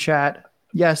Josh in the chat.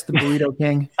 Yes, the Burrito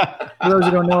King. For those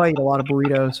who don't know, I eat a lot of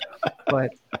burritos.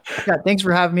 But yeah, thanks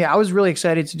for having me. I was really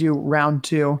excited to do round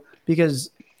 2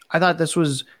 because I thought this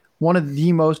was one of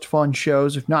the most fun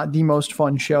shows, if not the most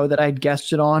fun show that I'd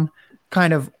guested on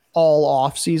kind of all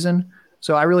off season.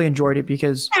 So I really enjoyed it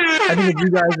because I think you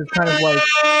guys are kind of like...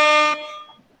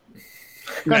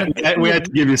 we had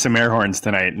to give you some air horns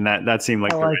tonight, and that seemed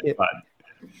like the right spot.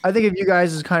 I think of you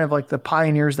guys as kind of like the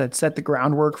pioneers that set the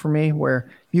groundwork for me, where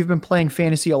you've been playing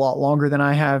fantasy a lot longer than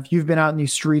I have. You've been out in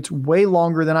these streets way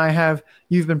longer than I have.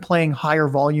 You've been playing higher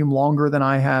volume longer than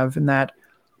I have. And that,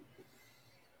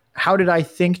 how did I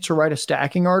think to write a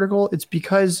stacking article? It's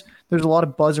because there's a lot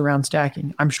of buzz around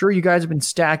stacking. I'm sure you guys have been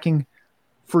stacking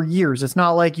for years. It's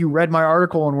not like you read my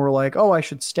article and were like, oh, I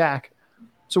should stack.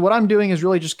 So what I'm doing is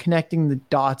really just connecting the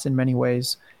dots in many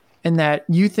ways. And that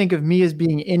you think of me as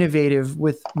being innovative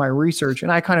with my research.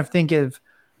 And I kind of think of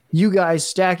you guys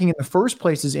stacking in the first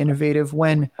place as innovative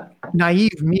when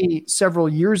naive me several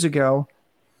years ago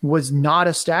was not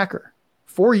a stacker.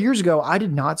 4 years ago, I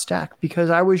did not stack because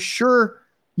I was sure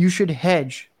you should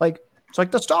hedge. Like, it's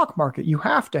like the stock market. You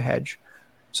have to hedge.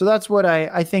 So that's what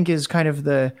I think is kind of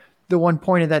the one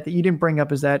point of that you didn't bring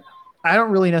up, is that I don't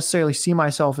really necessarily see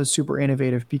myself as super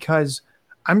innovative because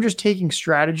I'm just taking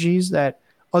strategies that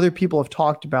other people have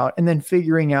talked about and then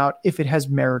figuring out if it has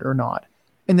merit or not.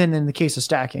 And then in the case of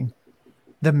stacking,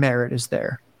 the merit is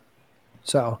there.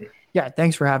 So yeah,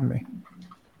 thanks for having me.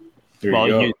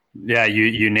 You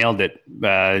nailed it.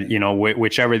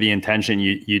 Whichever the intention,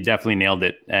 you definitely nailed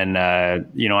it. And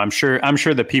I'm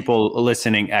sure the people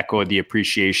listening echo the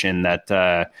appreciation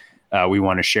that we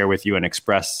want to share with you and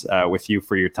express with you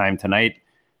for your time tonight.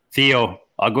 Theo,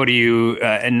 I'll go to you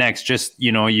next. Just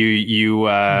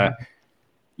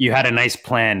you had a nice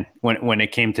plan when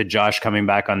it came to Josh coming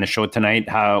back on the show tonight.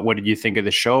 What did you think of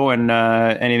the show, and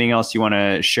anything else you want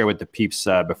to share with the peeps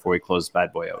before we close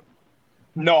Bad Boy out?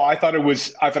 No, I thought it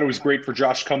was great for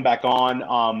Josh to come back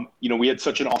on. We had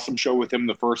such an awesome show with him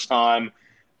the first time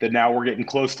that now we're getting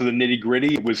close to the nitty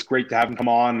gritty. It was great to have him come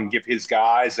on and give his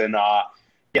guys, and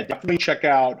definitely check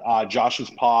out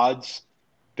Josh's pods.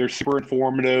 They're super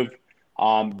informative.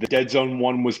 The Dead Zone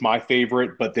one was my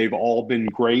favorite, but they've all been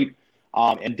great.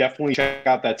 And definitely check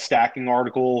out that stacking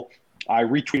article. I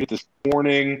retweeted this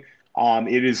morning.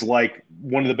 It is like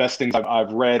one of the best things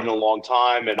I've read in a long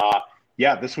time. And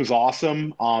this was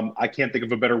awesome. I can't think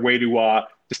of a better way to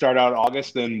start out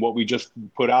August than what we just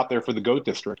put out there for the GOAT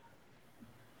District.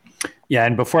 Yeah,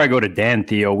 and before I go to Dan,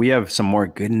 Theo, we have some more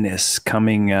goodness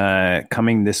coming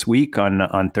this week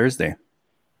on Thursday.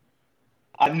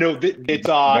 No,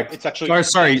 it's actually.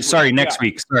 Sorry. Next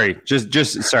week. Sorry,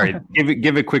 just sorry.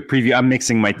 Give a quick preview. I'm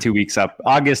mixing my 2 weeks up.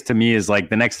 August to me is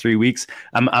like the next 3 weeks.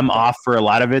 I'm off for a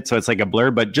lot of it, so it's like a blur.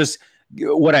 But just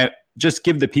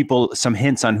give the people some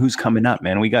hints on who's coming up,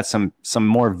 man. We got some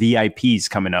more VIPs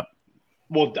coming up.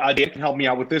 Well, Dan can help me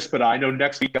out with this, but I know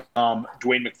next week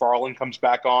Dwayne McFarland comes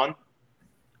back on.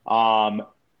 And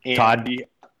Todd.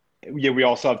 We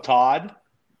also have Todd.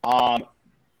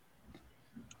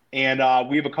 And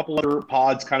we have a couple other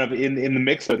pods kind of in the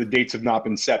mix, but the dates have not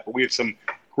been set. But we have some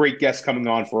great guests coming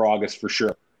on for August for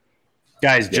sure.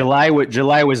 Guys, July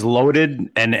was loaded,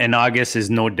 and August is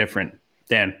no different.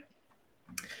 Dan.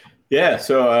 Yeah,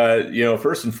 so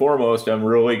first and foremost, I'm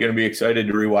really going to be excited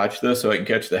to rewatch this so I can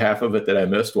catch the half of it that I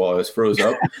missed while I was froze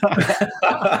up.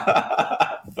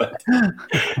 But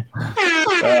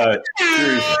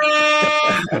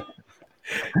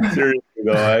seriously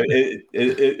though,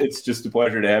 it's just a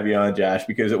pleasure to have you on, Josh,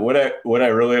 because what I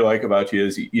really like about you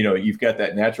is you've got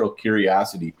that natural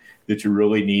curiosity that you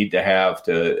really need to have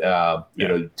to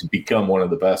to become one of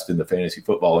the best in the fantasy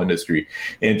football industry,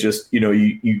 and just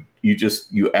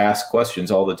you ask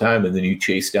questions all the time and then you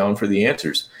chase down for the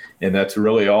answers, and that's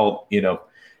really all.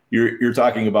 You're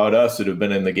talking about us that have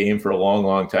been in the game for a long,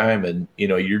 long time, and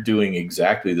you're doing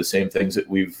exactly the same things that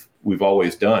we've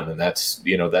always done, and that's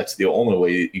the only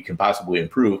way you can possibly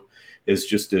improve is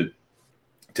just to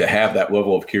have that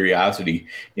level of curiosity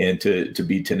and to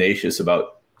be tenacious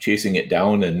about chasing it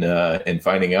down and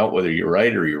finding out whether you're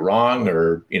right or you're wrong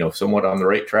or somewhat on the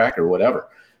right track or whatever.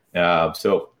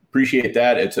 So appreciate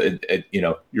that. It's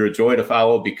you're a joy to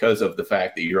follow because of the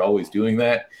fact that you're always doing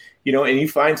that. And you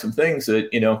find some things that,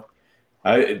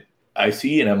 I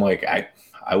see and I'm like,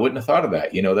 I wouldn't have thought of that.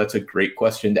 That's a great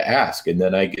question to ask. And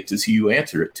then I get to see you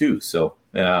answer it too. So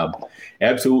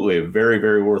absolutely a very,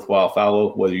 very worthwhile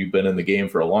follow, whether you've been in the game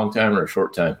for a long time or a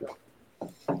short time.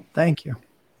 Thank you.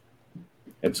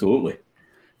 Absolutely.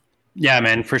 Yeah,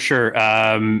 man, for sure.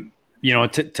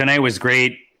 Tonight was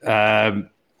great.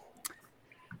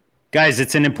 Guys,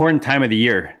 it's an important time of the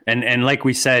year. And like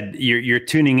we said, you're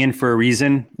tuning in for a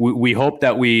reason. We hope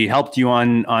that we helped you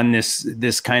on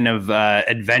this kind of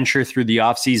adventure through the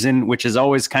off season, which is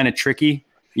always kind of tricky.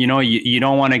 You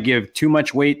don't want to give too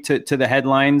much weight to the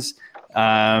headlines.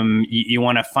 You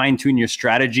want to fine tune your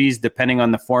strategies depending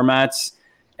on the formats.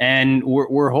 And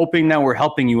we're hoping that we're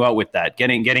helping you out with that,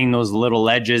 getting those little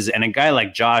edges. And a guy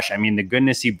like Josh, I mean, the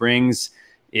goodness he brings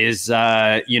is,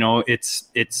 it's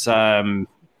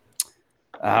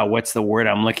what's the word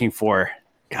I'm looking for?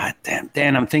 God damn,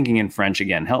 Dan, I'm thinking in French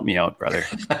again. Help me out, brother.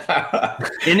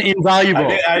 Invaluable.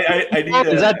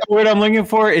 Is that the word I'm looking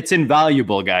for? It's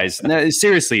invaluable, guys. No,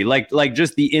 seriously, like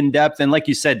just the in-depth. And like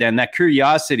you said, Dan, that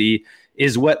curiosity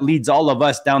is what leads all of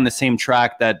us down the same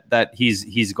track that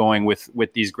he's going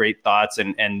with these great thoughts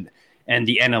and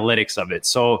the analytics of it.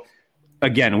 So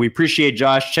again, we appreciate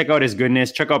Josh. Check out his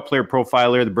goodness. Check out Player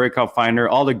Profiler, the Breakout Finder,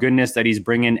 all the goodness that he's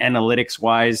bringing analytics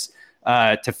wise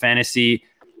to fantasy.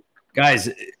 Guys,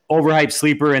 Overhyped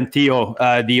Sleeper and Theo,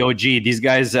 the OG, these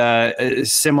guys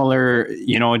similar,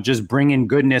 just bringing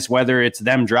goodness, whether it's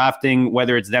them drafting,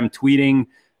 whether it's them tweeting,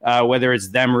 whether it's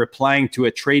them replying to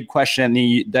a trade question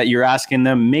that you're asking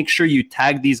them. Make sure you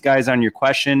tag these guys on your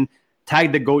question,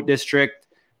 tag the GOAT District.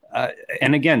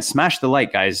 And again, smash the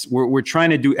like, guys. We're trying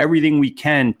to do everything we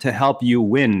can to help you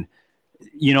win,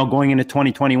 going into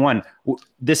 2021.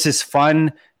 This is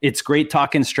fun. It's great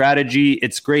talking strategy.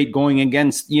 It's great going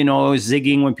against,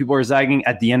 zigging when people are zagging.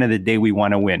 At the end of the day, we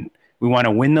want to win. We want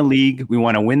to win the league. We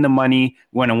want to win the money.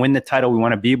 We want to win the title. We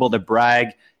want to be able to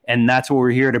brag. And that's what we're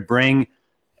here to bring.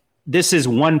 This is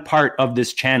one part of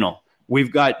this channel.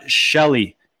 We've got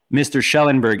Shelly, Mr.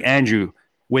 Schellenberg, Andrew,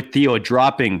 with Theo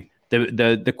dropping the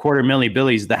 $250,000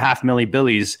 billies, the $500,000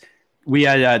 billies. We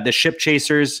had the Ship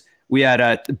Chasers. We had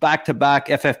a back-to-back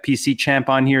FFPC champ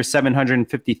on here,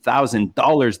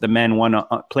 $750,000 the man won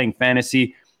playing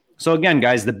fantasy. So again,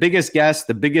 guys, the biggest guests,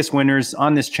 the biggest winners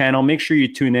on this channel. Make sure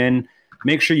you tune in.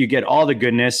 Make sure you get all the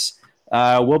goodness.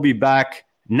 We'll be back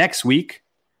next week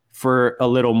for a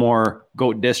little more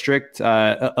GOAT District,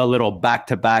 a little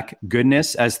back-to-back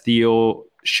goodness, as Theo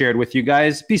shared with you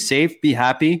guys. Be safe, be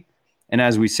happy. And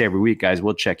as we say every week, guys,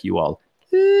 we'll check you all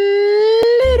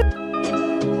later.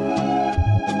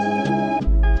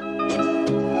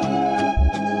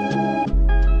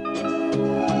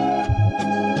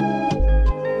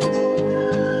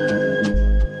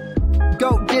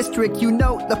 District,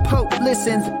 the Pope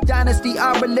listens. Dynasty,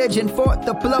 our religion, for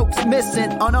the blokes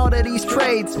missing. On all of these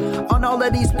trades, on all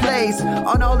of these plays,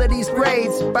 on all of these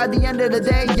grades. By the end of the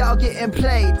day, y'all getting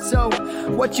played. So,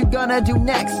 what you gonna do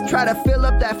next? Try to fill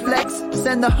up that flex?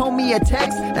 Send the homie a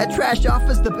text? That trash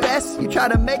offer's the best? You try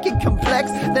to make it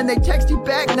complex, then they text you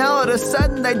back. Now all of a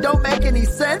sudden, they don't make any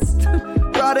sense.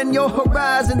 Broaden your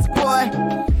horizons, boy.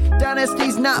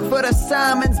 Dynasty's not for the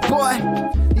Simons, boy.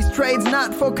 These trades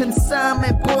not for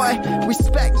consignment, boy.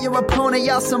 Respect your opponent,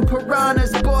 y'all some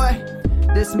piranhas, boy.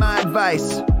 This my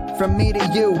advice from me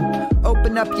to you.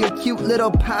 Open up your cute little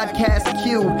podcast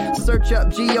queue. Search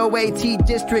up GOAT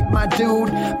District, my dude.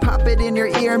 Pop it in your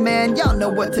ear, man. Y'all know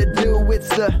what to do. it's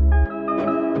the,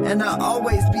 and I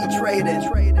always be trading,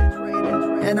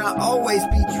 and I always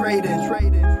be trading,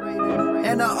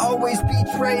 and I always be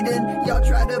trading. Y'all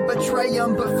try to betray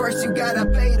them, but first you gotta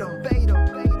bait them.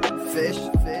 Fish,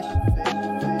 fish, fish.